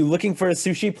are you looking for a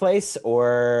sushi place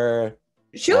or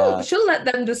She'll let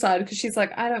them decide because she's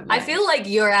like, I don't know. I feel like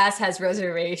your ass has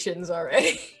reservations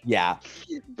already. yeah.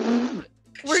 We're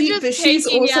But just she's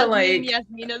taking also Yasmin like,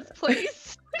 Yasmina's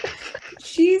place.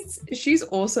 She's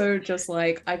also just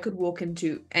like, I could walk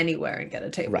into anywhere and get a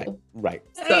table. Right.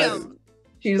 So Damn.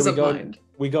 she So doesn't mind.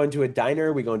 we go into a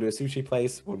diner, we go into a sushi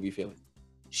place. What are we feeling?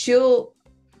 She'll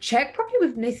check probably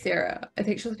with Nithira. I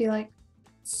think she'll be like,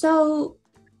 so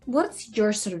what's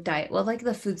your sort of diet? What like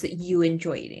the foods that you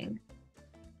enjoy eating?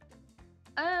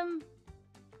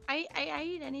 I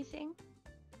eat anything.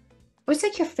 What's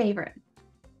like your favorite?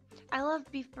 I love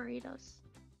beef burritos.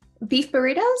 Beef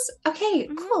burritos? Okay,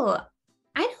 Mhm. cool.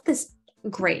 I know this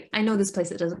I know this place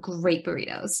that does great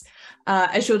burritos.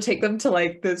 And she'll take them to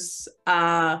like this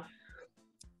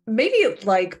maybe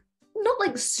like not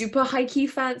like super high key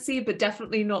fancy, but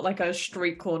definitely not like a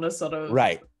street corner sort of.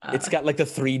 Right. It's got like the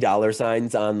 $3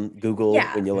 signs on Google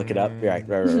Yeah. when you look it up. Right.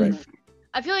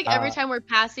 I feel like every Uh, time we're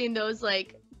passing those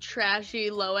like trashy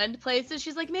low end places,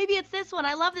 she's like, maybe it's this one.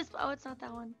 I love this. Oh, it's not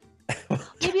that one.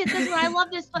 Maybe it's this one. I love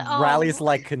this one. Oh. Riley's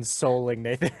like consoling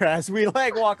Nathan as we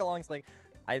like walk along. It's like,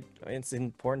 it's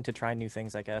important to try new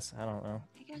things, I guess. I don't know.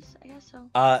 I guess so.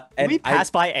 Do and we pass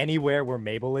by anywhere where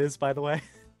Mabel is, by the way?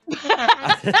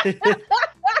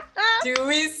 Do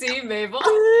we see Mabel?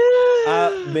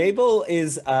 Mabel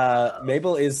is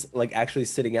like actually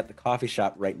sitting at the coffee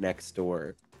shop right next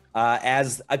door.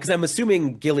 Because I'm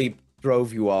assuming Gilly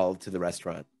drove you all to the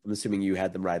restaurant. I'm assuming you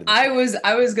had them ride. I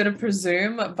was gonna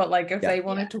presume, but like if Yeah. they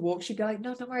wanted to walk, she'd be like,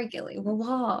 no, don't worry, Gilly, we'll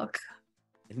walk.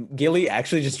 And Gilly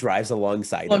actually just drives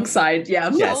alongside. him. Alongside, yeah.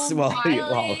 Yes. Oh, Well,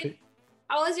 Riley.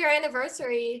 How was your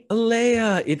anniversary?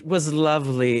 Alea, it was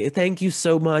lovely. Thank you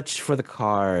so much for the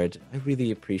card. I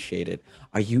really appreciate it.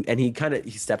 Are you? And he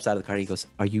steps out of the car and he goes,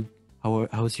 "Are you? How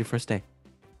was your first day?"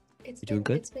 It's You doing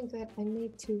good? It's been good. I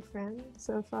made 2 friends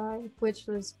so far, which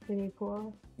was pretty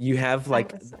cool. You have I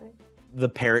like would say. the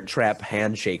Parent Trap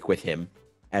handshake with him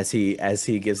as he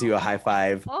gives you a high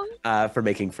five for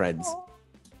making friends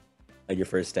on your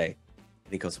first day.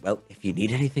 And he goes, "Well, if you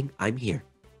need anything, I'm here."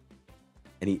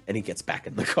 And he gets back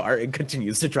in the car and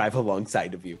continues to drive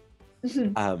alongside of you.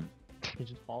 You're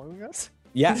just following us?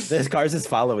 Yeah, this car's is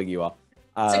following you all.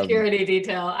 Security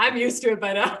detail. I'm used to it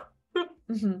by now.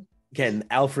 Again,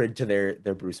 Alfred to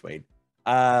their Bruce Wayne.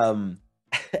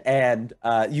 And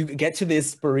you get to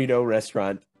this burrito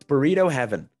restaurant, Burrito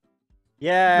Heaven.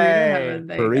 Yay!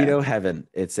 Burrito Heaven.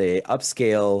 It's a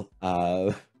upscale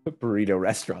burrito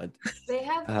restaurant. They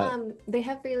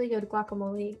have really good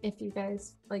guacamole if you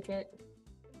guys like it.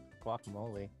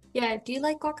 Guacamole. Yeah, do you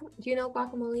like guacamole? Do you know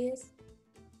what guacamole is?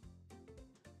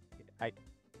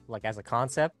 Like as a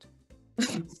concept?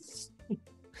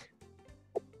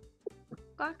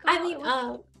 I mean,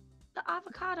 the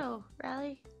avocado,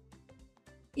 Riley.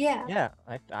 yeah. Yeah,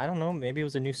 I don't know. Maybe it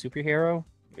was a new superhero.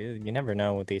 You never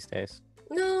know with these days.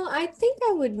 No, I think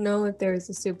I would know if there was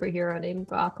a superhero named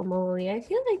Guacamole. I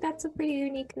feel like that's a pretty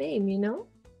unique name, you know?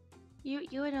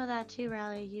 You would know that too,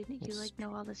 Riley. You like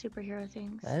know all the superhero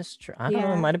things. That's true. I don't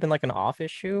know. It Yeah. might have been like an off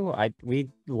issue. We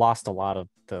lost a lot of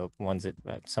the ones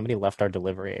that somebody left our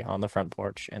delivery on the front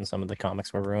porch, and some of the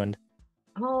comics were ruined.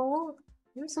 Oh,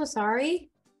 I'm so sorry.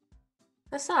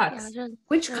 That sucks.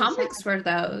 Which really comics sad. were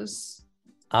those?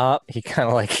 He kind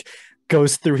of like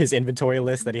goes through his inventory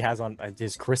list that he has on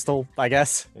his crystal, I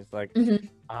guess. It's like,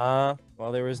 well,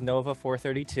 there was Nova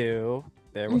 432.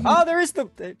 There, there is the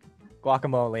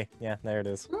Guacamole. Yeah, there it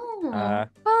is.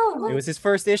 Oh, It was his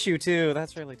first issue too.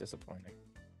 That's really disappointing.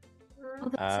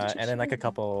 that's such a And then like a shame.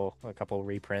 couple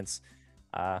reprints.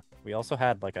 We also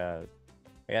had like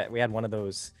we had one of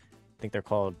those. I think they're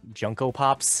called Junko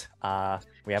Pops.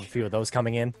 We have a few of those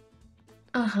coming in.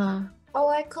 Uh-huh. Oh,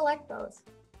 I collect those.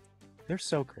 They're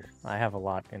so cool. I have a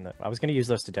lot in the. I was gonna use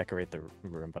those to decorate the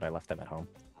room, but I left them at home.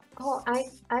 Oh,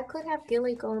 I could have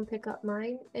Gilly go and pick up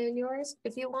mine and yours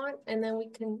if you want, and then we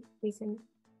can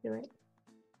do it.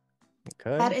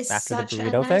 Good. That is After such the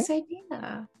a burrito nice thing.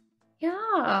 idea.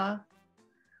 Yeah.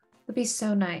 Would be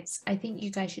so nice. I think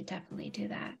you guys should definitely do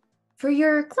that. For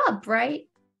your club, right?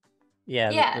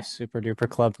 Yeah, Yeah. The super duper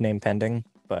club name pending,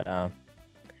 but I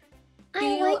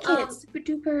you, like it. Super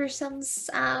duper sounds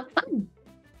fun.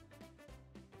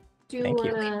 Do you Thank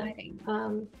you. wanna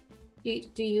Exciting. do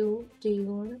you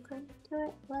wanna come to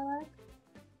it, Lilac?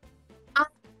 I'll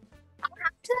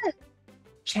have to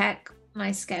check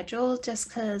my schedule just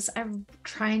because I'm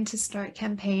trying to start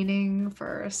campaigning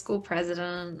for school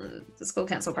president, the school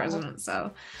council president.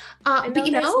 So, I know but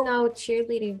you there's know, no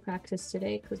cheerleading practice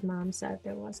today because Mom said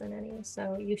there wasn't any,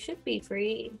 so you should be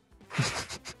free.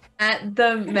 at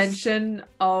the mention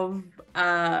of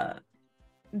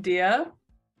Dia,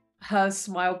 her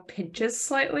smile pinches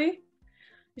slightly.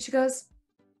 She goes,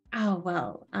 "Oh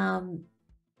well,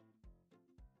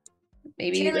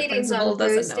 maybe the Cheerleading's principal on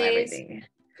doesn't know Thursdays. everything."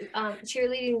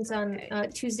 cheerleading's on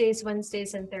Tuesdays,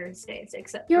 Wednesdays, and Thursdays,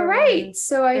 except You're for right. when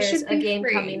So I there's should a be game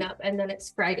free. coming up, and then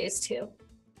it's Fridays too.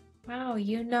 Wow,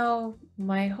 you know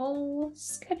my whole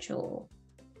schedule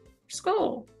for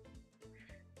school.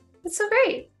 That's so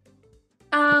great.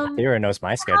 Hero knows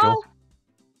my schedule.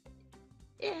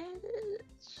 Yeah.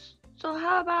 So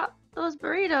how about those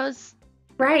burritos?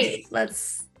 Right.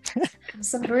 Let's have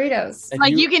some burritos. And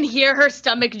Like you can hear her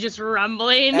stomach just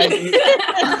rumbling And you-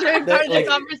 during part of the like-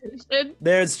 conversation.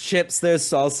 There's chips, there's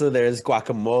salsa, there's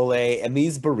guacamole, and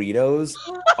these burritos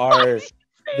are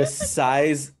the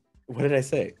size. What did I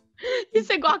say? You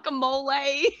said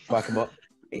guacamole. Guacamole.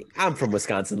 I'm from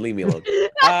Wisconsin. Leave me alone.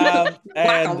 And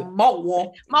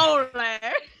Guacamole. Mole.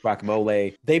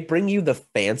 guacamole. They bring you the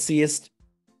fanciest,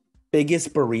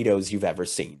 biggest burritos you've ever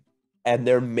seen, and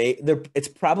they're made. It's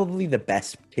probably the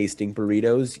best tasting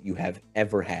burritos you have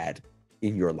ever had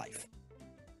in your life.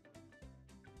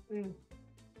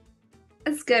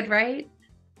 That's good, right?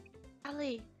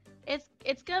 Rally.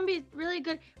 It's gonna be really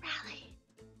good. Rally.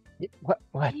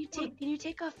 What? Can you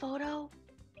take a photo?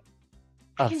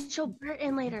 I Of- can show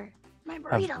Burton later. My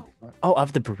burrito.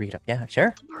 Of the burrito. Yeah,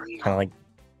 sure. Burrito. Kind of like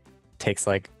takes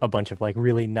like a bunch of like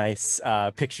really nice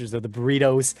pictures of the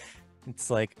burritos. It's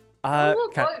like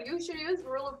You should use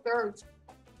rule of thirds.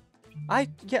 I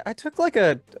took like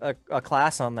a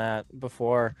class on that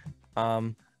before. He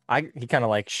kind of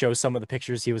like shows some of the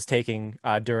pictures he was taking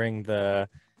during the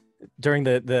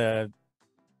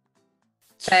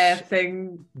Fair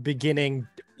thing. beginning.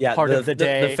 Yeah, Part of the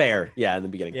day. the fair. Yeah, in the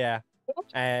beginning. Yeah,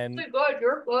 and Good,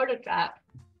 you're good at that.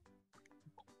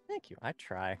 thank you. I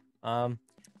try. Kind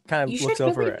of You looks should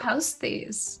over really it. post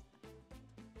these.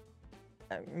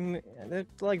 They're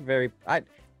like very.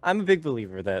 I'm a big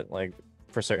believer that like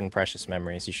for certain precious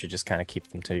memories you should just kind of keep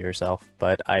them to yourself.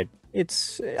 But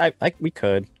we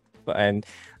could.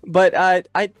 But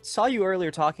I saw you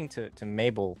earlier talking to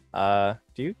Mabel.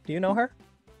 Do you know her?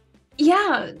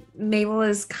 Yeah, Mabel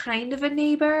is kind of a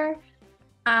neighbor.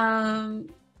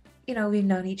 We've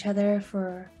known each other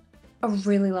for a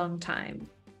really long time.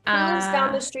 She lives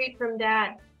down the street from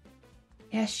Dad.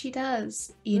 Yes, she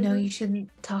does. You shouldn't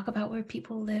talk about where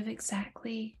people live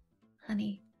exactly,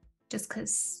 honey. Just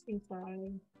because. I'm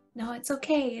sorry. No, it's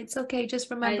okay. It's okay. Just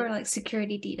remember, like,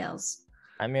 security details.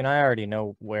 I mean, I already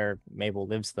know where Mabel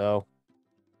lives, though.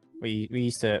 We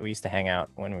used to hang out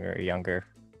when we were younger.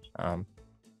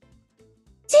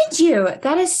 Did you?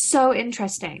 That is so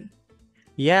interesting.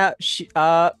 Yeah, she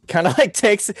kind of like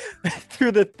takes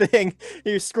through the thing.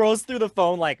 He scrolls through the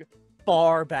phone like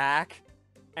far back,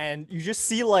 and you just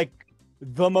see like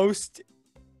the most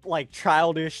like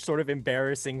childish, sort of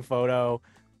embarrassing photo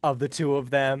of the two of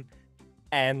them,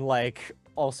 and like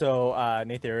also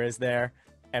Nathira is there,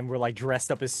 and we're like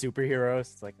dressed up as superheroes.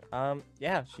 It's like,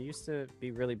 yeah, she used to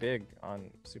be really big on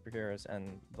superheroes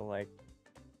and the like.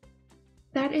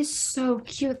 That is so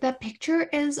cute. That picture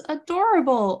is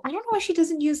adorable. I don't know why she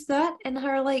doesn't use that in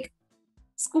her like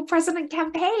school president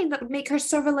campaign. That would make her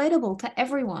so relatable to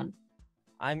everyone.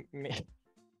 Are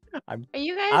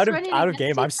you guys out running of against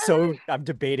game. each other? I'm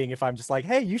debating if I'm just like,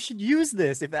 hey, you should use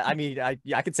this. If that,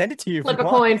 I could send it to you. Flip a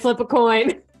coin, flip a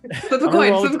coin. Flip a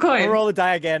coin, flip a coin. Roll a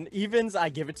die again. Evens, I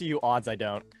give it to you. Odds, I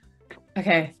don't.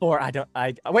 Okay. Or I don't.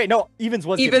 Wait, no. Evens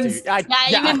was given to Evens.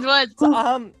 you. Evans was.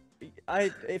 So,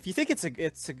 if you think it's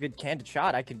a good candid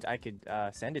shot, I could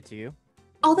send it to you.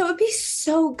 Oh, that would be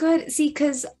so good. See,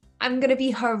 because I'm gonna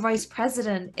be her vice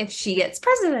president if she gets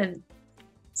president.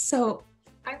 So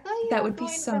I thought you That were would be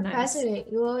going so for nice. president.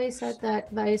 You always said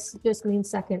that vice just means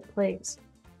second place.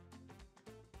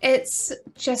 it's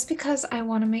just because I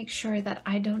want to make sure that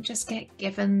I don't just get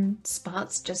given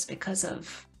spots just because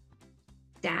of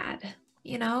Dad,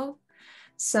 you know?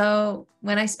 So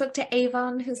when I spoke to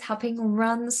Avon, who's helping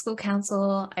run the school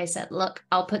council, I said, look,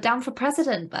 I'll put down for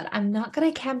president, but I'm not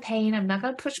going to campaign. I'm not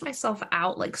going to push myself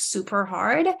out like super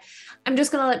hard. I'm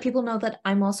just going to let people know that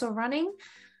I'm also running.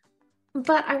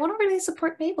 But I want to really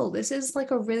support Mabel. This is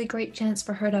like a really great chance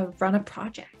for her to run a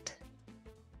project.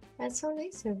 That's so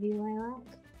nice of you, Lilac.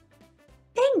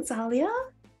 Thanks, Alia.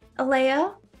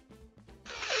 Alea.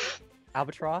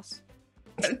 Albatross.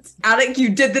 Alec, you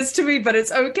did this to me, but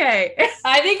it's okay.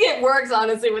 I think it works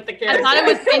honestly with the I character. thought it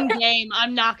was in game.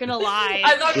 I'm not gonna lie.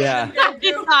 I thought Yeah. it was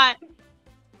It's not.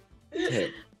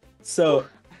 Okay. So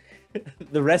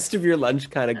the rest of your lunch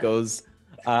kind of goes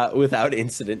without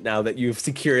incident now that you've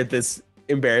secured this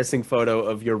embarrassing photo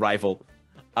of your rival.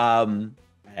 And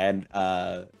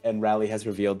Rally has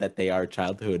revealed that they are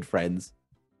childhood friends.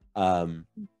 Are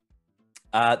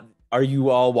you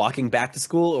all walking back to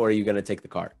school, or are you going to take the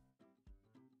car?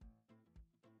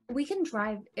 We can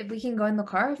drive. If we can go in the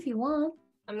car if you want.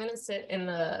 I'm gonna sit in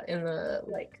the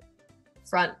like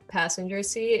front passenger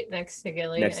seat next to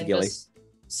Gilly Next to and Gilly. just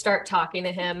start talking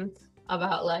to him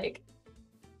about like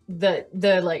the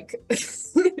like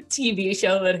TV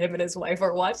show that him and his wife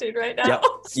are watching right now. Yep.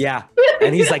 Yeah.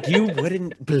 And he's like, you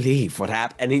wouldn't believe what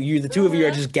happened. And the two of you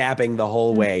are just gabbing the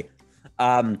whole way.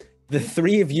 The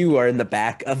three of you are in the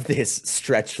back of this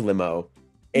stretch limo.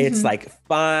 It's like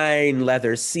fine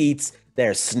leather seats.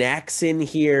 There's snacks in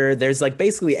here. There's like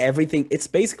basically everything. It's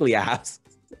basically a house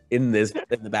in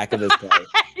the back of this car.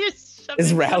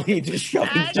 Is Rally just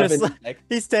shoving stuff in his neck?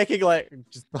 He's taking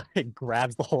just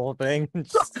grabs the whole thing.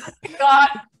 God.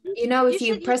 You know, if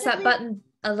you should press that really- button,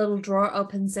 a little drawer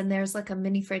opens and there's like a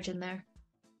mini fridge in there.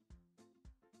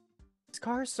 This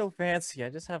car is so fancy. I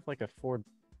just have like a Ford.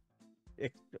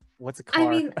 What's a car? I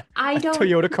mean, I don't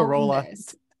Toyota own Corolla.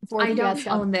 this. Ford I don't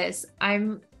Fiesta. own this. I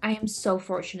am so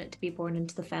fortunate to be born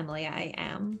into the family I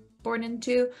am born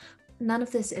into. None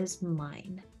of this is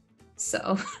mine.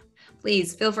 So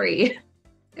please feel free.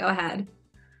 Go ahead.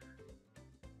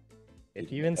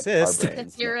 If you insist.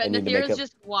 Nathira's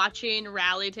just watching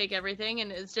Rally take everything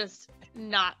and is just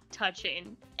not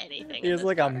touching anything. He has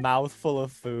like a mouthful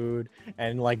of food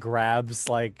and like grabs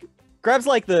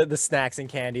the snacks and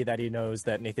candy that he knows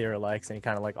that Nathira likes, and he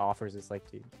kind of like offers it like,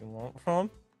 do you want some?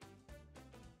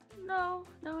 No,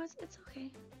 it's okay.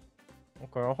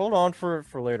 Okay, I'll hold on for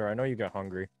later. I know you get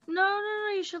hungry. No,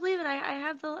 you should leave it. I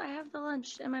have the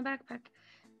lunch in my backpack.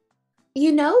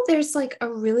 You know, there's like a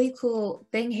really cool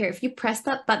thing here. If you press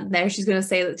that button there, she's gonna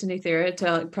say that to Nuthira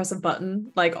to like press a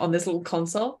button like on this little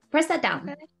console. Press that down.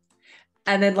 Okay.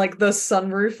 And then like the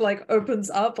sunroof like opens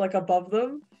up like above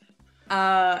them.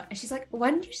 And she's like,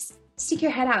 why don't you just stick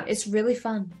your head out? It's really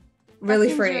fun. Really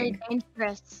That seems freeing. Really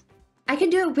dangerous. I can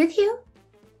do it with you.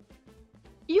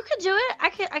 You could do it.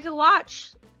 I could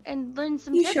watch and learn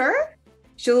some You tips. sure?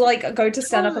 She'll like go to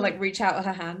stand up and Totally. like reach out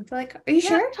her hand. Like, are you Yeah,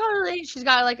 sure? totally. She's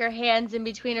got like her hands in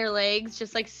between her legs,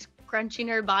 just like scrunching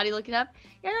her body, looking up.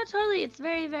 Yeah, no, totally. It's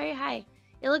very, very high.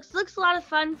 It looks a lot of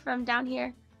fun from down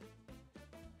here.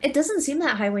 It doesn't seem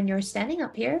that high when you're standing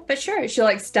up here, but sure. She'll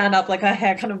like stand up, like her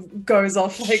hair kind of goes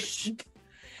off like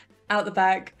out the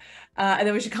back. And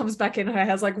then when she comes back in, her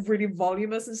hair's like really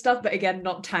voluminous and stuff, but again,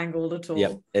 not tangled at all.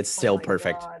 Yep, it's Oh still my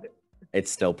perfect. God. It's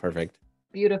still perfect.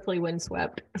 Beautifully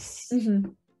windswept.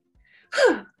 Mhm.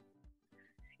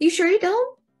 You sure you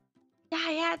don't?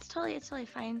 Yeah, it's totally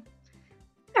fine.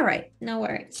 All right, no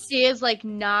worries. She is like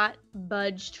not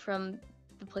budged from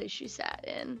the place she sat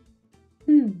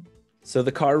in. So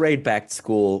the car ride back to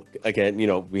school, again, you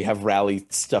know, we have Rally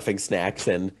stuffing snacks,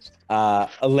 and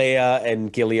Alea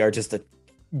and Gilly are just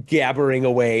gabbering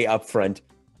away up front.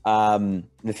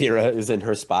 Nathira is in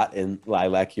her spot, and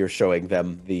Lilac, you're showing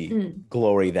them the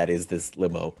glory that is this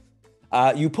limo.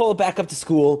 You pull it back up to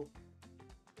school,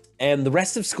 and the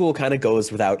rest of school kind of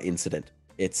goes without incident.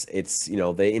 It's you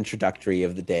know, the introductory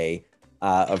of the day,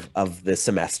 of the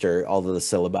semester, all of the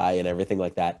syllabi and everything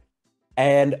like that.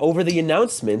 And over the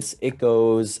announcements, it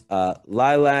goes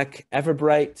Lilac,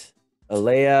 Everbright,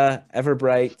 Alea,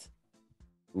 Everbright,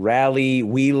 Rally,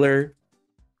 Wheeler,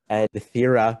 and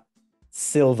Nathira,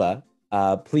 Silva.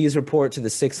 Please report to the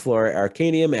 6th floor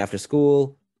Arcanium after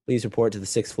school. Please report to the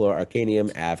 6th floor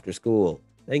Arcanium after school.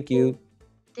 Thank you.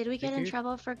 Did we get Thank in you.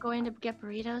 trouble for going to get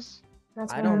burritos?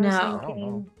 That's I what don't was know. I don't thinking.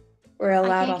 know. We're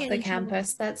allowed can't off get the in trouble.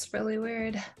 campus. That's really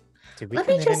weird. Did we Let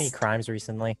me commit any just- crimes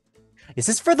recently? Is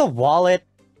this for the wallet?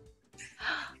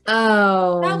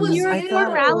 Oh, That was I you.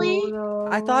 thought- Rally?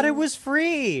 I thought it was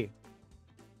free.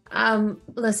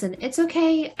 Listen, it's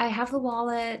okay. I have the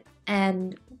wallet,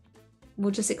 and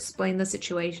we'll just explain the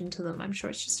situation to them. I'm sure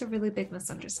it's just a really big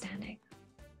misunderstanding.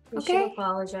 We should Okay.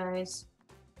 apologize.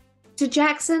 To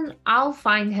Jackson, I'll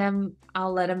find him.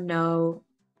 I'll let him know.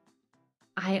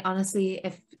 I honestly,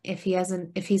 if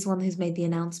he's one who's made the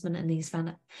announcement and he's found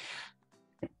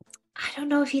it, I don't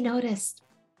know if he noticed.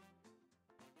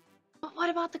 But what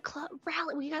about the club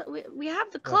rally? We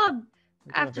have the club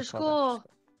We do have after the club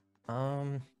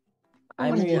school. I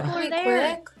many mean, people are Pretty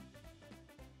there? quick.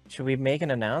 should we make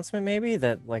an announcement maybe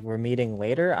that like we're meeting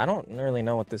later? I don't really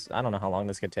know I don't know how long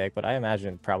this could take, but I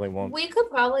imagine it probably won't. We could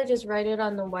probably just write it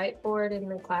on the whiteboard in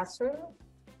the classroom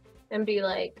and be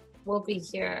like, we'll be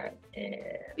here. In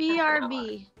half an hour."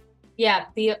 BRB. Yeah,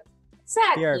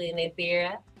 exactly,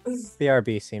 Nathira.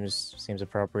 BRB seems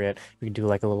appropriate. We could do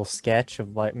like a little sketch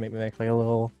of like maybe make like a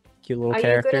little cute little Are you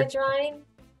character. good at drawing?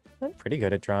 I'm pretty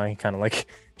good at drawing. Kind of like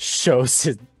shows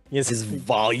His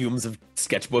volumes of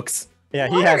sketchbooks. yeah,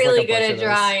 he We're has really like a good bunch at of those.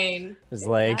 drawing. There's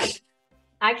like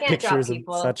I can't draw pictures of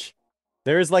people. such.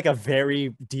 There's like a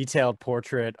very detailed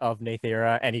portrait of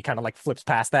Nathira, and he kind of like flips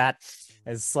past that.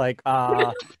 It's like,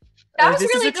 That was this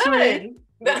is really a tree.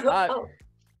 good. Oh,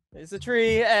 It's a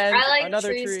tree and I like another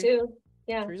trees tree. too.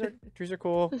 Yeah. Trees are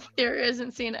cool. Theory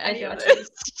isn't seeing any of got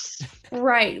this.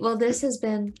 Right. Well, this has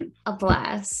been a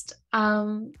blast.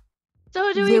 So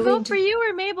do we Really vote for you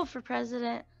or Mabel for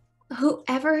president?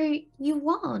 Whoever you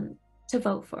want to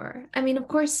vote for. I mean, of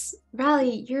course,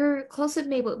 Raleigh, you're close with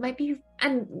Mabel. It might be,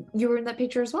 and you were in that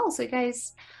picture as well. So,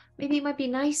 guys, maybe it might be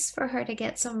nice for her to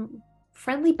get some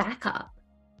friendly backup.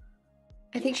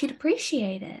 I think she'd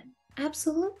appreciate it.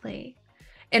 Absolutely.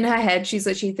 In her head, she's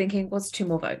literally thinking, what's 2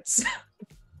 more votes?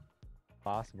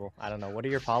 Possible. I don't know. What are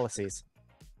your policies?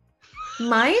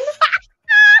 Mine?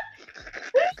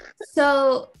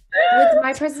 So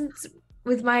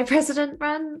with my president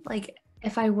run, like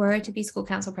if I were to be school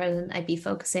council president, I'd be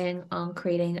focusing on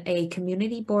creating a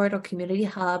community board or community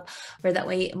hub where that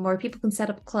way more people can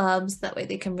set up clubs. That way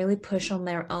they can really push on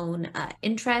their own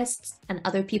interests, and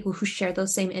other people who share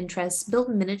those same interests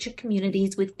build miniature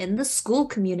communities within the school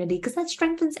community, because that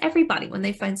strengthens everybody when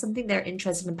they find something they're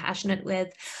interested and passionate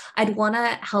with. I'd want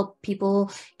to help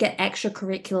people get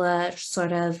extracurricular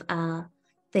sort of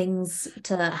things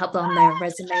to help on their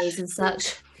resumes and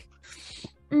such.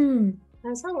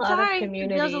 There's a lot of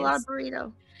communities. There's a lot of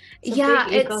burrito. It's a Yeah,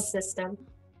 big it's ecosystem.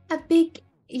 a big,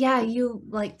 yeah, you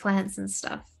like plants and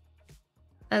stuff.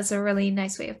 That's a really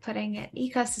nice way of putting it.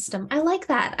 Ecosystem. I like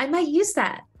that. I might use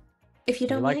that. If you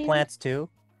Do you don't like mind. plants too?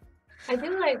 I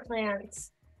do like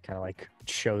plants. Kind of like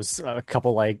shows a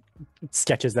couple like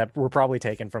sketches that were probably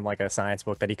taken from like a science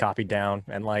book that he copied down,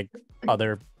 and like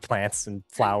other plants and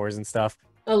flowers and stuff.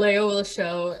 Alea will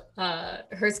show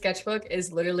her sketchbook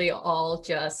is literally all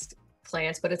just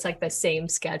plants, but it's like the same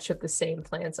sketch of the same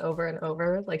plants over and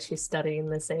over. Like she's studying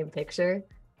the same picture,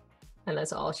 and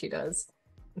that's all she does.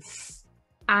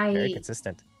 Very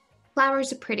consistent.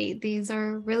 Flowers are pretty. These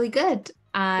are really good.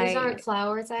 These aren't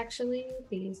flowers, actually.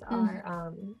 These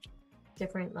are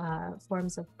different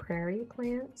forms of prairie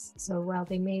plants. So while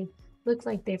they may look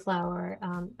like they flower,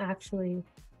 actually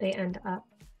they end up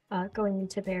going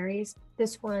into berries.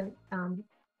 This one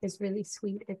is really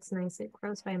sweet. It's nice. It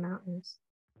grows by mountains.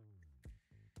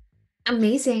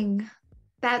 Amazing.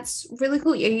 That's really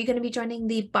cool. Are you going to be joining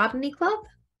the botany club?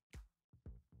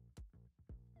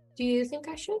 Do you think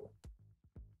I should?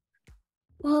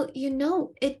 Well,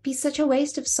 it'd be such a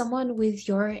waste of someone with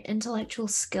your intellectual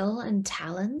skill and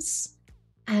talents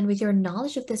and with your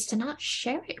knowledge of this to not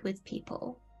share it with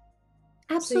people.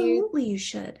 Absolutely, you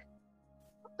should.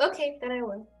 Okay, then I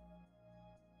will.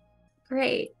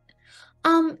 Great.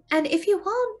 And if you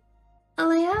want,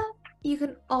 Alea, you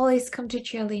can always come to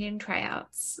cheerleading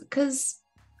tryouts, because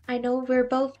I know we're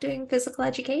both doing physical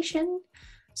education,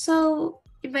 so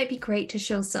it might be great to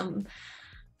show some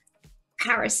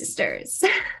power sisters. Do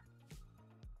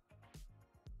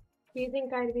you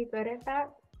think I'd be good at that?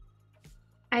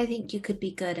 I think you could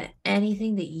be good at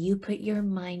anything that you put your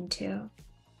mind to.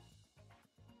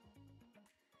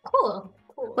 Cool.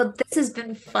 Well, this has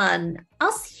been fun.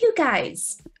 I'll see you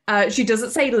guys. She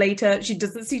doesn't say later. She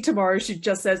doesn't see tomorrow. She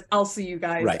just says, "I'll see you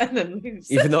guys," Right. and then leaves.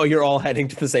 Even though you're all heading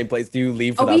to the same place, do you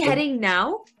leave Are without we them? heading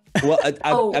now? Well,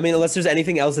 Oh. I mean, unless there's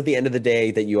anything else at the end of the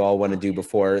day that you all want to do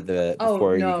before you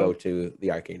no. go to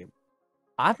the Arcanum.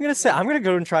 I'm gonna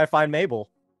go and try to find Mabel.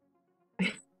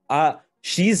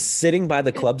 She's sitting by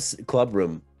the club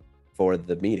room for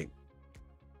the meeting.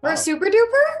 For Super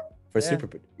Duper? For Super,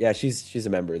 yeah, she's a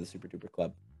member of the Super Duper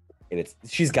Club, and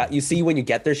she's got, you see when you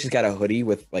get there, she's got a hoodie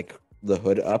with like the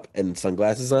hood up and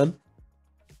sunglasses on,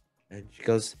 and she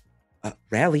goes,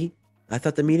 "Rally, I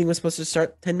thought the meeting was supposed to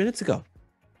start 10 minutes ago."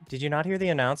 Did you not hear the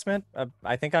announcement?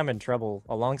 I think I'm in trouble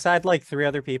alongside like 3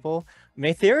 other people.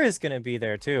 Maythera is gonna be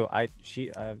there too. Hi,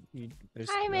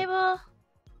 Mabel.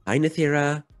 Hi,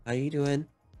 Nathira. How you doing?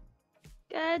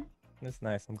 Good. That's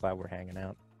nice. I'm glad we're hanging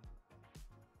out.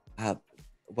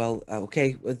 Well,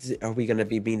 okay. Are we gonna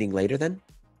be meeting later then?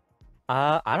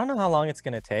 I don't know how long it's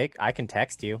gonna take. I can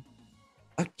text you.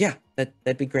 Yeah,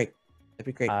 that'd be great. That'd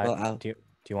be great. Well, do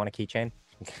you want a keychain?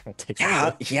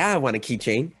 Yeah, I want a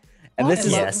keychain. And this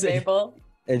is Yes. Mabel.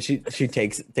 and she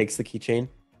takes the keychain.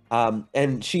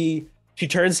 And she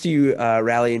turns to you,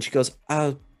 Rally, and she goes,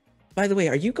 by the way,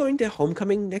 are you going to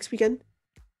homecoming next weekend?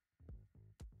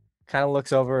 Kind of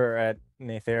looks over at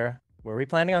Nathira. Were we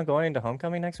planning on going to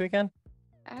homecoming next weekend?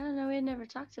 I don't know. We had never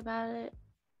talked about it.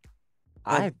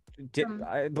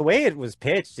 The way it was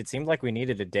pitched, it seemed like we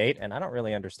needed a date, and I don't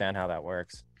really understand how that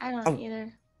works. I don't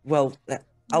either. Well,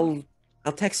 I'll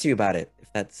text you about it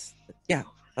if that's, yeah,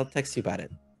 I'll text you about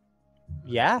it.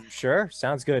 Yeah, sure.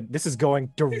 Sounds good. This is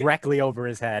going directly over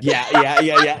his head.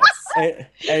 Yeah.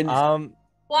 And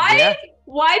Why? Yeah.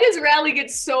 Why does Rally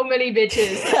get so many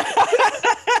bitches?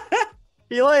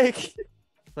 He like,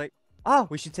 oh,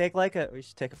 we should take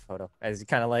a photo. As he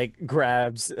kind of like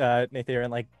grabs Nathira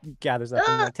and like gathers up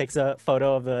and like takes a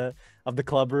photo of the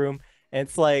club room. And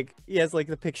it's like he has like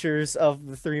the pictures of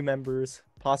the 3 members,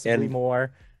 possibly And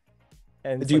more.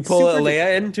 And do you like, pull super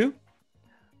Alea in too?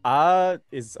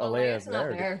 Is Alea Alea's not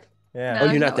there? there. Yeah. No, Oh,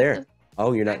 you're he's not not with there. us.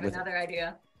 Oh, you're I not have with. another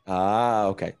idea. Ah,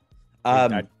 okay.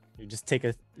 You just take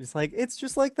it's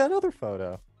just like that other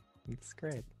photo. It's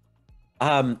great.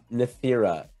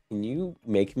 Nathira, can you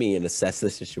make me an assess the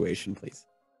situation, please?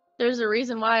 There's a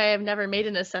reason why I have never made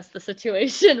an assess the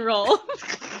situation roll.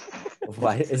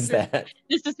 What is that?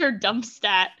 This is her dump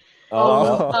stat.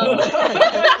 Oh, well.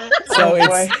 So Oh,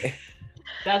 it's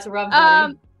That's rough,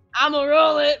 buddy. I'm gonna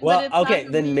roll it. but well, it's not okay.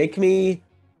 gonna Then be- make me.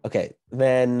 Okay,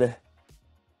 then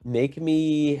make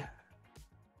me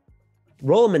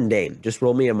roll a mundane. Just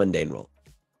roll me a mundane roll.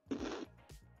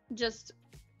 Just.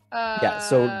 Yeah.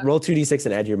 So roll 2d6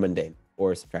 and add your mundane,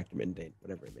 or subtract your mundane,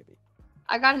 whatever it may be.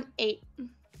 I got an 8.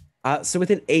 So with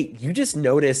an 8, you just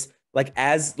notice, like,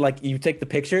 as like you take the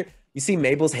picture, you see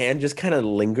Mabel's hand just kind of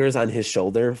lingers on his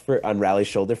shoulder on Rally's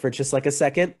shoulder for just like a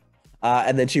second,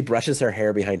 and then she brushes her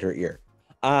hair behind her ear,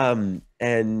 and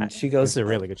she This goes, is a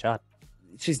really good shot.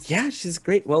 she's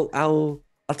great. Well, I'll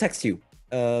text you.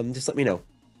 Just let me know.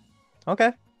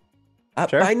 Okay.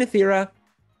 Sure. Bye, Nathira.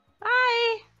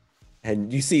 Bye.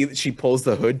 And you see that she pulls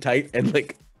the hood tight and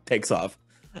like takes off.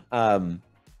 Do you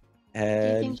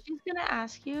And think she's gonna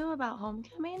ask you about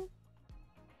homecoming?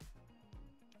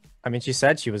 I mean, she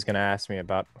said she was gonna ask me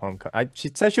about homecoming. She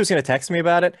said she was gonna text me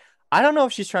about it. I don't know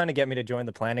if she's trying to get me to join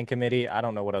the planning committee. I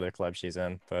don't know what other club she's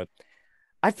in, but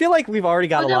I feel like we've already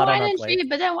got a lot on our plate.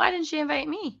 But then why didn't she invite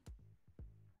me?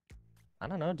 I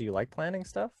don't know. Do you like planning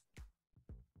stuff?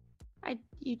 I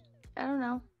don't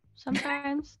know.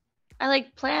 Sometimes I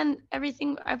like plan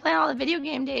everything. I plan all the video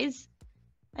game days.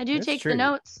 I do That's take true. the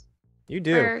notes. You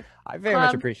do. for I very much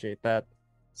club. appreciate that.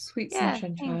 Sweet Yeah,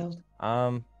 sunshine thanks.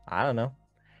 child. I don't know.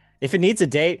 If it needs a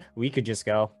date, we could just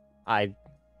go. Yeah,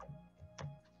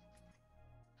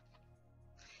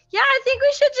 I think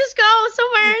we should just go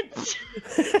somewhere.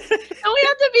 Don't we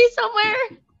have to be somewhere?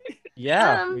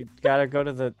 Yeah, Um, we gotta go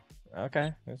to the.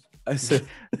 Okay. so,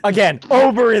 Again,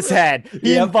 over his head.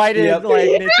 He Yep, invited yep. like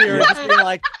Nathira just being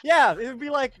like, yeah, it would be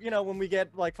like, when we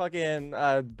get like fucking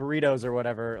burritos or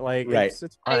whatever. Like, Right. it's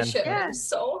I fine. should Yeah. have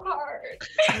so hard.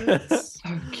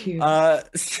 So cute.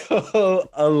 so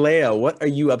Alea, what are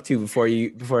you up to before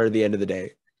the end of the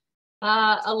day?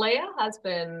 Alea has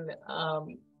been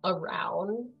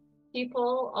around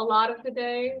people a lot of the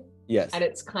day, Yes. and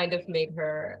it's kind of made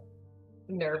her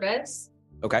nervous.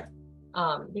 Okay.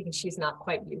 Because she's not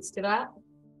quite used to that.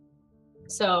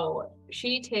 So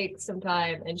she takes some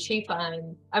time and she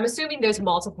finds, I'm assuming there's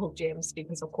multiple gyms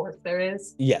because of course there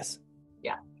is. Yes.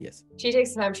 Yeah. Yes. She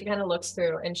takes time, she kind of looks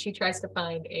through and she tries to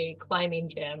find a climbing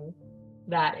gym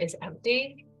that is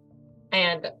empty.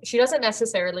 And she doesn't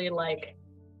necessarily like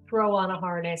throw on a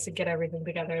harness and get everything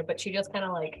together, but she just kind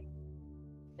of like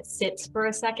sits for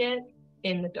a second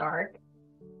in the dark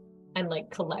and like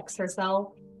collects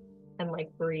herself and like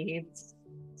breathes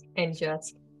and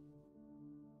just,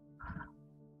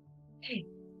 hey,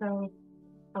 so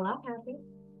a lot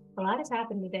has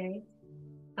happened today.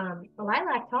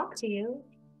 Lilac talked to you,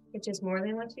 which is more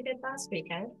than what she did last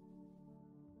weekend,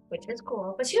 which is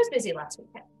cool, but she was busy last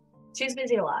weekend. She's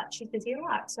busy a lot,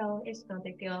 so it's no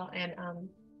big deal. And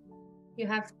you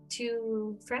have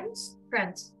 2 friends?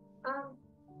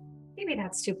 Maybe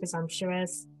that's too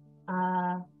presumptuous.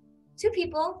 2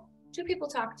 people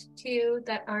talked to you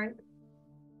that aren't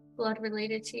blood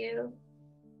related to you.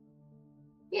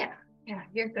 Yeah,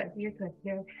 you're good. You're good.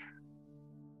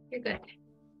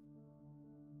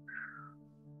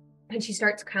 And she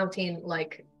starts counting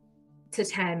like to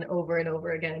 10 over and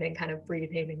over again and kind of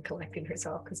breathing and collecting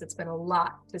herself because it's been a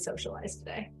lot to socialize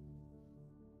today.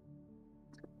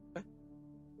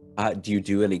 Do you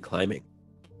do any climbing?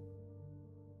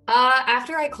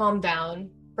 After I calm down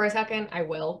for a second, I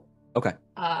will. Okay.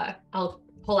 I'll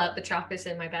pull out the chocolates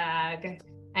in my bag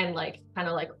and like kind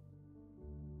of like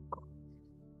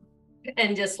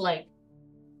and just like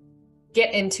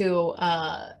get into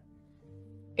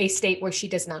a state where she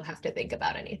does not have to think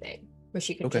about anything, where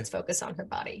she can Okay. just focus on her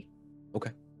body. Okay.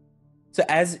 So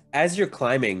as you're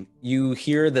climbing, you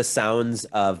hear the sounds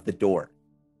of the door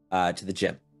to the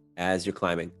gym as you're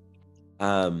climbing.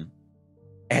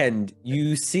 And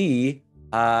you see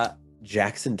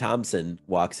Jackson Thompson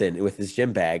walks in with his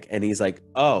gym bag and he's like,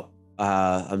 "Oh,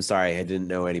 I'm sorry, I didn't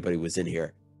know anybody was in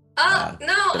here." No,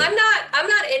 I'm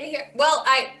not in here. Well,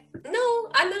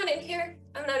 I'm not in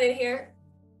here.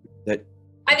 That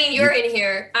I mean, you're in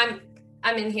here. I'm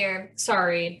in here.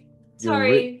 Sorry.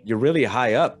 you're really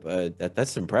high up.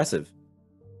 That's impressive.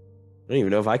 I don't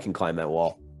even know if I can climb that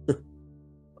wall.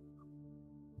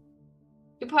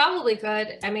 You probably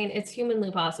could. I mean, it's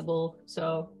humanly possible.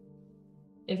 So,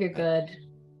 if you're good.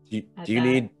 Do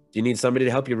you need somebody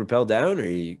to help you rappel down, or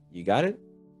you got it?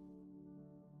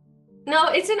 No,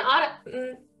 it's an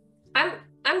auto.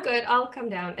 I'm good. I'll come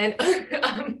down, and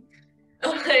I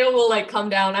will like come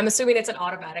down. I'm assuming it's an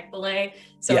automatic belay,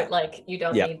 so like you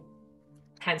don't need.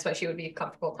 Hence, why she would be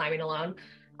comfortable climbing alone.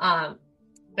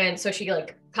 And so she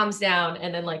like comes down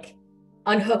and then like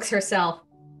unhooks herself,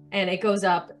 and it goes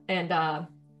up, and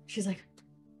she's like,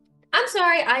 "I'm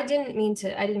sorry, I didn't mean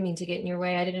to get in your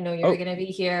way. I didn't know you were gonna be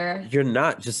here." You're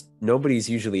not. Just nobody's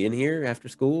usually in here after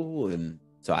school, and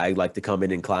so I like to come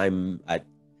in and climb.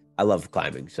 I love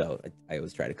climbing, so I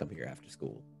always try to come here after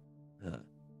school.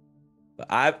 But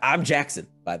I'm Jackson,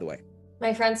 by the way.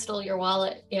 My friend stole your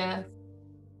wallet. Yeah.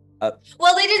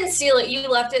 Well, they didn't steal it. You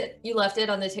left it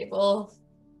on the table.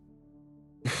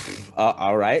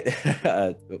 All right.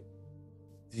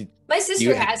 My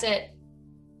sister has it.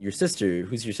 Your sister?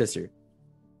 Who's your sister?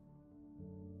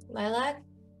 Lilac?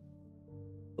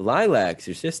 Lilac's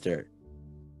your sister.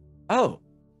 Oh,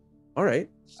 all right.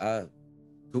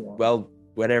 Well,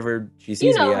 whenever she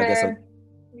sees me, I guess.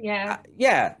 Yeah.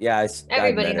 Yeah.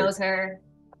 Everybody knows her.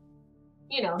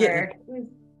 You know her.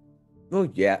 Oh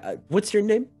yeah. What's your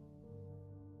name?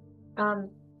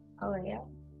 Alea.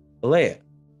 Alea.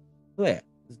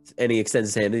 And he extends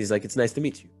his hand and he's like, "It's nice to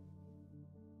meet you."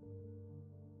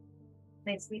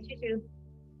 Nice to meet you too,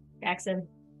 Jackson.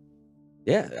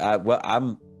 Yeah. Well,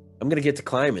 I'm gonna get to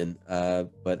climbing.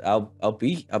 But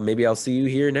maybe I'll see you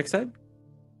here next time.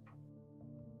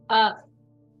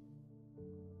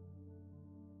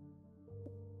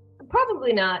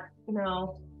 Probably not.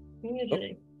 No.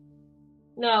 Usually.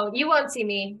 No, you won't see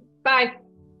me. Bye.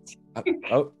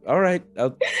 All right.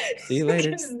 I'll see you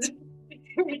later.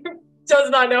 Does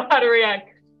not know how to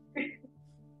react. She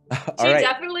right.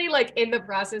 definitely, like, in the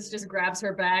process, just grabs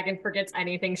her bag and forgets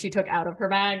anything she took out of her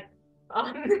bag.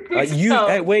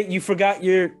 Hey, wait, you forgot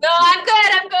your... No, I'm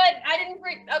good. I didn't...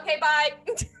 Okay, bye.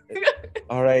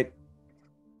 All right.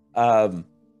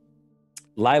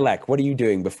 Lilac, what are you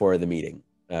doing before the meeting?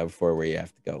 Before where you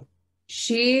have to go?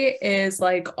 She is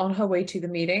like on her way to the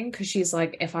meeting because she's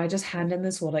like, if I just hand in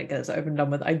this wallet, gets over and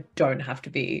done with, I don't have to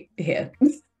be here.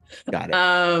 Got it.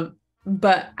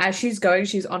 But as she's going,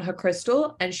 she's on her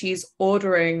crystal and she's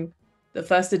ordering the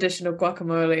first edition of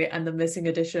Guacamole and the missing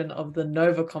edition of the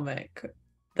Nova comic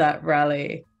that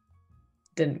Raleigh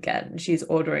didn't get. And she's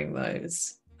ordering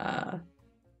those.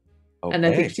 And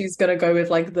I think she's gonna go with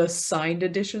like the signed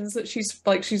editions that she's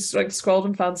scrolled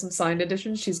and found some signed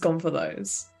editions. She's gone for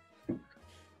those.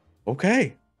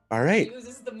 Okay. All right. She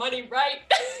uses the money right.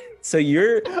 So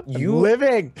you are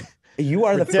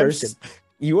Redemption.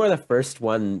 the first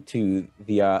one to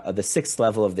the 6th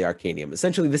level of the Arcanium.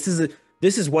 Essentially, this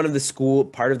is one of the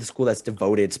part of the school that's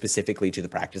devoted specifically to the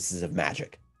practices of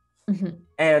magic. Mm-hmm.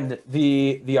 And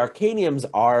the Arcaniums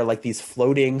are like these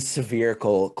floating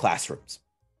spherical classrooms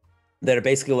that are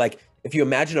basically like, if you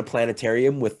imagine a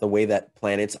planetarium with the way that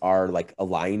planets are like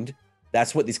aligned,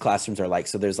 that's what these classrooms are like.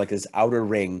 So there's like this outer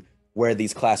ring where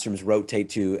these classrooms rotate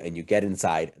to, and you get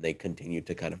inside and they continue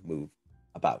to kind of move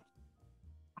about.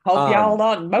 Hope y'all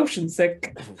not motion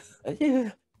sick.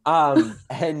 Yeah.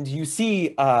 And you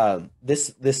see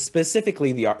this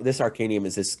specifically, this Arcanium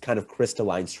is this kind of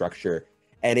crystalline structure,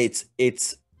 and it's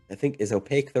I think, is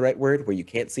opaque the right word, where you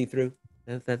can't see through?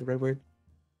 Is that the right word?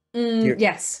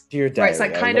 Yes. Dear diary, right, it's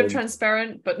like kind of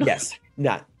transparent, but not. Yes,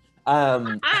 not.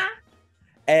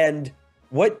 And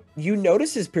what you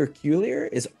notice is peculiar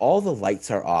is all the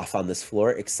lights are off on this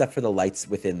floor except for the lights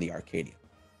within the Arcanium.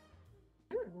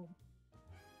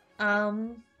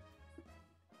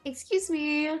 Excuse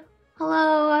me.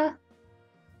 Hello.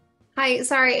 Hi,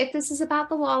 sorry, if this is about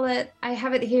the wallet, I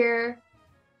have it here.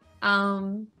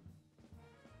 I'm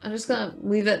just gonna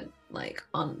leave it like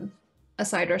on a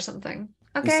side or something.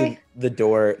 Okay. The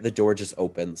door just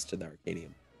opens to the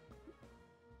Arcanium.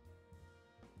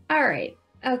 All right.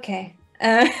 Okay.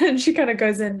 And she kind of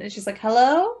goes in and she's like,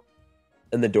 "Hello?"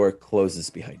 And the door closes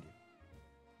behind you.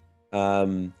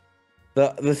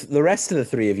 The rest of the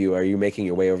three of you, are you making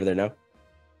your way over there now?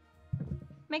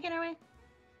 Making our way.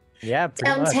 Yeah,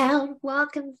 pretty much. Downtown,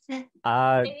 welcome.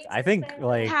 I think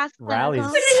like Past Rally's. I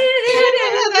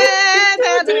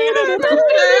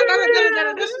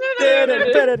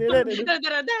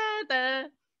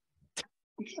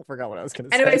forgot what I was gonna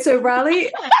say. Anyway, so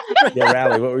Raleigh. Yeah,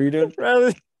 Rally, what were you doing?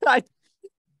 Rally,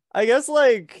 I guess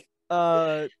like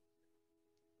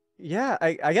Yeah,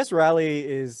 I guess Rally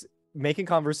is making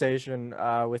conversation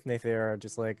with Nathira,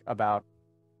 just like about,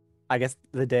 I guess,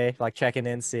 the day, like checking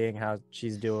in, seeing how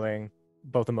she's doing,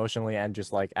 both emotionally and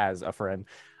just like as a friend.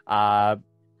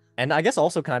 And I guess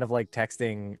also kind of like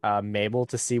texting Mabel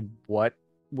to see what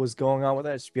was going on with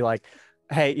it. Just be like,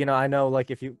 hey, I know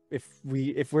like if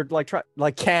we're like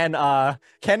can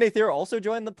Nathira also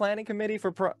join the planning committee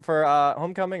for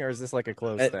homecoming, or is this like a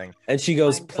closed thing? And she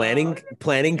goes, My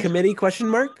planning committee, question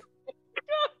mark?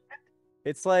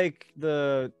 It's like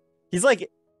he's like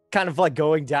kind of like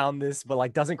going down this, but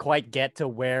like doesn't quite get to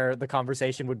where the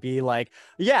conversation would be like,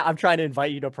 yeah, I'm trying to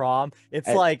invite you to prom. It's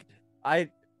like, I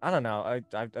don't know.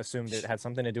 I assumed it had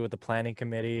something to do with the planning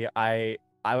committee. I've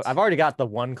already got the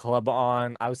one club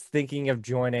on. I was thinking of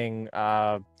joining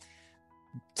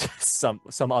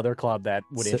some other club that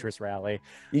would interest Rally.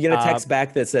 You get a text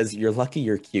back that says, "You're lucky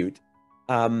you're cute.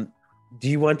 Do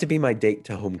you want to be my date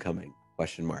to homecoming?"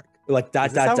 Question mark. Like ...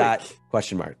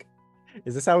 question mark.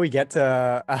 Is this how we get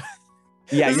to?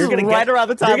 Yeah, you're gonna right around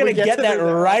the time you're gonna get that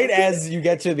right as you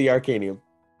get to the Arcanium.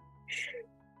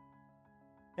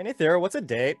 Hey, Nathira, what's a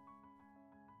date?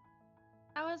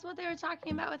 That was what they were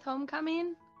talking about with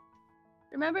homecoming.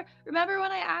 Remember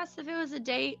when I asked if it was a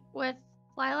date with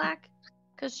Lilac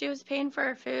because she was paying for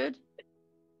her food?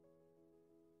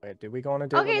 Wait, did we go on a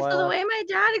date? Okay, with so the Lilac? way my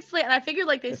dad explained, and I figured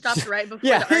like they stopped right before.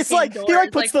 Yeah, the he's like arcane he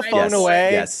like doors, puts the right phone before.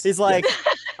 away. Yes. He's like,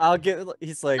 I'll get.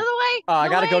 He's like, So I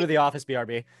gotta go to the office,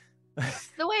 BRB.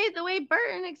 the way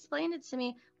Burton explained it to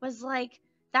me was like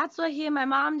that's what he and my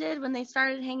mom did when they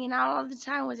started hanging out all the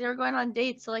time, was they were going on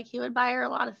dates. So like he would buy her a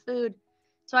lot of food.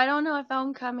 So I don't know if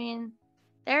homecoming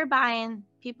they're buying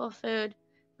people food,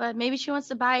 but maybe she wants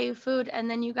to buy you food and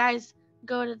then you guys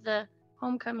go to the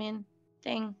homecoming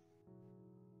thing.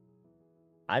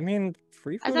 I mean,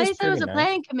 free food I thought is you said it was pretty a nice.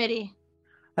 planning committee.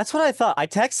 That's what I thought. I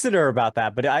texted her about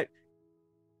that, but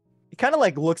he kind of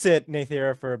like looks at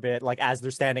Nathira for a bit, like as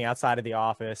they're standing outside of the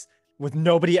office with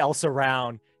nobody else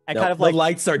around, and kind of like the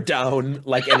lights are down,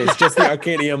 like, and it's just the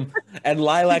Arcanium, and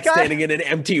Lilac standing in an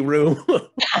empty room with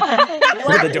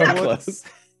the door closed.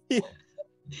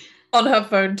 On her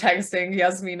phone texting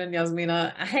Yasmin and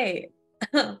Yasmina, hey,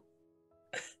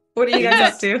 what are you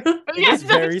guys up to? In this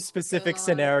very specific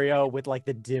scenario with like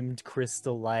the dimmed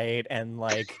crystal light and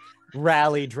like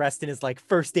Rally dressed in his like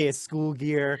first day of school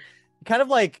gear, he kind of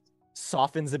like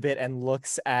softens a bit and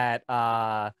looks at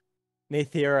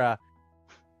Nathira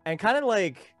and kind of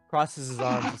like crosses his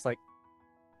arms just like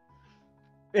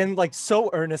and like so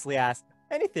earnestly asks,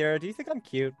 "Hey Nathira, do you think I'm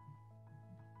cute?"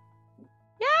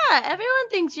 Yeah, everyone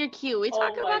thinks you're cute. We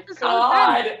talk about this all the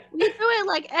time. We do it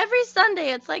like every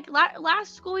Sunday. It's like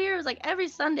last school year was like every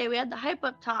Sunday we had the hype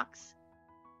up talks.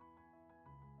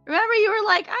 Remember, you were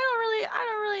like, I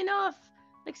don't really know if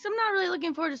like, so I'm not really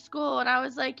looking forward to school, and I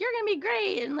was like, you're gonna be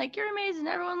great, and like you're amazing.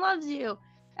 Everyone loves you.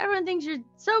 Everyone thinks you're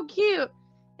so cute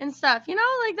and stuff. You know,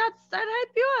 like that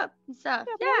hype you up and stuff.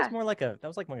 Yeah, that was more like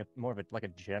more of a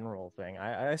general thing.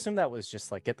 I assume that was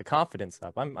just like get the confidence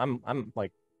up. I'm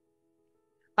like,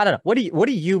 I don't know. What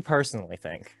do you personally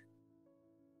think?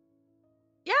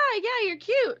 Yeah, you're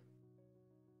cute.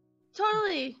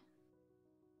 Totally.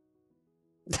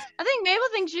 I think Mabel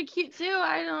thinks you're cute too.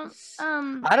 I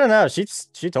don't know.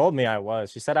 She told me I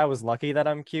was. She said I was lucky that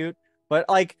I'm cute, but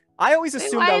like I always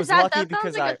assumed I was lucky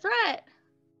because that sounds like a threat.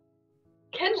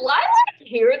 Can Lilac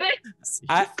hear this?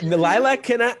 Lilac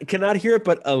cannot hear it,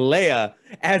 but Alea,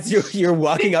 as you're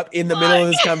walking up in the middle of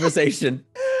this conversation.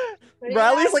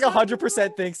 Riley's like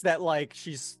 100% thinks that like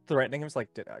she's threatening him. It's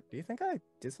like, do you think I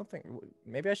did something?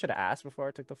 Maybe I should have asked before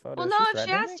I took the photo. Well, no, if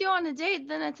she asked you on a date,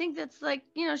 then I think that's like,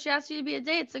 she asked you to be a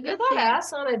date. It's a good thing.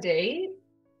 Asked on a date?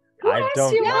 Who I asked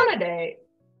don't you know. on a date?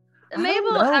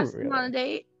 Mabel asked him on a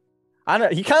date. I don't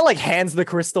know. He kind of like hands the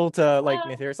crystal to like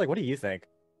Nathira. It's like, what do you think?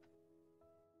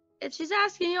 If she's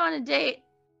asking you on a date,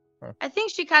 I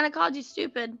think she kind of called you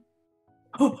stupid.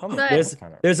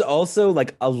 There's also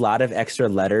like a lot of extra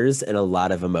letters and a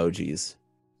lot of emojis.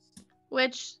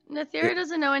 Which Nathira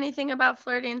doesn't know anything about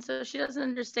flirting, so she doesn't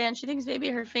understand. She thinks maybe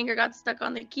her finger got stuck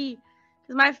on the key.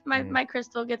 Because my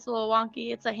crystal gets a little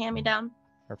wonky. It's a hand-me-down.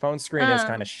 Her phone screen is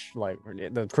kind of like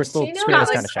the crystal Do you know screen how is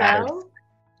to kind of shattered.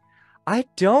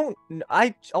 spell?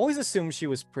 I always assumed she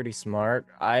was pretty smart.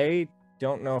 I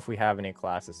don't know if we have any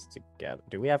classes together.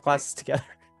 Do we have classes together?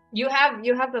 You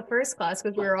have the first class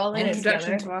because we were all in it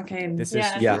Introduction together. to Arcane. This is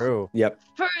true. Yep.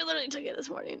 Furry literally took it this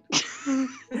morning.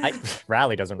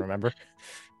 Riley doesn't remember.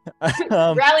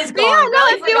 Rally's gone. yeah, no,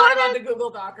 Rally if you forgot wanna- about the Google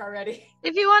Doc already.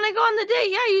 If you want to go on the date,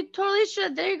 yeah, you totally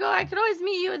should. There you go. I could always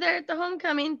meet you there at the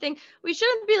homecoming thing. We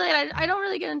shouldn't be late. I don't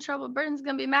really get in trouble. Burton's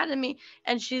gonna be mad at me,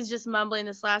 and she's just mumbling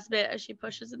this last bit as she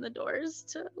pushes in the doors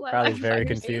to let Riley's me very find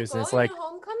her. confused. Are you It's going like to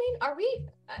homecoming? Are we?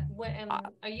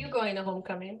 Are you going to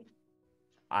homecoming?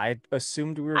 I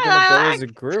assumed we were I gonna go like- as a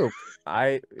group.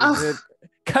 Is Ugh. it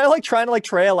kind of like trying to like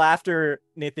trail after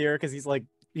Nithir because he's like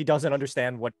he doesn't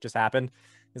understand what just happened.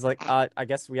 He's like, I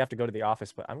guess we have to go to the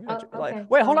office, but I'm gonna Oh, like okay.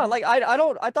 wait, hold on. Like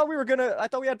I thought we were gonna I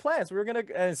thought we had plans. We were gonna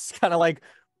and it's kind of like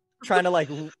trying to like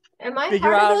Am I figure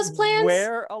part out of those plans?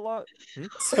 where along.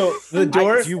 So the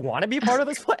door. Do you want to be part of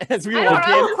this plan? As we I don't walk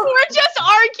in, know. We're just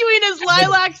arguing as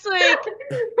Lilac's like,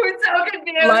 We're so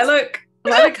confused.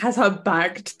 Lilac has her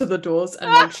back to the doors and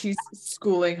like she's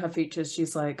schooling her features.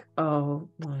 She's like, oh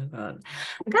my god.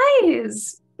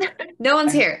 Guys, no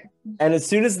one's here. And as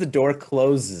soon as the door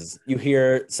closes, you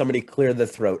hear somebody clear the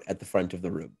throat at the front of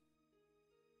the room.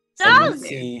 And you Does-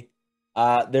 see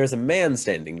there's a man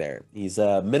standing there. He's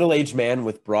a middle-aged man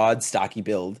with broad, stocky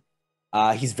build.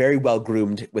 He's very well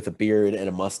groomed with a beard and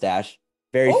a mustache,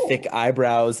 very Oh. thick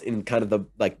eyebrows in kind of the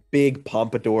like big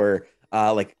pompadour,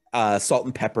 salt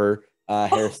and pepper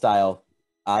hairstyle.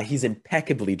 He's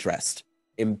impeccably dressed.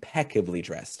 Impeccably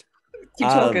dressed. Keep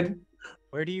Um, talking.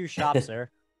 where do you shop, sir?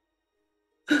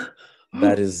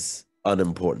 That is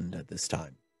unimportant at this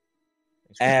time.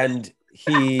 And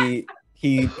he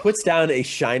puts down a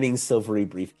shining silvery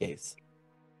briefcase.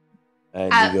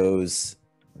 And he goes,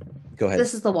 go ahead.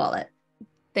 This is the wallet.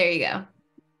 There you go.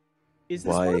 Is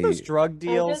this one of those Why- drug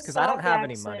deals? just Because I saw don't have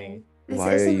any Jackson. money. This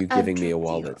Why are isn't you giving me a drug deal.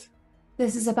 wallet?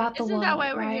 This is about the isn't wallet, that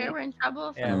why we're right? here? We're in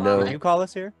trouble for Yeah, the No. did wallet. you call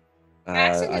us here?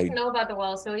 Jackson I didn't know about the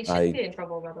wall, so he shouldn't be in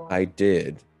trouble about the wall. I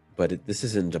did, but this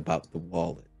isn't about the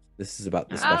wallet. This is about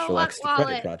the special what extra credit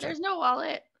wallet? project. There's no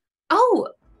wallet. Oh,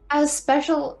 a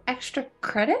special extra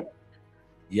credit?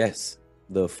 Yes,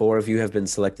 the four of you have been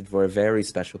selected for a very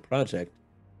special project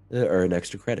to earn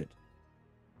extra credit.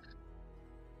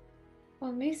 Oh,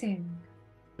 amazing.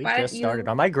 We Why don't just started.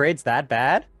 you- Are my grades that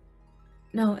bad?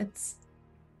 No, it's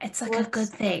like a What's- good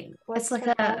thing. What's It's like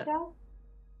the a project?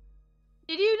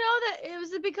 Did you know that it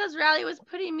was because Riley was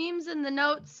putting memes in the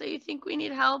notes, so you think we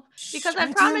need help? Because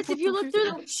I promise, if you look through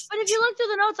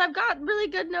the notes, I've got really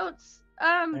good notes.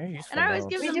 Very useful And I always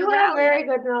notes. give We them do to have Riley. very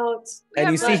good notes. We And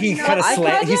have you see really he good kind of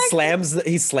notes.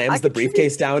 he slams I the contribute.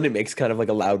 briefcase down. It makes kind of like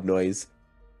a loud noise,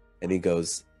 and he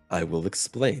goes, "I will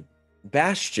explain."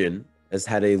 Bastion has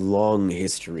had a long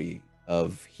history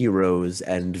of heroes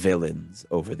and villains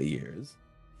over the years.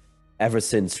 Ever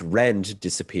since Rend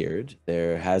disappeared,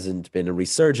 there hasn't been a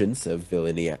resurgence of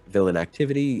villain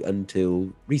activity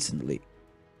until recently.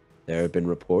 There have been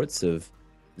reports of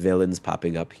villains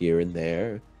popping up here and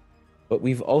there, but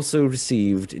we've also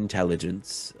received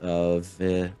intelligence of,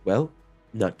 well,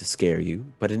 not to scare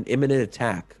you, but an imminent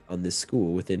attack on this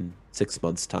school within 6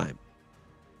 months' time.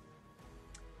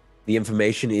 The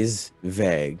information is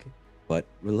vague, but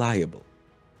reliable.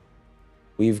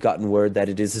 We've gotten word that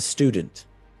it is a student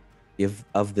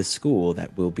of the school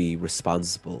that will be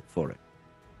responsible for it.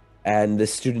 And the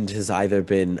student has either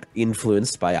been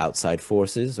influenced by outside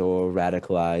forces or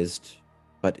radicalized,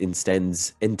 but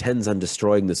intends on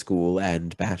destroying the school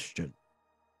and Bastion.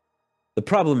 The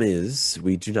problem is,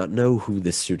 we do not know who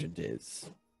this student is.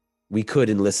 We could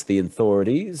enlist the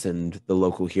authorities and the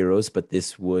local heroes, but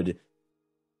this would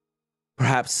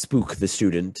perhaps spook the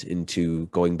student into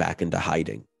going back into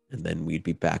hiding, and then we'd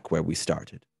be back where we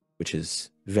started, which is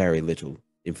very little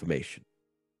information.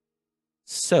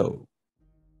 So,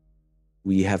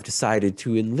 we have decided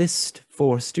to enlist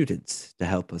 4 students to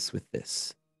help us with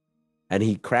this. And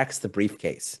he cracks the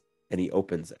briefcase and he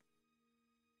opens it.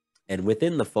 And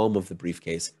within the foam of the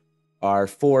briefcase are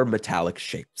 4 metallic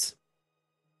shapes.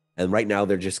 And right now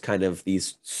they're just kind of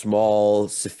these small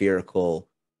spherical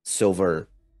silver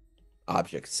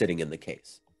objects sitting in the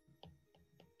case.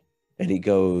 And he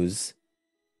goes,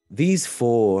 "These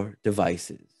 4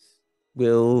 devices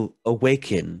will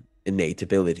awaken innate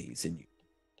abilities in you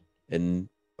and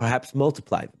perhaps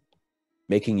multiply them,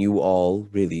 making you all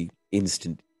really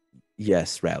instant."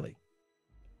 Yes, Rally.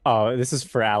 Oh, this is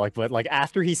for Alec, but like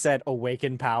after he said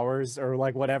awaken powers or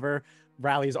like whatever,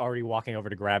 Rally's already walking over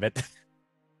to grab it.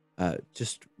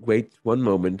 Just wait one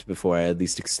moment before I at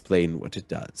least explain what it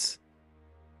does.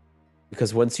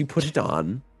 Because once you put it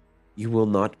on, you will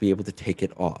not be able to take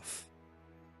it off.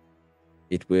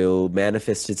 It will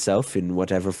manifest itself in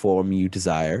whatever form you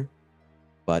desire,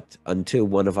 but until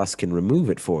one of us can remove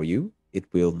it for you, it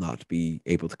will not be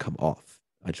able to come off.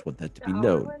 I just want that to be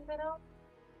known.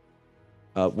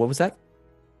 What was that?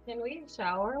 Can we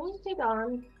shower when we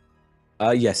on?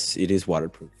 Yes, it is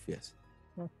waterproof. Yes.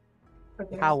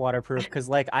 Okay. How waterproof? Because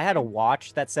like I had a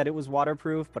watch that said it was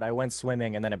waterproof, but I went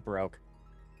swimming and then it broke.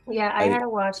 Yeah, I had a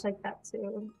watch like that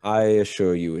too. I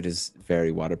assure you, it is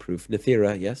very waterproof.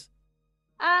 Nathira, yes.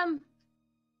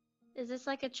 Is this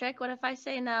like a trick? What if I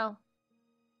say no?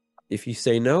 If you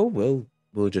say no,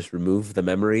 we'll just remove the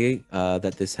memory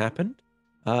that this happened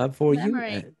for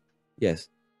Memory. you. Yes.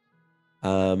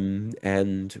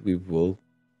 And we will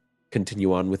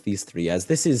continue on with these three, as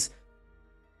this is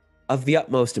of the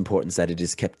utmost importance that it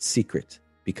is kept secret,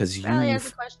 because Riley you. has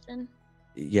a question.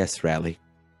 Yes, Rally.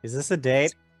 Is this a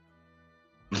date?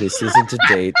 This isn't a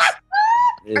date.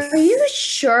 Are you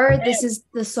sure this is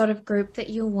the sort of group that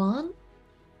you want?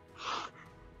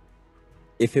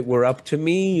 If it were up to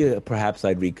me, perhaps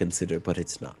I'd reconsider, but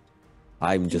it's not.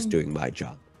 I'm just doing my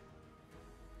job.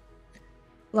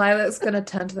 Lilac's gonna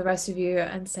turn to the rest of you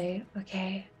and say,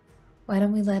 okay, why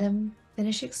don't we let him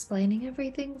finish explaining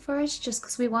everything first? Just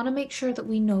because we want to make sure that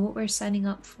we know what we're signing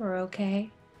up for, okay?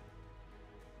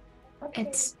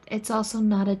 It's also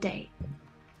not a date.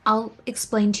 I'll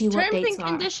explain to you what Terms dates and are.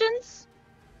 conditions?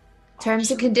 Terms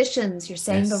and conditions. You're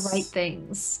saying the Yes. right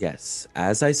things. Yes,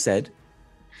 as I said,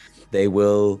 they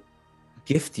will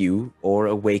gift you or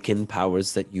awaken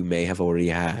powers that you may have already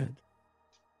had.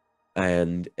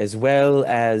 And as well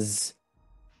as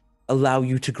allow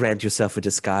you to grant yourself a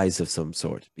disguise of some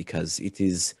sort, because it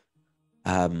is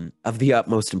of the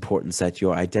utmost importance that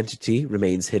your identity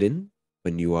remains hidden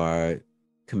when you are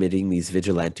committing these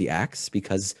vigilante acts,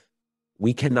 because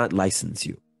we cannot license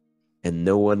you, and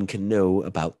no one can know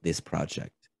about this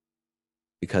project,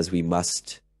 because we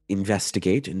must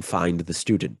investigate and find the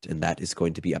student, and that is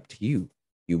going to be up to you.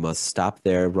 You must stop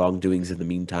their wrongdoings in the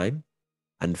meantime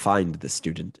and find the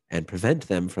student and prevent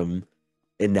them from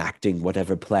enacting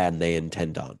whatever plan they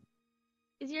intend on.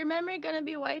 Is your memory gonna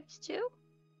be wiped too?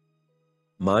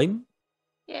 Mine?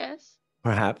 Yes.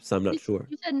 Perhaps, I'm not sure.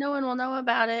 You said no one will know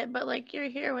about it, but like you're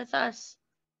here with us.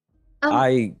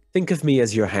 I think of me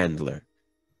as your handler.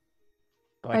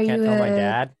 Oh, Are I can't you tell my a-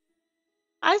 dad.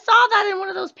 I saw that in one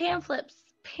of those pamphlets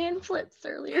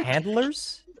earlier.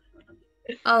 Handlers?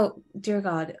 Oh, dear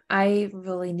God. I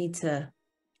really need to.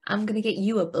 I'm gonna get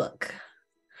you a book.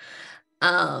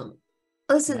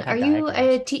 Listen, Might are have you a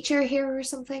diagrams. teacher here or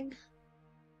something?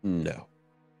 No.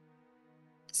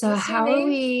 So What's your how are name?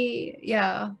 we?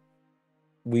 Yeah.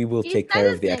 We will He take said care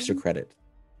his of the extra name. credit.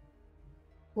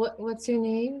 What's your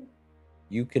name?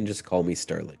 You can just call me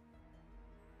Sterling.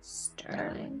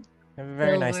 Sterling. A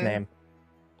very nice Silver. name.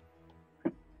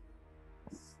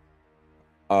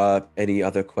 Any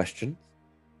other questions?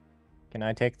 Can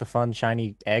I take the fun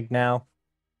shiny egg now?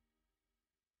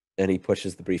 And he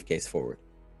pushes the briefcase forward.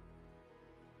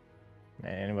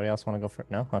 Anybody else want to go for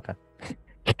it? No? Okay.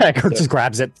 Echo just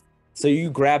grabs it. So you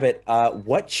grab it.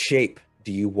 What shape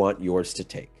do you want yours to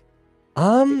take?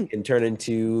 It can turn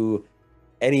into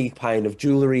any kind of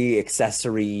jewelry,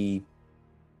 accessory,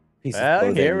 piece of Well,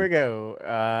 clothing. here we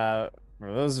go.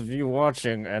 For those of you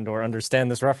watching and or understand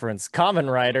this reference, Common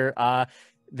Rider,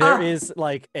 there is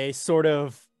like a sort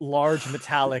of large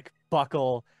metallic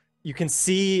buckle. You can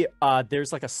see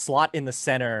there's like a slot in the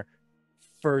center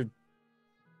for,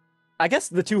 I guess,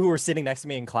 the two who were sitting next to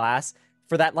me in class,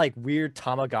 for that like weird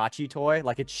Tamagotchi toy.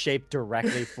 Like it's shaped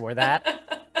directly for that.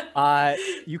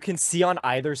 You can see on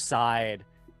either side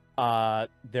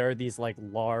there are these like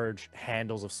large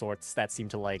handles of sorts that seem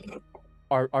to like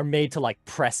are made to like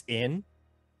press in.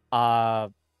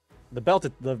 The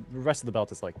rest of the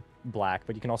belt is like black,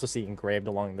 but you can also see engraved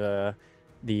along the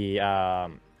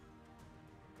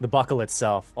buckle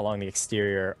itself, along the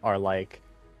exterior, are like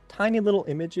tiny little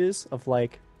images of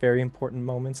like very important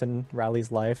moments in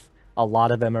Riley's life. A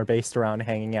lot of them are based around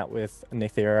hanging out with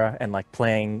Nathira and like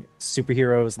playing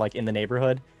superheroes like in the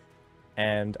neighborhood.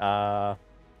 And I'm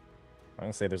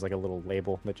gonna say there's like a little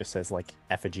label that just says like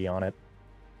effigy on it.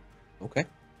 Okay.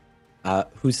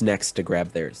 Who's next to grab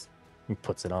theirs? He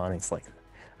puts it on. It's like,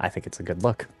 I think it's a good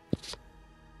look.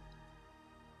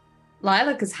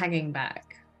 Lilac is hanging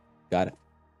back. Got it.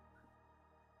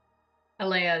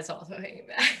 Alea is also hanging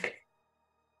back.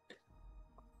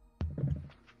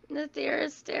 Nathira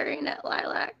is staring at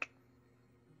Lilac.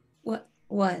 What?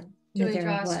 Do we Nathira,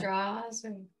 draw what? straws?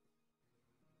 Or...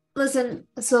 Listen,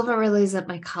 silver really isn't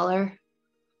my color.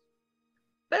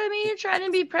 But I mean, you're trying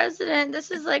to be president. This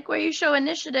is like where you show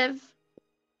initiative.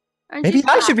 Aren't Maybe you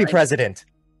I should be like- president.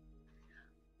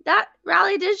 That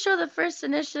rally did show the first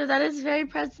initiative. That is very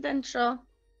presidential.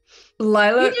 You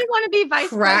Lilac did want to be vice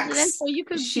cracks. president, so you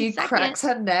could She be second. cracks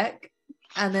her neck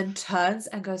and then turns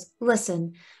and goes,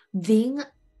 "Listen, being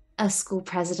a school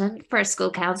president for a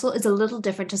school council is a little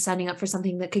different to signing up for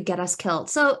something that could get us killed.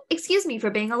 So excuse me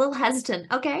for being a little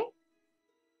hesitant, okay?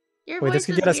 Your Wait, this voice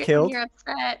could is get us weird killed? when you're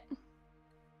upset.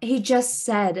 He just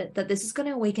said that this is going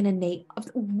to awaken innate.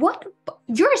 What?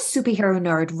 You're a superhero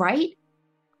nerd, right?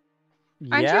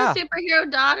 Aren't Yeah. you a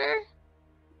superhero daughter?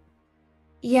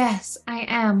 Yes, I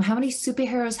am. How many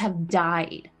superheroes have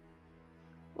died?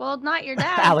 Well, not your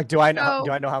dad. Alec, do I know? so-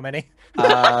 Do I know how many?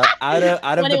 Out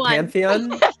of the 21.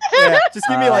 pantheon, Yeah, just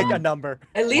give me like a Um, number.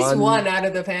 At least One- one out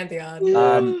of the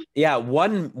pantheon. yeah,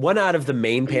 one out of the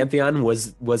main pantheon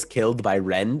was killed by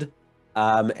Rend,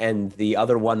 and the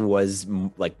other one was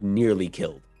like nearly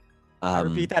killed. I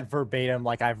repeat that verbatim,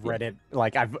 like I've read it,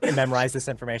 like I've memorized this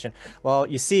information. Well,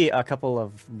 you see, a couple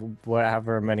of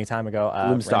whatever many time ago,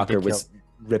 Rend Gloomstalker did was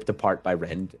ripped apart by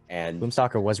Rend, and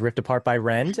Gloomstalker was ripped apart by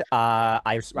Rend.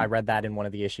 I read that in one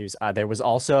of the issues. There was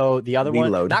also the other one,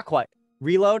 Reload. not quite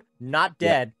Reload, not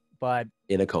dead, but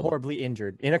in a coma. horribly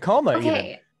injured, in a coma even.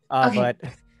 Okay. But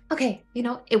Okay, you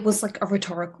know, it was like a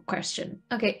rhetorical question.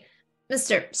 Okay,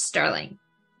 Mr. Sterling,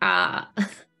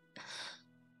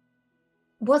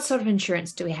 what sort of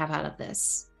insurance do we have out of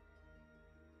this?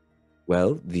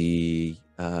 Well, the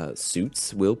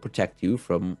suits will protect you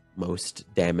from most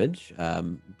damage,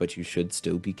 but you should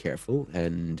still be careful,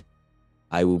 and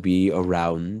I will be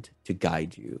around to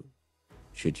guide you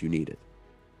should you need it.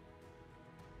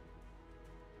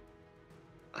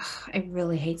 I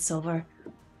really hate silver.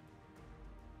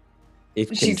 It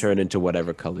can She's- turn into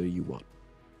whatever color you want.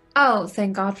 Oh,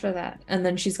 thank God for that. And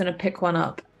then she's gonna pick one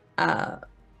up,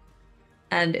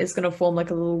 and it's gonna form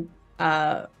like a little.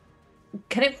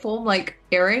 Can it form like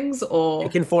earrings or?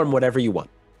 It can form whatever you want.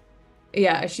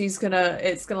 Yeah, she's gonna.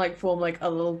 It's gonna like form like a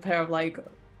little pair of like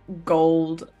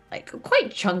gold, like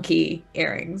quite chunky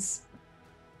earrings.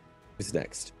 Who's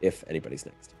next? If anybody's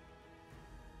next.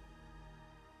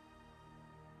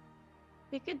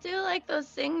 We could do like those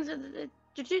things with the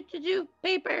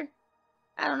paper.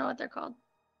 I don't know what they're called.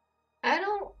 I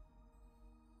don't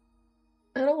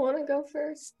want to go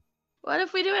first. What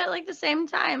if we do it like the same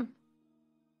time?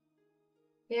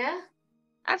 Yeah,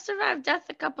 I've survived death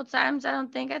a couple times. I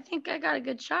think I got a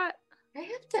good shot. I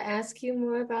have to ask you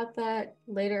more about that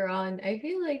later on. I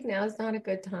feel like now's not a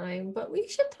good time, but we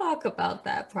should talk about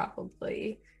that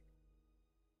probably.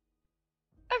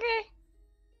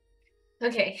 Okay.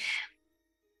 Okay.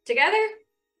 Together?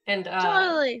 And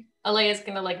Totally. Alea's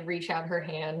gonna like reach out her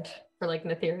hand for like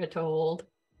Nathira to hold.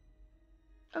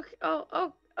 Okay.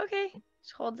 Oh, okay.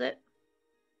 She holds it.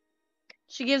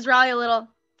 She gives Raleigh a little.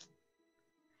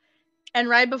 And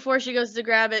right before she goes to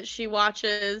grab it, she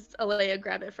watches Alea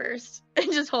grab it first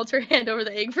and just holds her hand over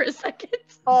the egg for a second.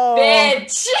 oh,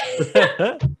 Bitch!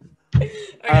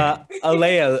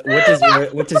 Alea,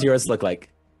 what does yours look like?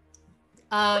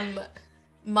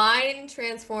 Mine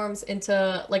transforms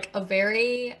into like a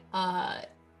very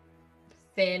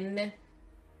thin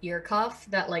ear cuff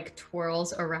that like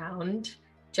twirls around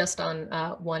just on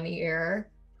one ear.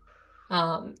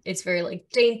 It's very like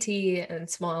dainty and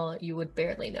small. You would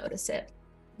barely notice it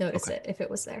if it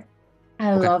was there.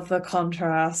 I Okay. love the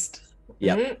contrast.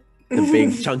 Yep. Mhm. The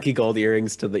big chunky gold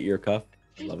earrings to the ear cuff.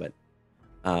 I love it.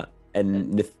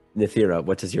 And Nathira,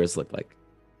 what does yours look like?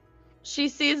 She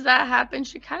sees that happen.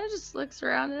 She kind of just looks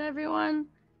around at everyone.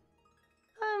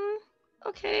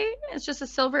 Okay. It's just a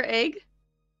silver egg.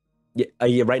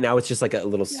 Yeah, right now it's just like a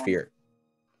little Yeah. sphere.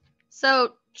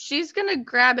 So she's gonna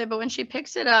grab it, but when she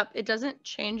picks it up, it doesn't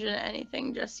change into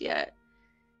anything just yet.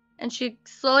 And she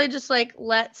slowly just like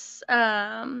lets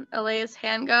Alea's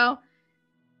hand go.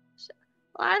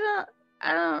 Well,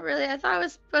 I don't really. I thought I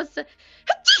was supposed to.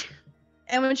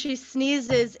 And when she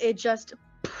sneezes, it just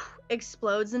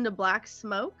explodes into black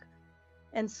smoke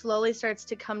and slowly starts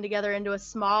to come together into a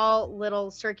small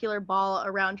little circular ball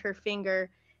around her finger,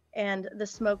 and the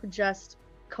smoke just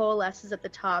coalesces at the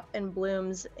top and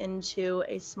blooms into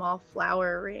a small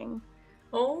flower ring.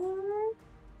 Oh.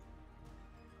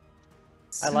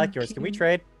 I like yours. Can we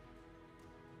trade?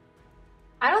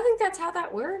 I don't think that's how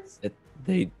that works.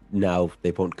 They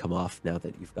won't come off now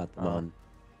that you've got them Oh. on.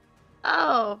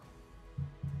 Oh,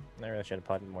 I really should have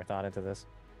put more thought into this.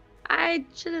 I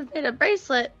should have made a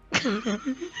bracelet.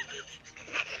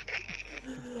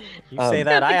 You say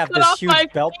that, I have Cut this off my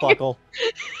huge belt finger. buckle.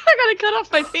 I gotta cut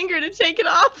off my finger to take it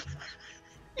off.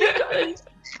 You guys.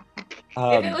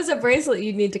 If it was a bracelet,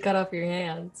 you'd need to cut off your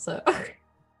hand. So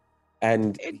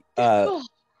And Oh,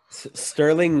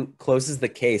 Sterling closes the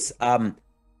case.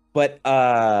 But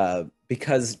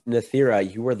because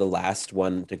Nathira, you were the last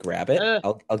one to grab it,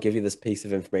 I'll give you this piece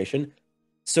of information.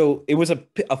 So it was a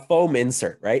foam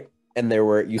insert, right? And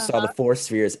you saw the 4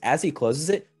 spheres. As he closes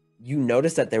it, you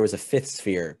notice that there was a fifth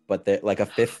sphere, but like a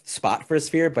fifth spot for a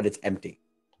sphere, but it's empty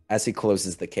as he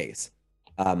closes the case,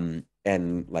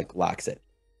 and like locks it.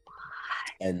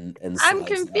 And I'm slides it off.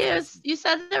 confused. You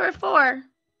said there were 4.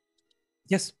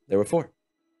 Yes, there were 4.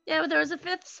 Yeah, but there was a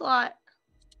 5th slot.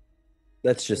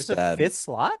 That's just There's a 5th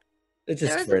slot? It's There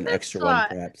just was for a an fifth extra slot.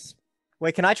 one, perhaps.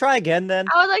 Wait, can I try again then?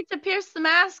 I would like to pierce the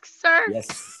mask, sir.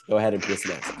 Yes, go ahead and pierce the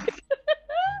mask.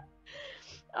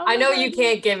 Oh I know my you God.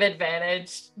 can't give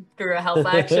advantage through a help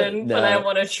action, but I No.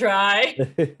 want to try.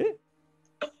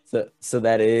 So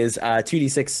that is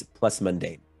 2d6 plus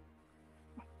mundane.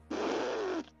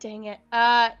 Dang it.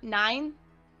 9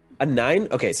 A 9?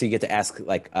 Okay, so you get to ask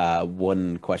like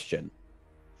one question.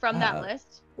 from that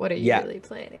list. What are you Yeah. really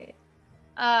planning?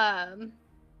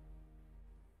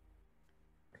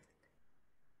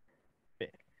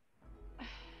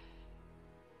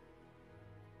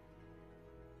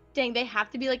 Dang, they have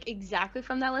to be like exactly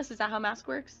from that list. Is that how mask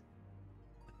works?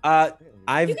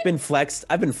 I've been flexed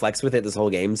with it this whole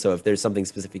game, so if there's something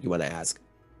specific you want to ask,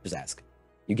 just ask.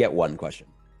 You get one question.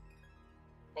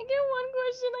 I get one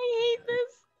question. I hate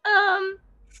this.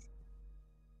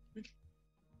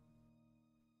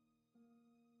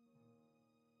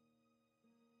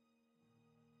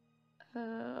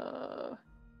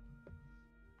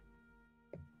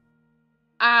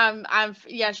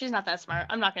 Yeah, she's not that smart.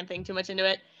 I'm not gonna think too much into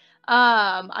it.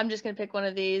 I'm just gonna pick one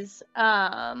of these.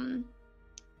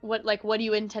 What do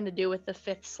you intend to do with the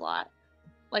 5th slot?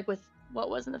 Like with what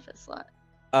was in the 5th slot?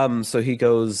 So he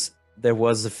goes, there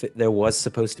was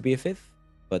supposed to be a 5th,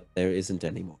 but there isn't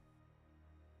anymore.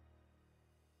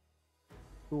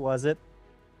 Who was it?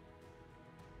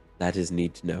 That is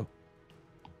need to know.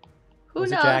 Who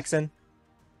Was knows? it Jackson?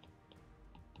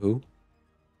 Who?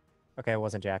 Okay, it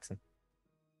wasn't Jackson.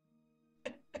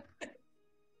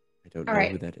 I don't All know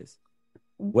right. who that is.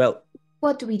 Well,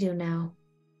 What do we do now?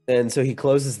 and so he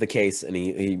closes the case and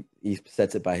he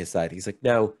sets it by his side. He's like,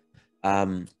 now,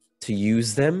 to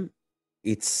use them,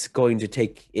 it's going to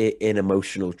take an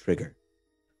emotional trigger.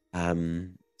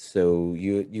 So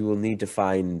you will need to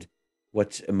find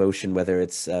what emotion, whether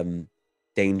it's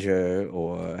danger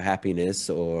or happiness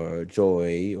or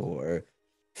joy or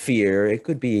fear. It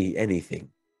could be anything,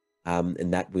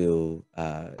 and that will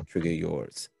trigger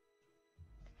yours.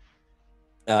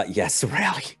 Yes,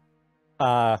 Rally.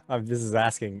 This is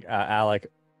asking Alec,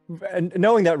 and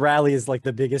knowing that Rally is like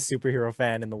the biggest superhero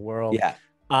fan in the world. Yeah.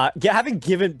 Having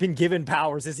been given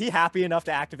powers, is he happy enough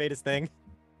to activate his thing?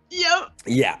 Yep.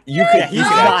 Yeah, you could. He's you could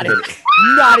not, activate it.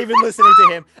 not even listening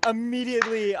to him.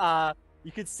 Immediately,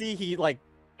 you could see he like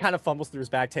kind of fumbles through his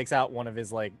bag, takes out one of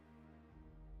his like,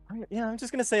 I'm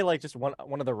just gonna say like just one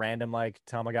of the random like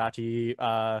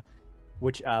Tamagotchi,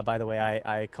 which by the way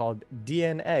I called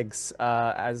DN eggs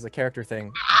as a character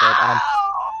thing. But,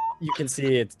 you can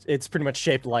see it's pretty much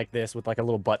shaped like this with like a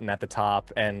little button at the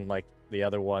top and like the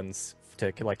other ones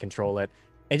to like control it.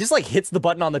 It just like hits the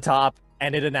button on the top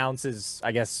and it announces,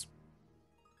 I guess.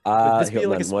 Would this be, Hold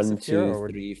like, on. a 1, specific hero, 2, or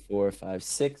would- 3, 4, 5,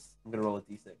 6. I'm gonna roll a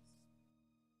d6,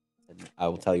 and I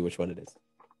will tell you which one it is.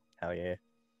 Hell yeah.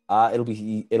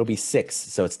 It'll be 6,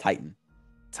 so it's Titan.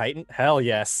 Titan? Hell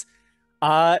yes.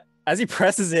 As he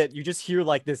presses it, you just hear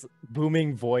like this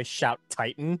booming voice shout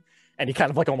Titan, and he kind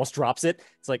of like almost drops it.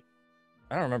 It's like,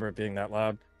 I don't remember it being that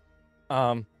loud.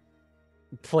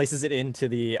 Places it into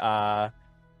the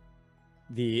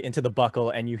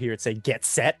buckle, and you hear it say get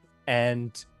set,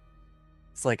 and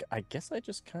it's like, I guess I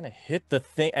just kind of hit the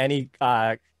thing, and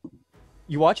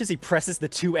you watch as he presses the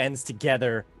two ends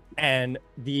together, and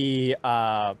the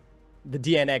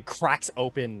DNA cracks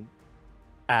open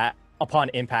upon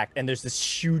impact, and there's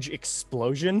this huge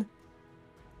explosion,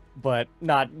 but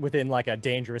not within like a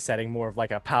dangerous setting, more of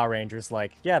like a Power Rangers,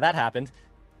 like, yeah, that happened,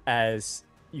 as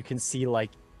you can see like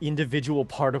individual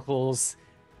particles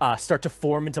start to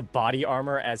form into body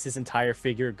armor as his entire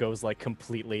figure goes like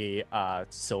completely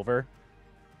silver.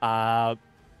 I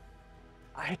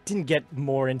didn't get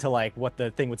more into like what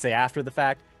the thing would say after the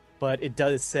fact, but it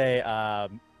does say,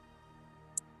 I'm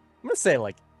gonna say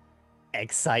like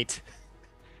Excite.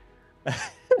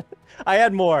 I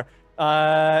had more.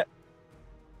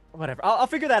 Whatever. I'll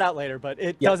figure that out later. But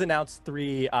it does announce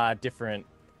 3 different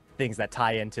things that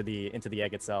tie into the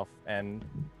egg itself, and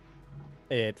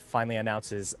it finally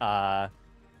announces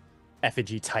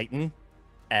Effigy Titan.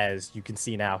 As you can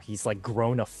see now, he's like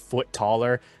grown a foot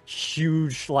taller,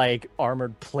 huge like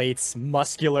armored plates,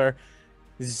 muscular.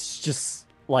 He's just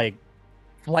like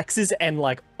flexes, and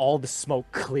like all the smoke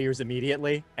clears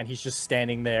immediately, and he's just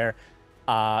standing there.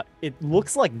 It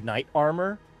looks like knight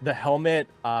armor. The helmet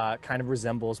kind of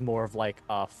resembles more of like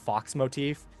a fox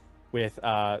motif, with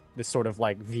this sort of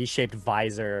like V-shaped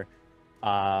visor.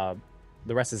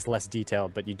 The rest is less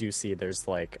detailed, but you do see there's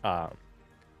like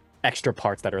extra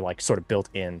parts that are like sort of built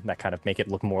in that kind of make it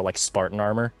look more like Spartan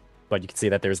armor. But you can see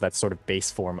that there's that sort of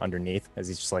base form underneath as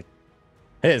he's just like,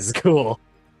 hey, this is cool.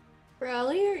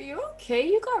 Rally, are you okay?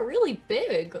 You got really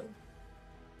big.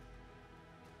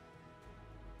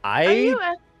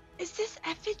 Is this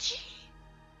effigy?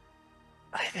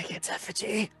 I think it's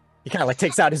effigy. He kind of like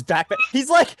takes out his backpack. He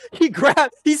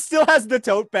still has the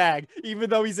tote bag, even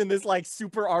though he's in this like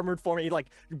super armored form. He like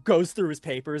goes through his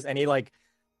papers and he like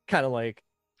kind of like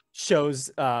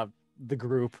shows the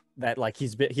group that like he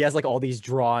has like all these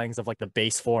drawings of like the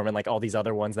base form and like all these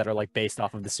other ones that are like based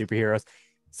off of the superheroes.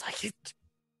 It's like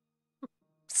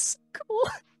it's cool.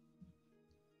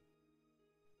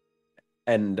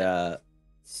 And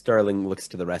Sterling looks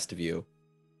to the rest of you.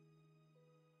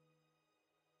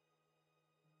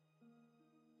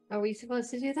 Are we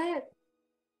supposed to do that?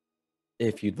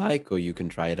 If you'd like, or you can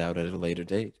try it out at a later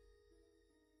date.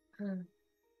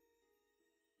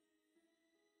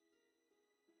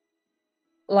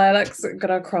 Lilac's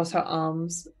gonna cross her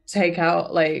arms, take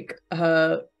out like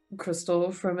her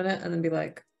crystal for a minute, and then be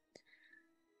like,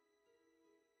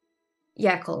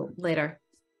 Yeah, cool. Later.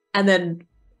 and then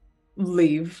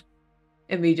leave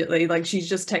immediately. Like she's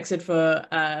just texted for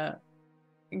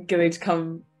Gilly to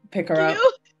come pick her up.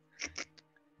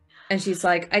 And she's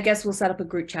like, I guess we'll set up a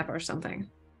group chat or something.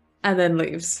 And then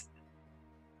leaves.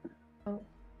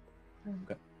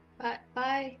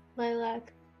 Bye,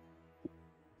 Lilac.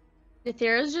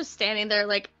 Nithira's just standing there,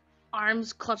 like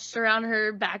arms clutched around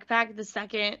her backpack. The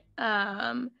second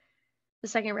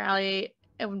rally,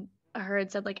 and I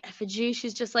heard said like effigy.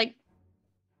 She's just like,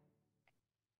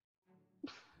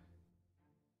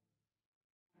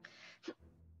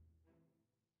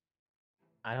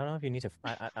 I don't know if you need to.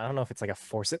 I don't know if it's like a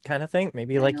force it kind of thing.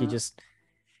 Maybe like you just.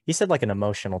 He said like an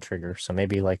emotional trigger, so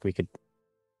maybe like we could.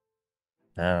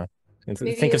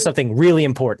 Think of something really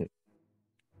important.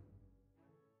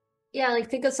 Yeah, like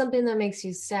think of something that makes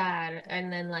you sad,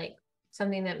 and then like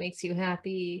something that makes you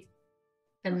happy,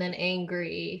 and then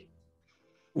angry.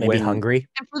 Maybe hungry.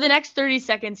 and for the next 30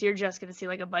 seconds, you're just gonna see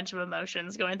like a bunch of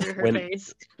emotions going through her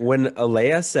face. When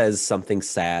Alea says something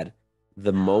sad,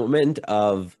 the moment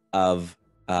of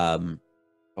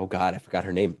oh god, I forgot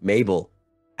her name, Mabel,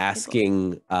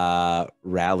 asking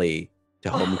Rally to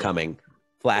homecoming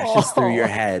flashes through your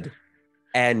head,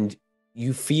 and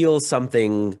you feel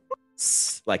something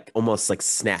like almost like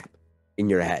snap in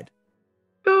your head.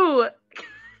 Ooh.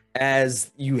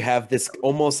 As you have this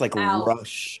almost like Ow.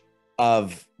 rush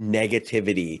of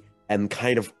negativity and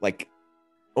kind of like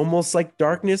almost like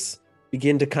darkness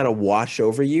begin to kind of wash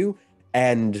over you.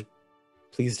 And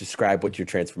please describe what your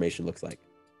transformation looks like.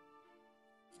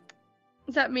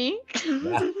 Is that me?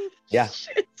 Yeah.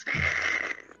 Shit.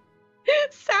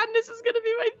 Sadness is gonna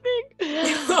be my thing.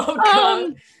 Oh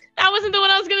god. That wasn't the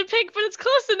one I was gonna pick, but it's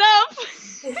close enough.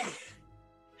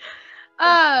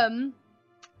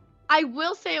 I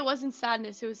will say it wasn't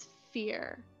sadness, it was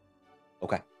fear.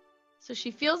 Okay. So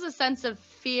she feels a sense of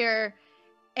fear,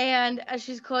 and as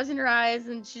she's closing her eyes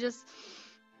and she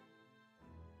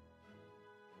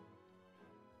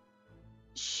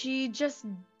just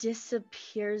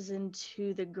disappears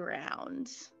into the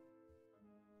ground.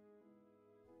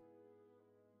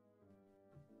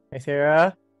 Hey,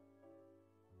 Sarah.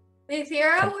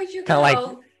 Nithira, where'd you Kinda go?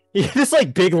 like- This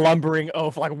like big lumbering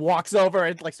oaf like walks over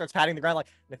and like starts patting the ground like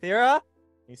Nithira.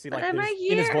 You see like But I'm there's-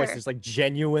 right in his voice here. there's like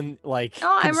genuine like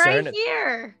Oh, I'm concern. right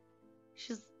here.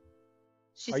 She's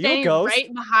Are you a standing ghost?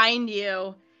 right behind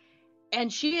you,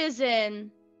 and she is in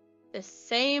the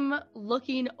same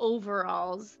looking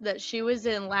overalls that she was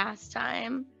in last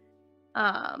time.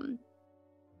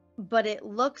 But it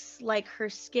looks like her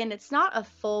skin, it's not a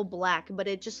full black, but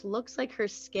it just looks like her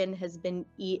skin has been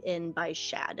eaten by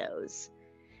shadows.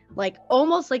 Like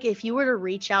almost like if you were to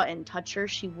reach out and touch her,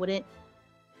 she wouldn't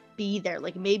be there.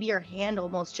 Like maybe her hand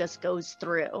almost just goes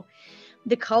through.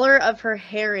 The color of her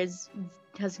hair has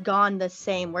gone the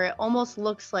same, where it almost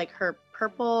looks like her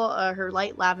purple, her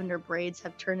light lavender braids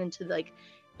have turned into like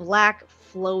black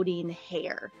floating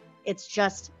hair. It's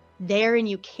just there, and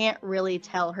you can't really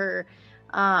tell her.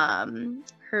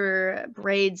 Her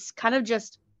braids kind of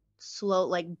just slow,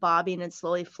 like bobbing and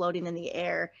slowly floating in the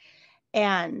air,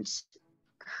 and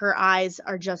her eyes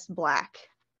are just black.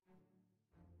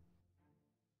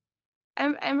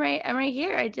 I'm right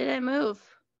here. I didn't move.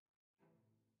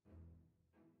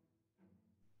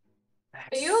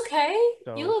 Are you okay?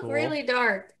 So You look cool. really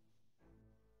dark.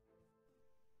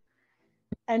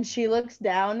 And she looks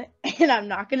down, and I'm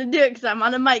not gonna do it because I'm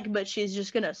on a mic, but she's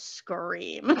just gonna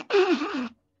scream.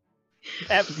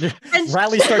 And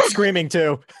Riley starts screaming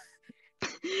too.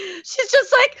 she's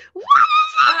just like, what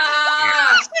is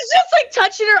Ah! it? She's just like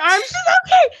touching her arm. She's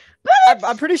okay, but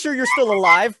I'm pretty sure you're still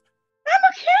alive. I'm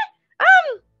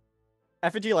okay.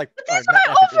 Effigy, like, But these not are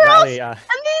my Effigy, overalls. Riley,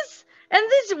 And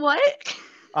these what?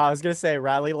 I was gonna say,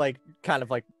 Riley, like, kind of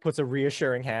like puts a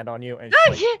reassuring hand on you, and she's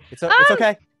like, Okay. it's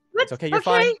okay. What? It's okay, you're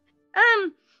fine.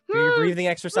 Do your breathing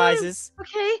exercises.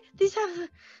 Okay, these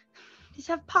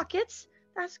have pockets.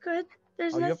 That's good.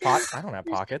 There's Oh, you have nothing. I don't have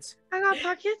pockets. I got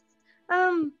pockets.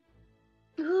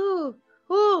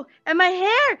 Ooh, and my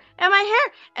hair.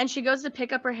 And she goes to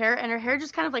pick up her hair, and her hair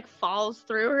just kind of like falls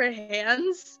through her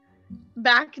hands,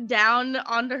 back down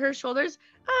onto her shoulders.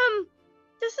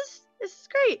 This is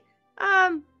great. How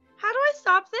do I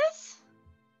stop this?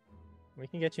 We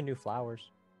can get you new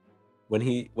flowers. When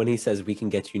he says we can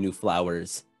get you new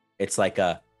flowers, it's like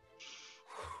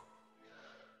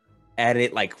and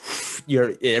it like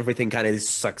everything kind of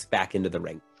sucks back into the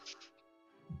ring.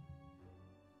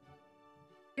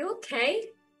 You okay?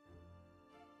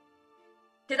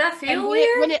 Did that feel And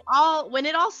weird? when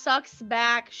it all sucks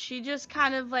back, she just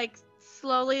kind of like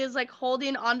slowly is like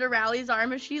holding onto Rally's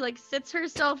arm as she like sits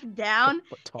herself down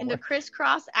into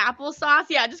crisscross applesauce.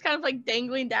 Yeah, just kind of like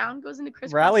dangling down, goes into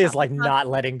crisscross. Riley is like applesauce. not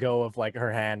letting go of like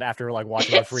her hand after like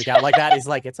watching her freak out like that. He's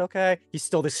like, it's okay. He's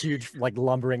still this huge like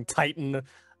lumbering titan.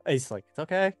 He's like, it's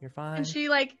okay, you're fine. And she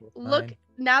like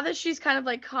now that she's kind of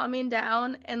like calming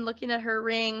down and looking at her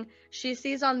ring, she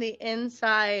sees on the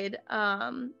inside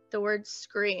the word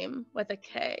scream with a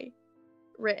K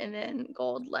written in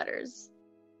gold letters.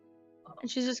 And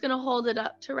she's just gonna hold it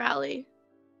up to Rally.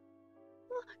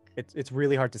 It's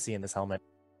really hard to see in this helmet.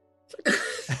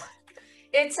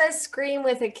 It says scream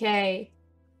with a K.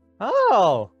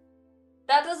 Oh,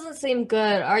 That doesn't seem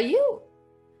good. Are you?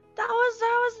 That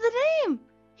was the name.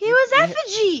 He was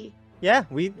Effigy. yeah,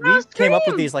 we came up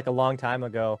with these like a long time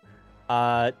ago.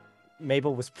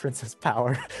 Mabel was Princess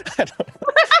Power. I don't know.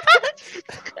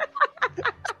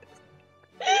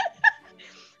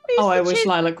 Oh, I wish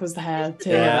Lilac was the hair too.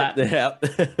 Yeah.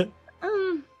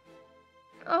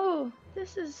 Oh,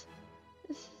 this is.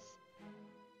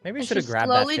 Maybe we And should have she's grabbed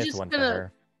that slowly fifth just one for gonna-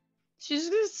 her. She's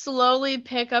gonna slowly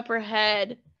pick up her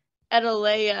head at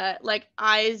Alea, like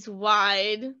eyes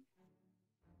wide.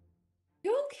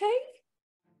 You okay?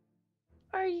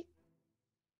 Are you?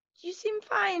 You seem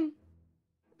fine.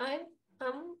 I'm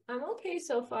okay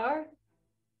so far.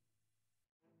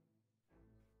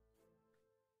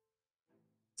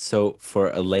 So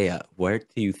for Alea, where do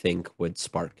you think would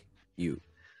spark you?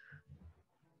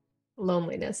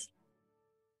 Loneliness.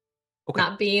 Okay.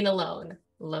 Not being alone.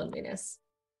 Loneliness.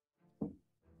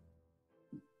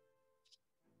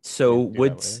 So Do that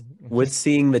would later. would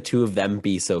seeing the two of them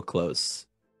be so close,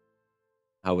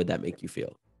 how would that make you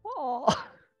feel? Oh.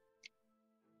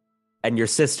 And your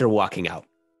sister walking out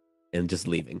and just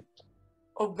leaving.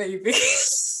 Oh baby.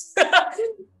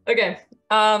 Okay.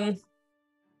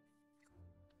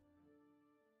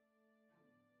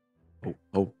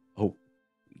 Oh,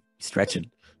 stretching.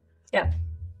 Yeah.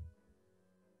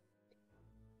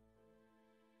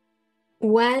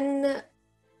 When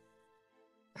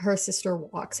her sister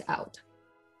walks out,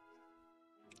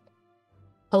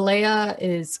 Alea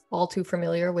is all too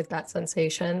familiar with that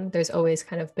sensation. There's always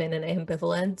kind of been an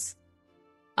ambivalence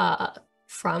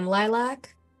from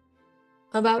Lilac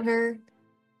about her.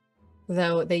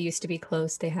 Though they used to be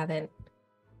close, they haven't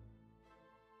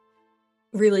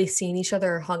really seen each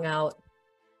other or hung out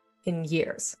in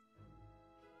years.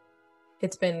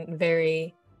 It's been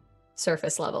very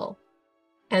surface level.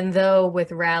 And though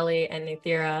with Rally and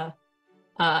Nithira,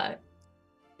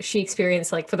 she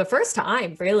experienced, like, for the first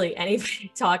time, really,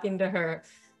 anybody talking to her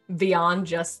beyond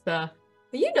just the, "Are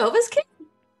you Nova's kid?"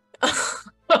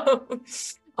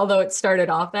 Although it started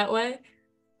off that way.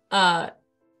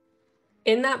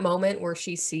 In that moment where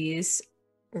she sees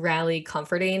Rally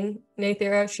comforting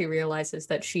Nithira, she realizes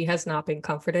that she has not been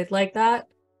comforted like that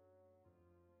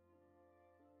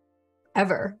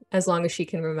ever, as long as she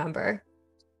can remember.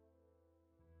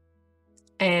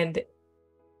 And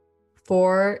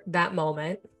for that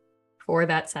moment, for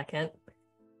that second,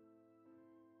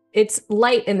 it's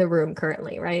light in the room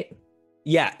currently, right?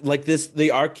 Yeah, like this,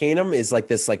 the Arcanum is like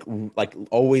this, like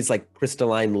always like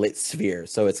crystalline lit sphere.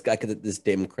 So it's got this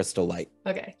dim crystal light.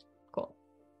 Okay, cool.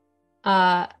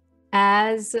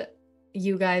 As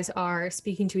you guys are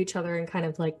speaking to each other and kind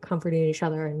of like comforting each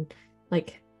other and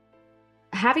like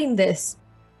having this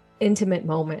intimate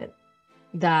moment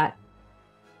that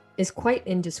is quite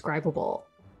indescribable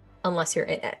unless you're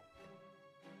in it,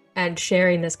 and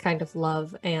sharing this kind of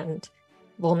love and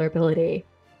vulnerability,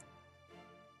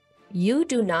 you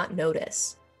do not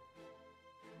notice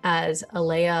as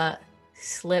Alea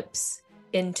slips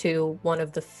into one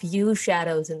of the few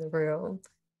shadows in the room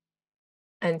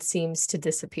and seems to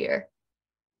disappear.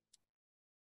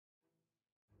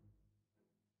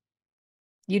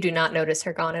 You do not notice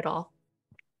her gone at all.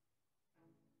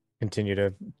 Continue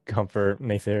to comfort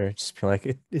Nathan. Just be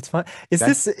like, it's fine.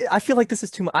 I feel like this is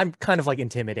too much. I'm kind of like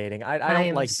intimidating. I don't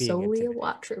am like being solely a intimidated.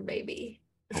 watcher, baby.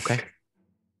 Okay.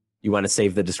 You want to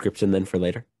save the description then for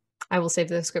later? I will save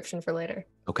the description for later.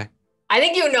 Okay. I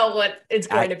think you know what it's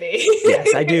going to be.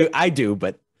 Yes, I do,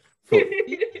 but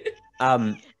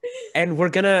and we're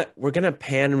gonna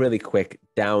pan really quick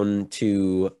down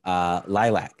to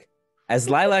Lilac. As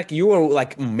Lilac, you are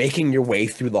like making your way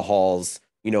through the halls,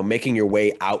 making your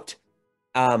way out.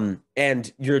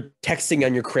 And you're texting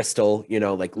on your crystal,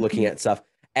 like looking at stuff,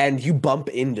 and you bump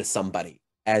into somebody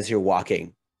as you're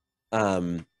walking.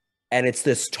 And it's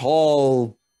this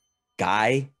tall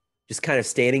guy just kind of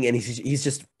standing, and he's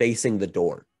just facing the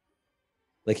door.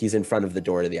 Like he's in front of the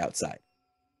door to the outside.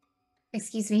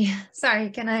 Excuse me. Sorry,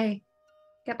 can I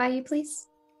get by you, please?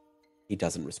 He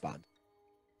doesn't respond.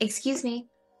 Excuse me.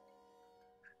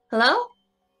 Hello?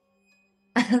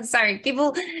 Sorry,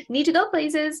 people need to go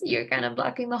places. You're kind of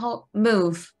blocking the whole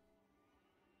move.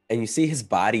 And you see his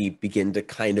body begin to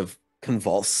kind of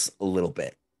convulse a little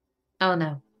bit. Oh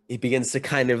no. He begins to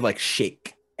kind of like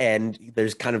shake, and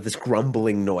there's kind of this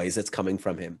grumbling noise that's coming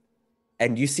from him.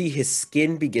 And you see his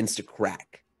skin begins to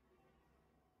crack.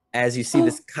 As you see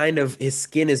this kind of, his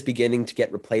skin is beginning to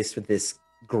get replaced with this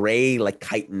gray, like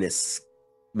chitinous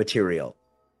material.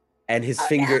 And his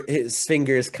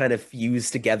fingers kind of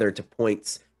fuse together to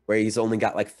points where he's only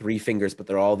got like 3 fingers, but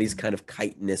they're all these kind of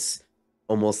chitinous,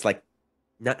 almost like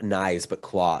not knives, but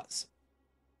claws.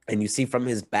 And you see from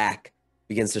his back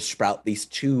begins to sprout these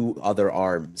 2 other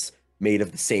arms made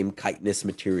of the same chitinous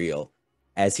material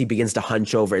as he begins to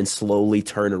hunch over and slowly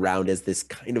turn around as this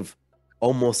kind of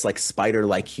almost like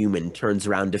spider-like human turns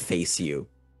around to face you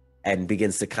and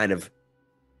begins to kind of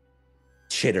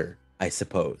chitter, I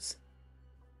suppose.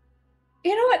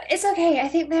 You know what? It's okay. I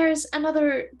think there's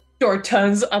another Door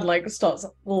turns and like starts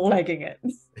legging it.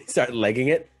 Start legging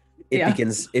it.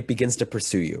 It begins to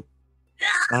pursue you.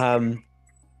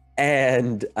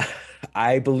 And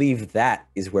I believe that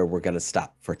is where we're gonna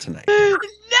stop for tonight. No,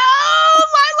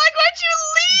 Lilac, why'd you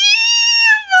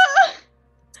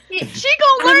leave? She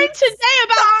gonna learn today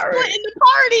about splitting the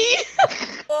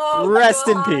party. Rest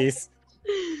in peace.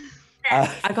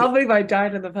 I can't believe I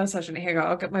died in the first session. Here you go.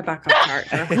 I'll get my backup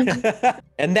character.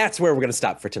 And that's where we're going to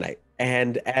stop for tonight.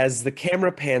 And as the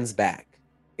camera pans back,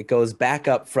 it goes back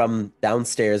up from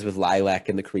downstairs with Lilac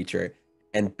and the creature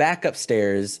and back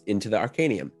upstairs into the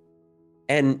Arcanium.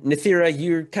 And Nithira,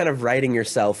 you're kind of writing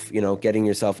yourself, getting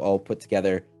yourself all put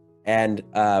together. And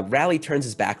Rally turns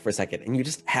his back for a second, and you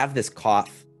just have this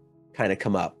cough kind of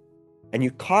come up. And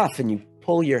you cough and you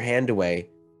pull your hand away,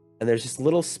 and there's just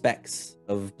little specks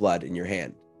of blood in your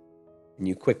hand. And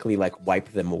you quickly like wipe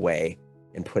them away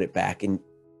and put it back, and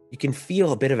you can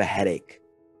feel a bit of a headache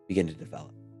begin to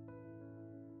develop.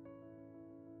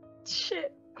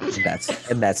 Shit.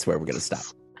 And that's where we're gonna stop.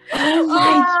 Oh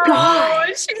my god!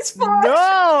 She's fine.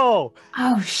 No!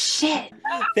 Oh shit!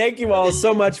 Thank you all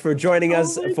so much for joining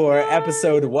us for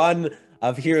episode 1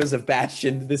 of Heroes of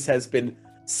Bastion. This has been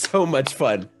so much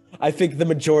fun. I think the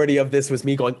majority of this was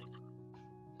me going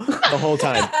the whole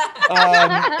time.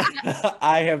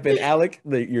 I have been Alec,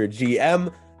 your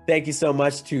GM. Thank you so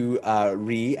much to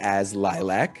Ree as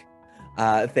Lilac.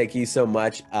 Thank you so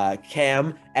much,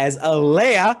 Cam as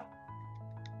Alea.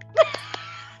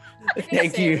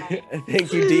 Thank you,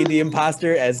 D&D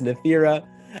Imposter as Nithira,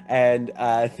 and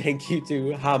thank you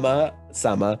to Hama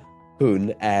Sama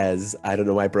Hoon as, I don't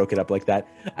know why I broke it up like that,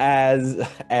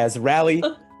 as Rally.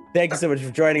 Thank you so much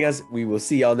for joining us. We will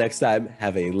see y'all next time.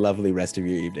 Have a lovely rest of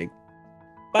your evening.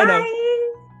 Bye now.